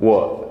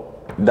 What?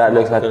 That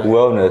looks like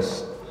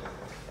wellness.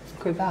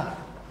 Look at that.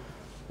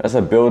 That's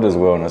a builder's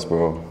wellness,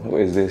 bro.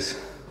 What is this?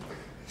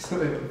 It's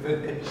not even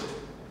finished.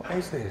 What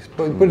is this?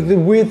 But the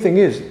weird thing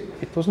is,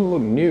 it doesn't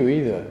look new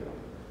either.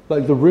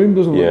 Like the room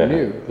doesn't look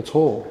new at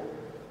all.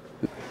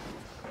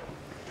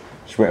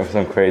 Just waiting for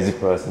some crazy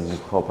person to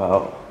just pop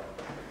out.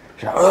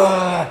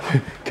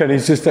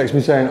 Kenny's just texted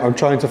me saying, I'm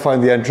trying to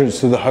find the entrance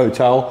to the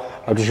hotel.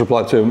 I just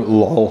replied to him,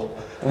 lol.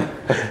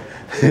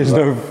 There's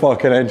no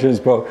fucking entrance,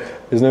 bro.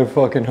 There's no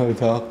fucking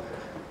hotel.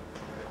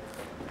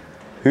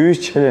 Who's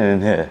chilling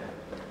in here?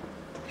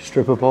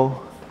 Stripper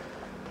pole.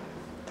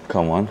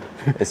 Come on,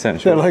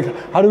 essential. They're like,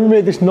 how do we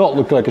make this not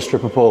look like a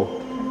stripper pole?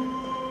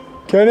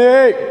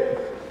 Kenny!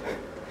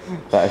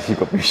 That actually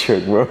got me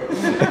shook, bro.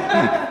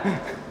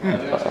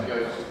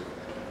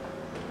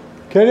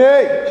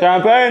 Kenny!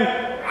 Champagne!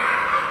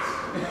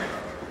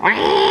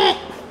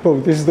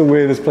 Bro, this is the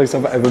weirdest place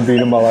I've ever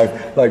been in my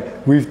life. Like,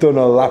 we've done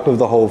a lap of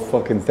the whole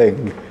fucking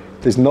thing.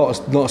 There's not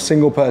a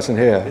single person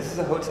here. This is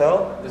a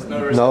hotel? There's no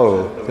reception.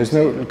 No, there's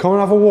no. Come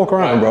and have a walk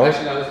around, bro.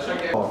 Actually, no, let's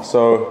check it.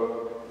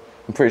 So,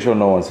 I'm pretty sure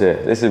no one's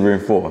here. This is room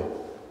 4.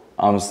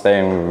 I'm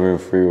staying with room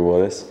 3 with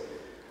Wallace.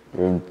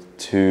 Room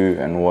 2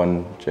 and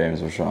 1,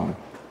 James and Sean.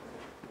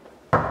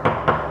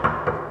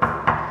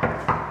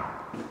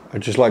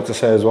 I'd just like to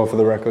say as well for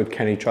the record,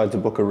 Kenny tried to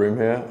book a room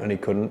here and he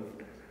couldn't.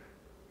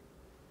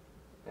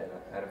 Yeah,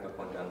 I had to book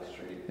one down the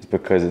street. It's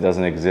because it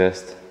doesn't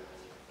exist.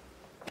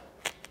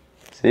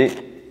 See?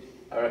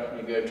 I reckon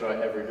you go try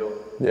every door.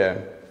 Yeah.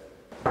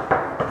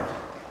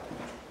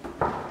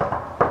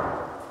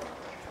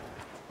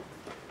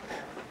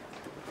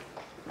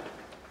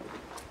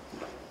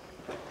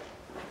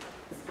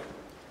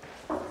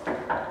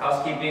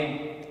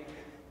 Housekeeping.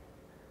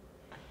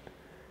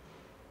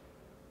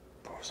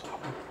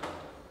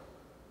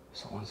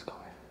 Someone's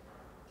coming.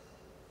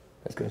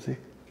 Let's go see.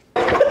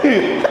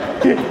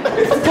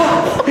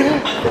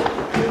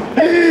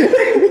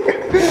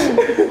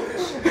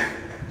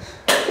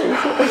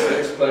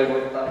 Explain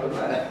what happened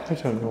there. I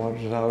don't know what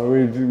just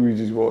happened. We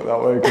just walked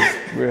that way because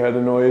we heard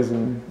a noise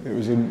and it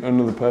was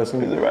another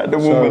person. It's a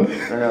random woman.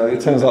 So, it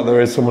turns out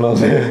there is someone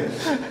else here.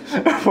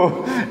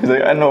 He's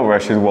like, I know where I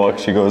should walk.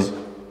 She goes.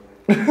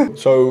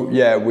 So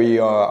yeah,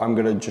 I'm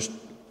gonna just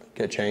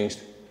get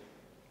changed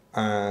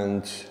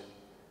and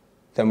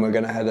then we're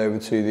gonna head over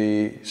to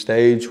the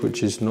stage,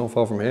 which is not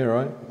far from here,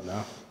 right?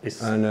 No.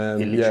 And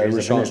yeah,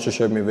 Rashawn's just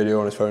showed me a video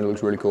on his phone. It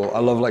looks really cool. I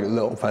love like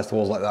little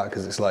festivals like that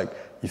because it's like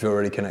you feel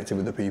really connected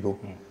with the people.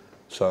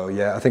 So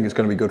yeah, I think it's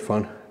going to be good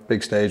fun.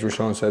 Big stage.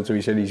 Rashawn said so.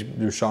 He said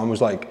Rashawn was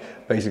like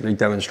basically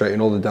demonstrating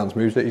all the dance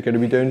moves that he's going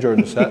to be doing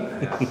during the set.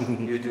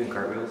 You were doing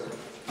cartwheels.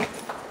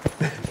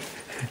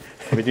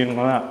 Are we doing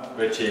all that?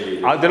 We're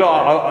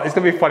cheerleading. It's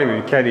gonna be funny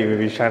with Kenny with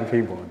his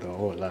champagne bottle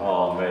though. Like.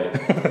 Oh mate,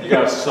 you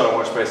got so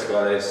much space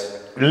like this.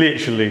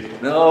 Literally.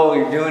 No,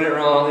 you're doing it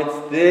wrong. It's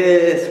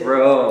this,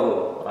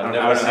 bro. I've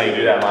never seen you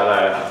do that in my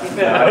life.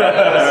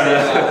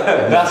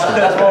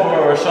 That's more of a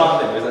Rashawn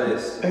thing, is like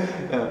this.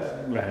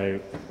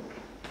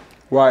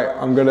 Right,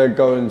 I'm gonna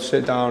go and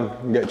sit down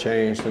and get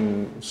changed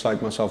and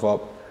psych myself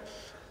up.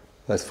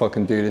 Let's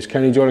fucking do this.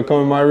 Kenny, do you wanna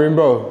come in my room,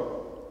 bro?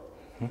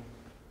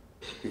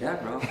 Yeah,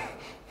 bro.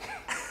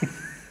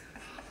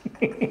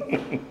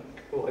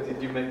 Why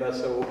did you make that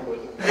so awkward?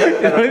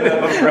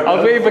 I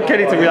was waiting for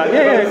Kenny to be like,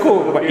 yeah,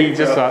 cool, but he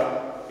just like.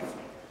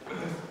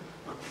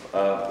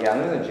 Yeah,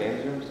 I'm in the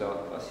James room, so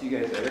I'll see you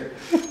guys later.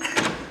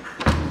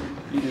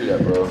 You do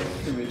that, bro.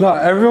 No,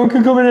 everyone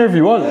can come in here if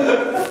you want.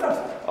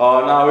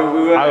 Oh no,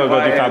 we were. I will go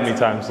do family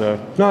time, so.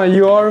 No,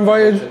 you are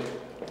invited.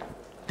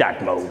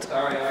 Dad mode.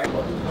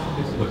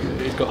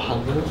 He's got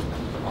handles.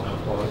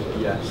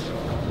 Yes.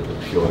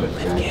 Purely.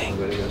 I'm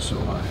gonna go so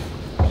high.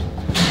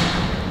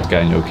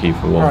 Getting your key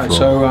for one Alright, floor.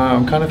 so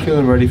I'm kind of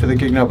feeling ready for the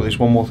gig now, but there's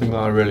one more thing that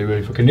I really,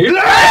 really fucking need.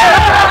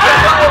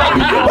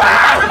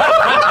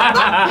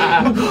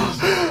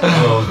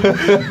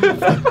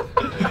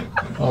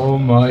 Oh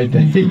my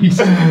days.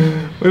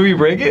 Will we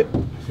break it?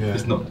 Yeah.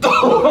 It's not.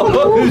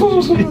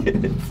 Oh,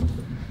 shit.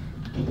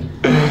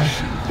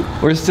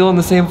 We're still on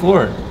the same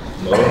floor.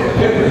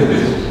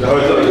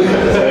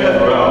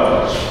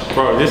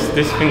 Bro, this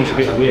thing's a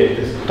bit weird.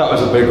 That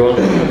was a big one.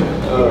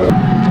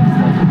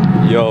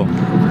 Yo,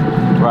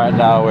 right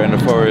now we're in the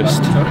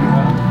forest.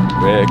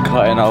 We're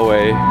cutting our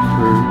way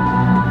through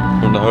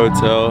from the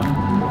hotel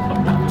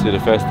to the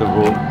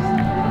festival.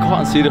 I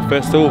can't see the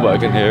festival, but I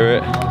can hear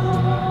it.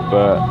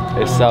 But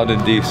it's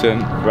sounding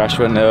decent. Rash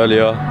went there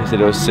earlier. He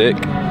said it was sick.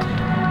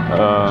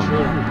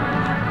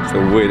 It's the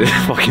weirdest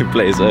fucking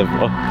place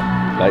ever.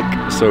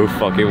 Like, so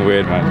fucking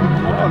weird, man.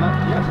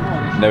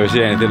 Never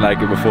seen anything like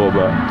it before,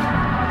 but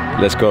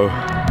let's go.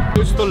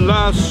 It's the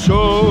last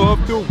show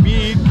of the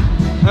week,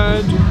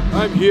 and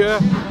I'm here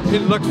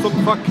in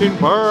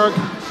Luxembourg.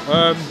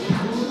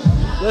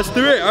 Let's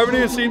do it. I haven't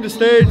even seen the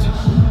stage.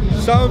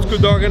 Sounds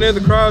good, dog. I can hear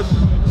the crowd.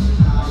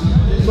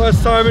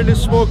 First time in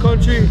this small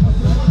country.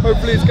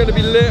 Hopefully it's going to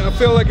be lit. I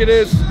feel like it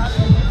is.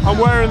 I'm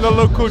wearing the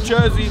local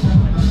jersey.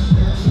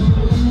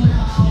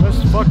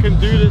 Let's fucking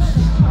do this.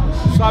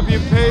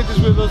 Sabian Page is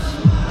with us.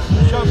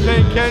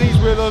 Champagne Kenny's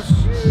with us.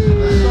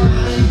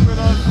 Champagne's with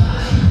us.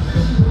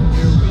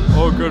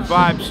 All good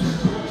vibes.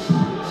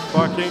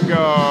 Fucking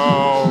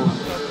go.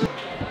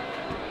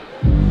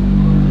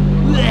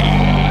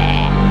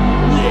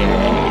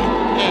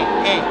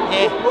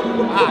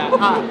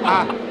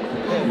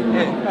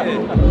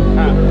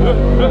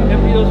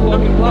 Empty those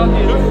fucking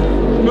pockets.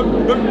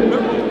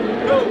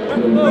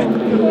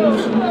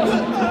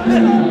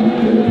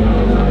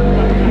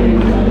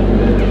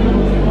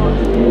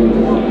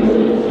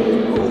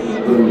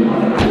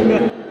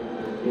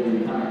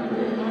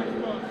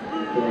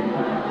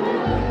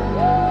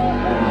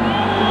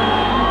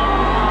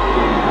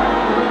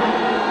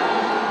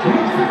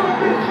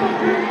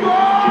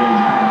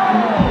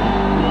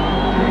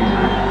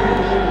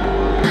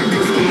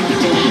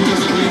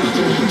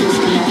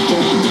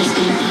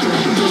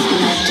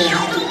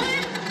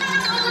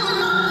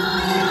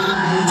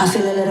 I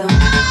feel a little.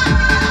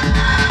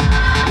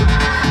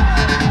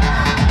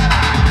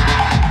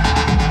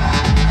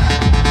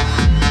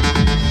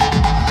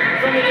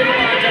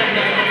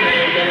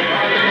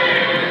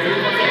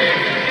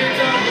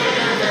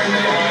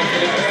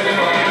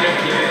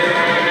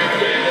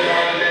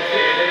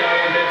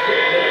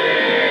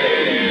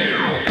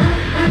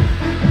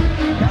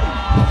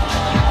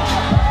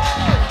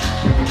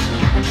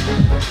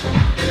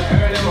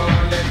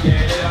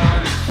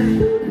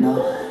 No,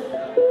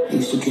 I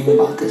used to dream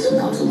about this when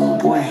I was a little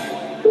boy.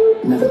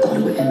 Never thought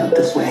it would end up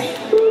this way.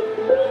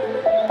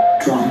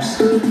 Drums.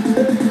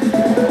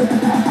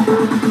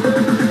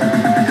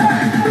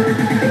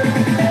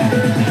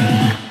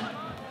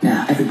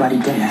 Now everybody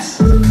dance.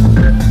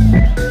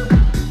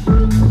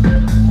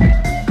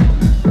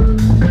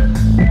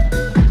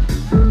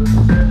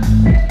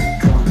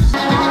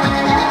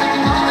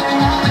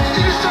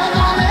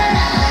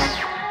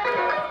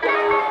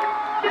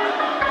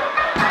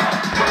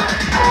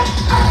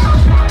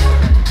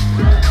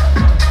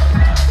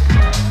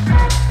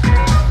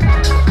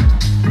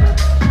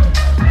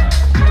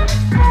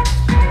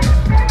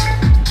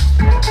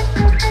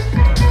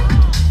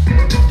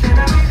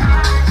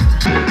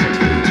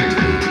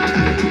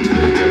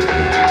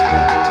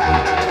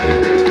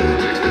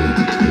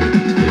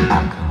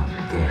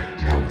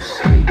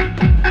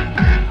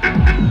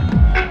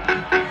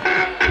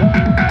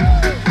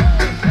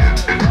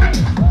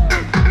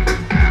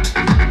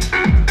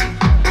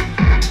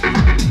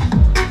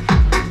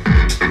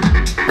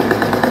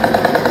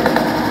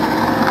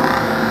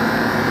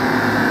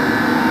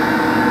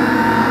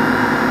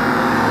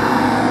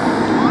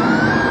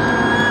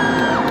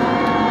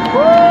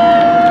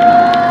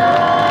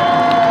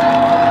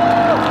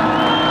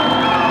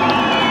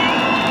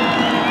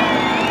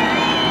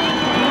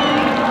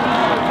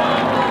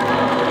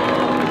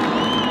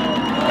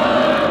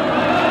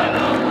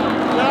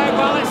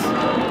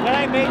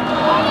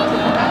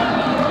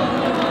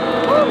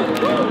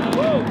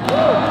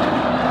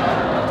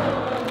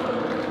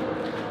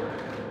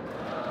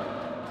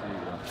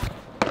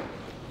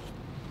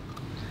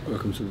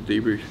 Welcome to the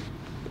debrief.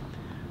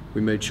 We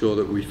made sure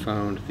that we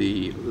found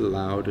the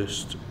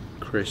loudest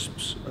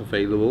crisps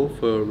available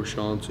for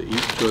Rashaan to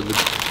eat during the...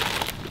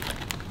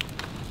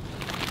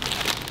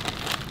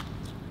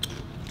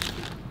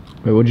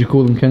 Wait, what do you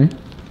call them, Kenny?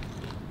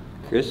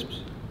 Crisps?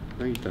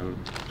 No, you don't.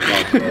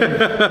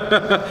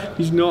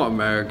 He's not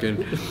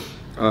American.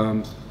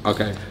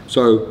 Okay,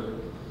 so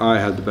I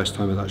had the best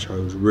time of that show.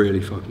 It was really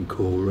fucking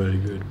cool, really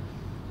good.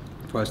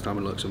 First time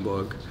in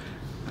Luxembourg.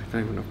 I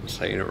don't even know if I'm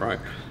saying it right.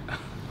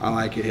 I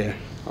like it here.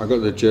 I got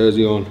the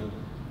jersey on.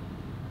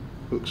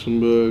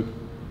 Luxembourg,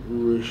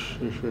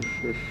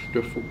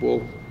 the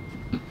football.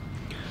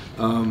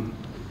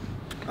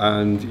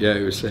 And yeah,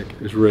 it was sick.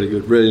 It was really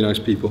good. Really nice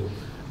people.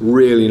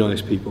 Really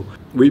nice people.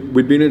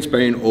 We've been in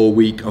Spain all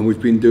week, and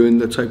we've been doing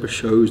the type of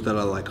shows that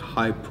are like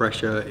high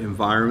pressure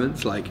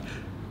environments. Like,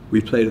 we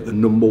played at the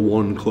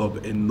 #1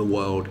 club in the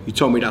world. You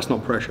told me that's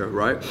not pressure,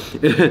 right?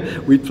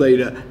 We played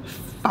at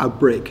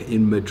Fabric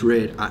in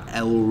Madrid at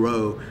El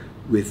Ro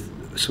with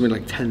something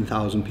like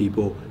 10,000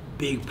 people.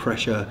 Big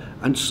pressure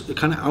and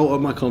kind of out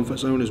of my comfort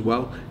zone as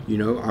well. You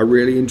know, I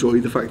really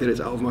enjoy the fact that it's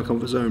out of my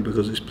comfort zone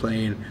because it's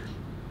playing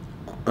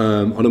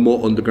on a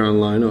more underground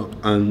lineup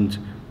and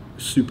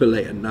super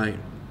late at night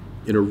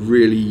in a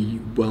really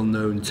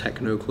well-known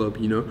techno club,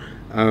 you know.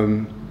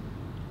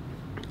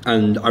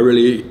 And I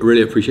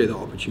really appreciate that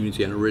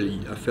opportunity,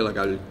 and I feel like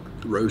I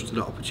rose to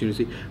that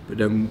opportunity. But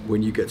then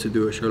when you get to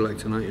do a show like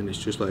tonight, and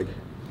it's just like,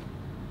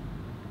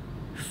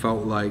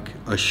 felt like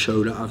a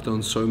show that I've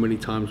done so many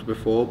times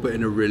before, but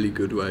in a really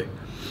good way.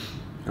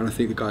 And I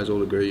think the guys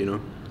all agree, you know.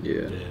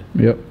 Yeah.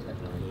 Yep.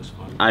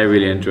 I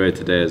really enjoyed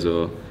today as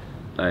well.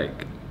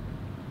 Like,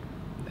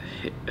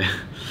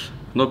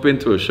 not been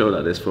to a show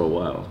like this for a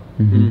while.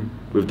 Mm-hmm.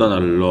 We've done a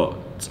lot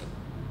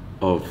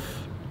of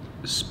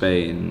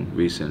Spain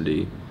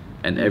recently,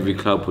 and every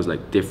club was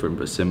like different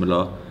but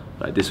similar.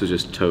 Like, this was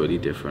just totally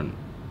different.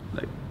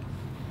 Like,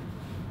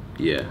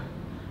 yeah,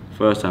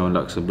 first time in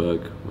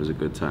Luxembourg was a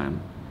good time.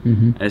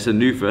 Mm-hmm. And it's a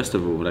new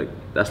festival. Like,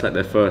 that's like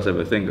their first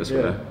ever thing, I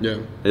swear. Yeah.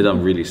 They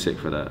done really sick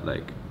for that.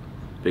 Like,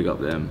 big up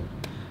them.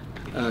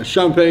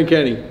 Champagne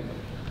Kenny.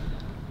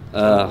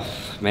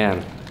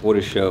 Man, what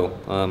a show.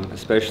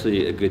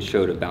 Especially a good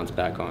show to bounce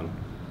back on.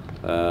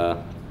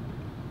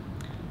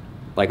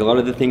 Like, a lot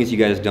of the things you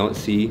guys don't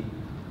see,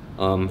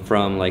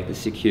 from like the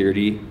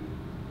security,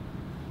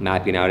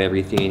 mapping out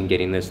everything,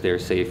 getting this there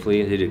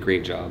safely, they did a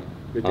great job.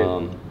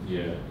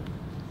 Yeah.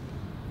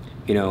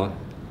 You know,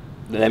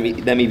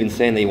 them even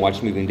saying they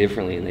watched moving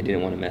differently and they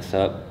didn't want to mess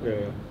up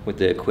with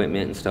the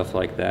equipment and stuff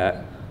like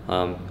that.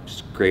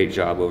 Just great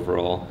job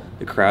overall.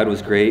 The crowd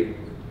was great.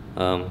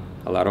 A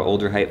lot of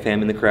older hype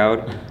fam in the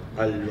crowd.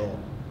 A lot.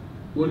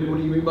 What do you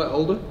mean by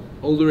older?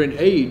 Older in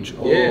age?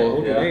 Or,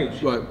 older in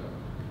age. Right.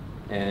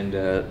 And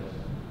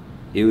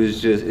it's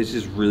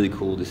just really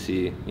cool to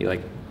see. You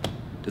like,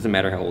 doesn't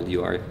matter how old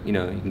you are, you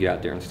know, you can get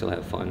out there and still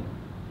have fun.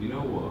 You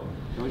know what?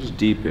 Can I just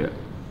deep it?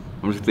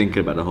 I'm just thinking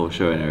about the whole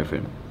show and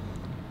everything.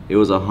 It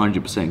was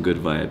 100% good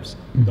vibes.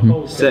 Mm-hmm. The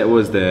whole set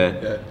was there.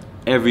 Yeah.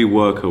 Every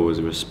worker was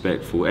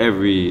respectful.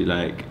 Every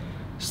like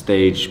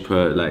stage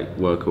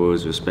worker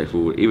was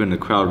respectful. Even the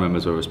crowd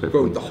members were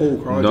respectful. Bro, the whole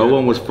crowd. No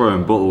one was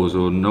throwing bottles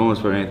or no one was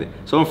throwing anything.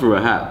 Someone threw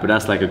a hat, but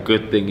that's like a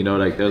good thing, you know.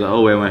 Like, they were like,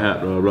 "Oh, wear my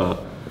hat," blah blah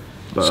blah.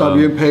 But,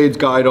 Sabian Paid's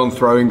guide on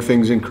throwing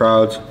things in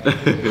crowds.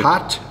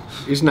 Hat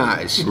is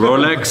nice.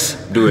 Rolex,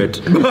 do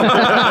it.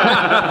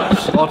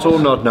 Bottle,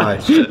 not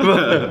nice.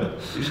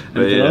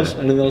 Anything else?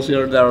 Anything else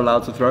they're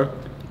allowed to throw?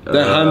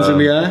 Their hands in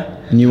the air.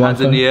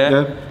 Hands in the air.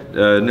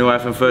 Yeah. New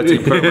iPhone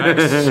 13 Pro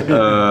Max.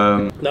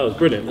 That was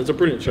brilliant. It was a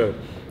brilliant show.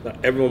 Like,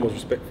 everyone was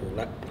respectful.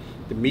 Like,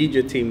 the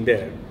media team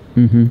there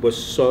was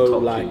so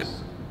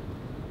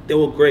they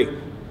were great.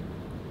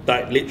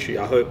 Like, literally,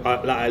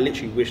 I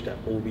literally wish that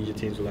all media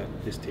teams were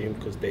like this team,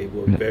 because they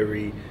were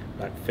very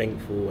like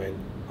thankful and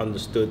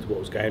understood what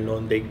was going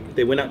on.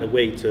 They went out their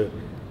way to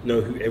know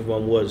who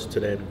everyone was,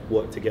 to then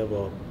work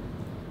together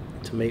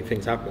to make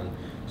things happen.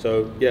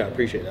 So yeah, I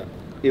appreciate that.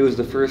 It was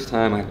the first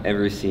time I've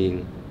ever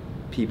seen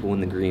people in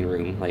the green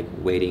room like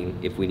waiting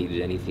if we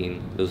needed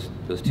anything. Those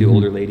two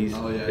older ladies.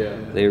 Oh yeah.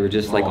 They were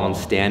just like on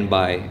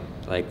standby,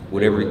 like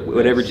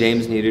whatever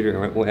James needed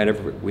or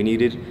whatever we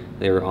needed,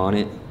 they were on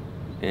it,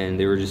 and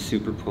they were just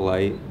super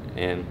polite,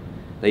 and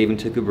they even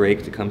took a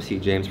break to come see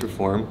James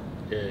perform.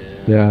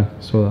 Yeah,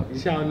 saw that. You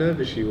see how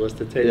nervous she was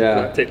to take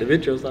the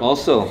video. Like,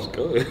 also, let's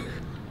go.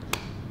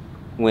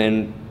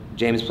 When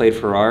James played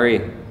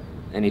Ferrari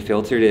and he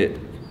filtered it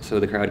so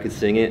the crowd could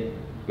sing it,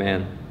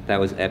 man, that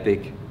was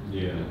epic.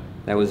 Yeah.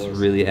 That was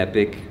really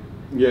epic.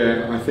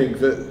 Yeah, I think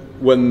that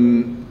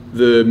when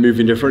the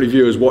Moving Differently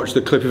viewers watch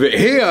the clip of it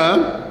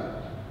here,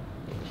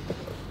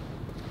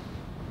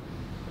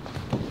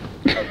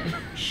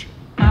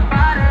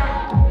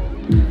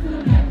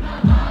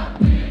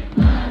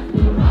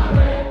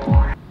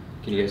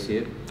 Can you guys see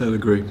it? they'll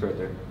agree. It's right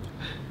there.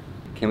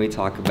 Can we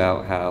talk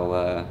about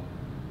how,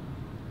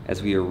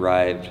 as we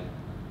arrived,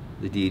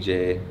 the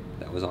DJ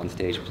that was on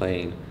stage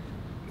playing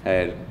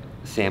had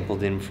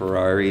sampled in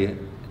Ferrari,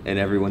 and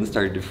everyone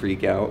started to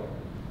freak out?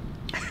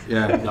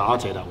 Yeah. No, I'll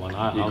take that one.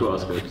 You got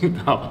us good.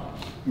 No.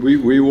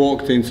 We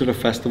walked into the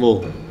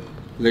festival,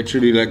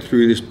 literally like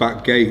through this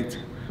back gate,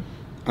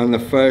 and the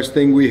first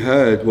thing we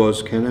heard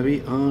was, "Can I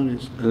be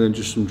honest?" and then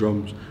just some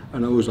drums,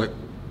 and I was like,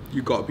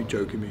 "You gotta be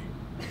joking me.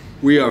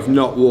 We have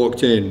not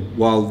walked in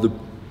while the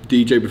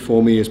DJ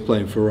before me is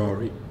playing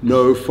Ferrari.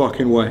 No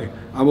fucking way.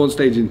 I'm on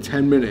stage in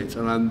 10 minutes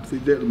and I'm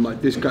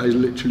like, this guy's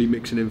literally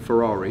mixing in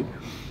Ferrari."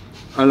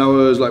 And I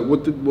was like,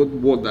 what the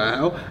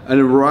hell? And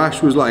then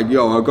Rash was like,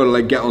 "Yo, I've got to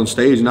like get on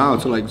stage now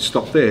to like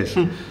stop this."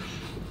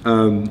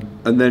 And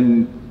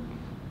then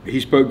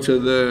he spoke to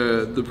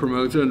the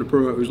promoter, and the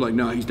promoter was like,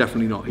 "No, he's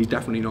definitely not. He's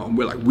definitely not." And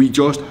we're like, "We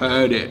just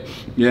heard it,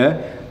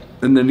 yeah."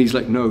 And then he's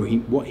like, "No,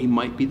 what he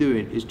might be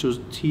doing is just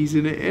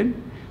teasing it in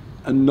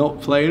and not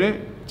playing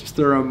it, just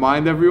to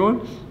remind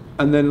everyone."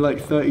 And then like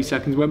 30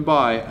 seconds went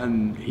by,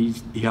 and he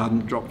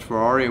hadn't dropped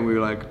Ferrari, and we were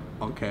like,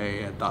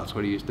 "Okay, yeah, that's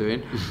what he was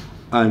doing."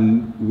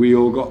 And we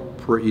all got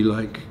pretty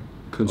like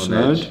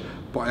concerned,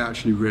 but I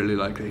actually really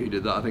like that he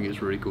did that. I think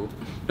it's really cool.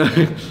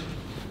 I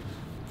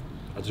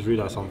just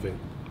realised something.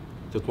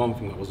 There's one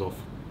thing that was off.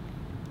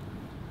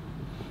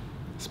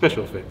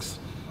 Special effects.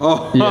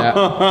 Oh Yeah.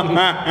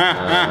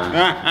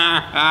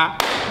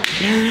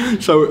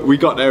 So we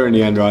got there in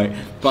the end, right?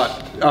 But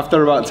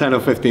after about 10 or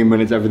 15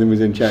 minutes, everything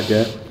was in check,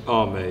 yeah?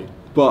 Oh, mate.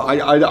 But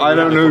I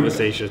don't know.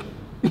 Conversation.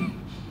 Me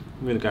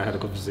and the guy had a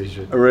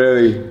conversation.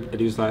 Really? And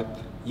he was like,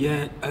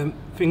 "Yeah,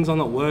 things are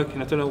not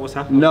working. I don't know what's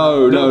happening."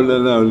 No.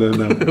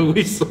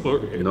 We saw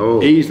it. No.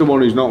 He's the one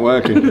who's not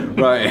working.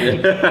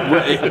 Right.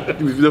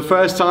 The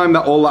first time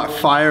that all that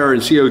fire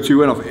and CO2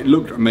 went off, it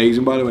looked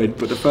amazing, by the way,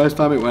 but the first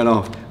time it went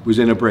off was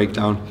in a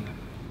breakdown.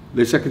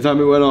 The second time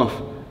it went off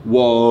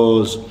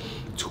was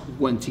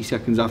 20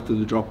 seconds after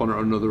the drop on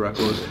another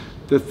record.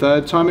 The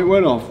third time it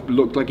went off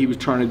looked like he was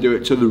trying to do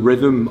it to the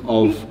rhythm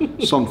of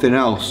something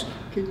else.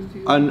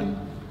 And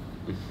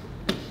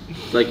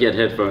it's like he had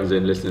headphones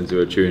in listening to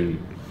a tune.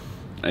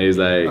 And he was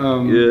like,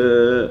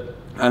 yeah.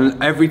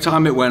 And every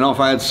time it went off,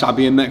 I had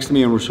Sabian next to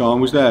me and Rashawn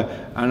was there.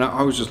 And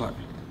I was just like,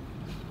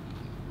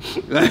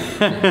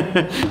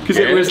 because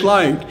it was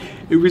like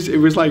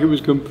it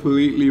was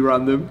completely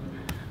random.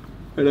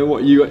 And then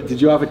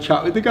did you have a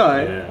chat with the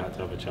guy? Yeah, I had to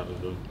have a chat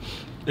with him.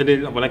 And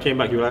then when I came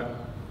back, you were like,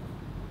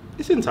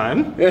 "It's in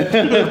time." Like,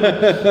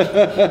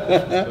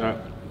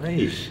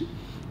 hey.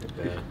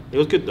 It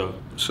was good though.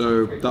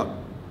 So that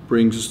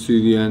brings us to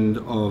the end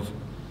of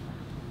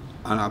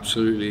an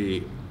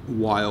absolutely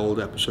wild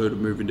episode of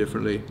Moving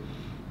Differently.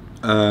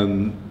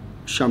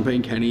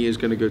 Champagne Kenny is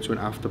going to go to an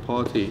after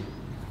party,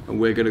 and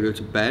we're going to go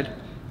to bed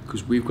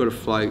because we've got a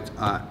flight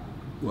at,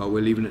 well,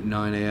 we're leaving at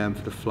 9 AM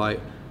for the flight.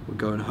 We're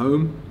going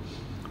home.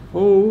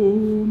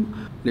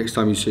 Next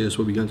time you see us,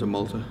 we'll be going to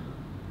Malta.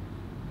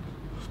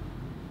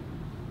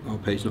 Oh,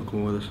 Paige not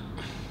coming with us.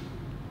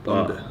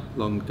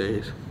 Long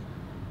days.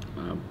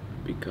 I'll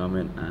be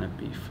coming at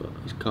Ibiza.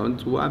 He's coming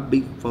to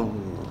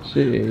Ibiza.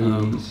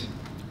 Jeez.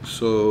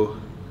 So,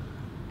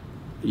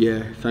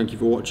 yeah, thank you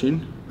for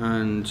watching,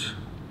 and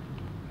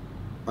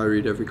I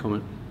read every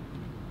comment.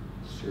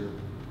 Sure.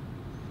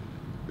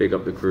 Big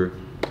up the crew.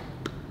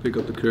 Big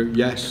up the crew.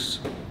 Yes,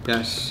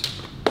 yes.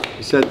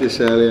 We said this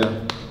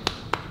earlier.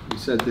 We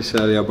said this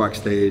earlier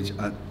backstage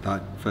at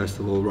that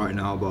festival right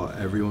now, but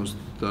everyone's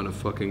done a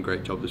fucking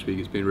great job this week.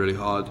 It's been really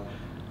hard,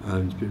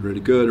 and it's been really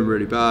good and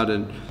really bad,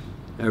 and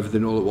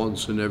everything all at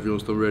once, and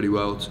everyone's done really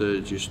well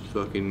to just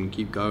fucking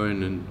keep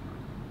going, and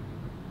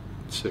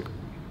sick.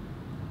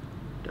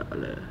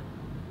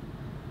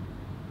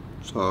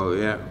 So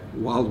yeah,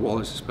 Wild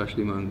Wallace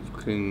especially, man.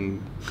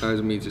 Fucking guys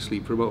and me to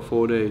sleep for about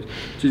 4 days.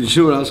 Do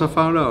you know what else I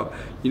found out?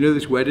 You know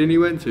this wedding he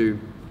went to?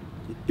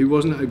 He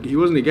wasn't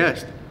a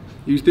guest.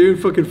 He was doing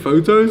fucking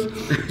photos.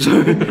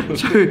 so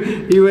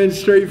he went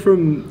straight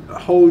from a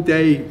whole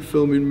day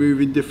filming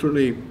Moving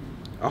Differently,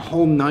 a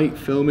whole night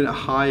filming at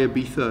High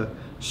Ibiza,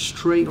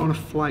 straight on a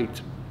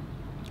flight.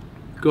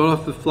 Got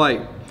off the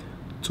flight,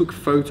 took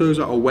photos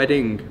at a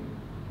wedding,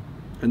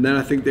 and then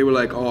I think they were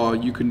like, "Oh,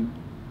 you can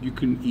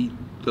eat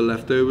the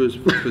leftovers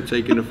for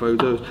taking the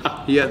photos."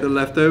 He ate the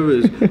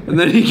leftovers, and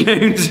then he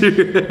came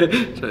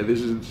to. So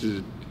this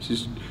is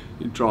just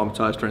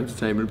dramatized for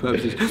entertainment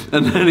purposes.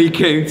 And then he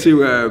came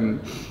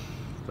to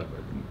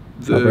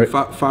the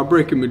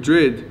Fabric in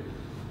Madrid,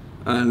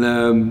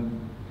 and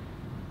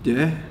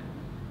yeah,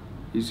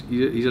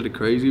 he's had a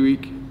crazy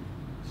week.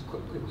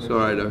 It's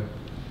alright though.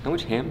 How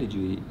much ham did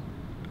you eat?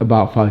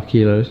 About 5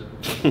 kilos.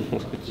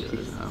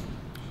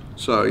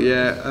 So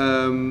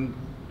yeah,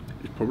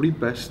 it's probably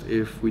best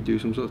if we do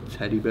some sort of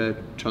teddy bear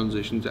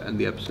transition to end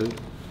the episode.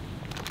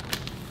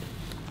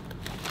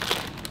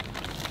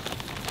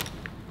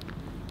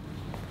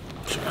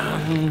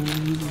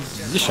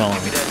 Transition.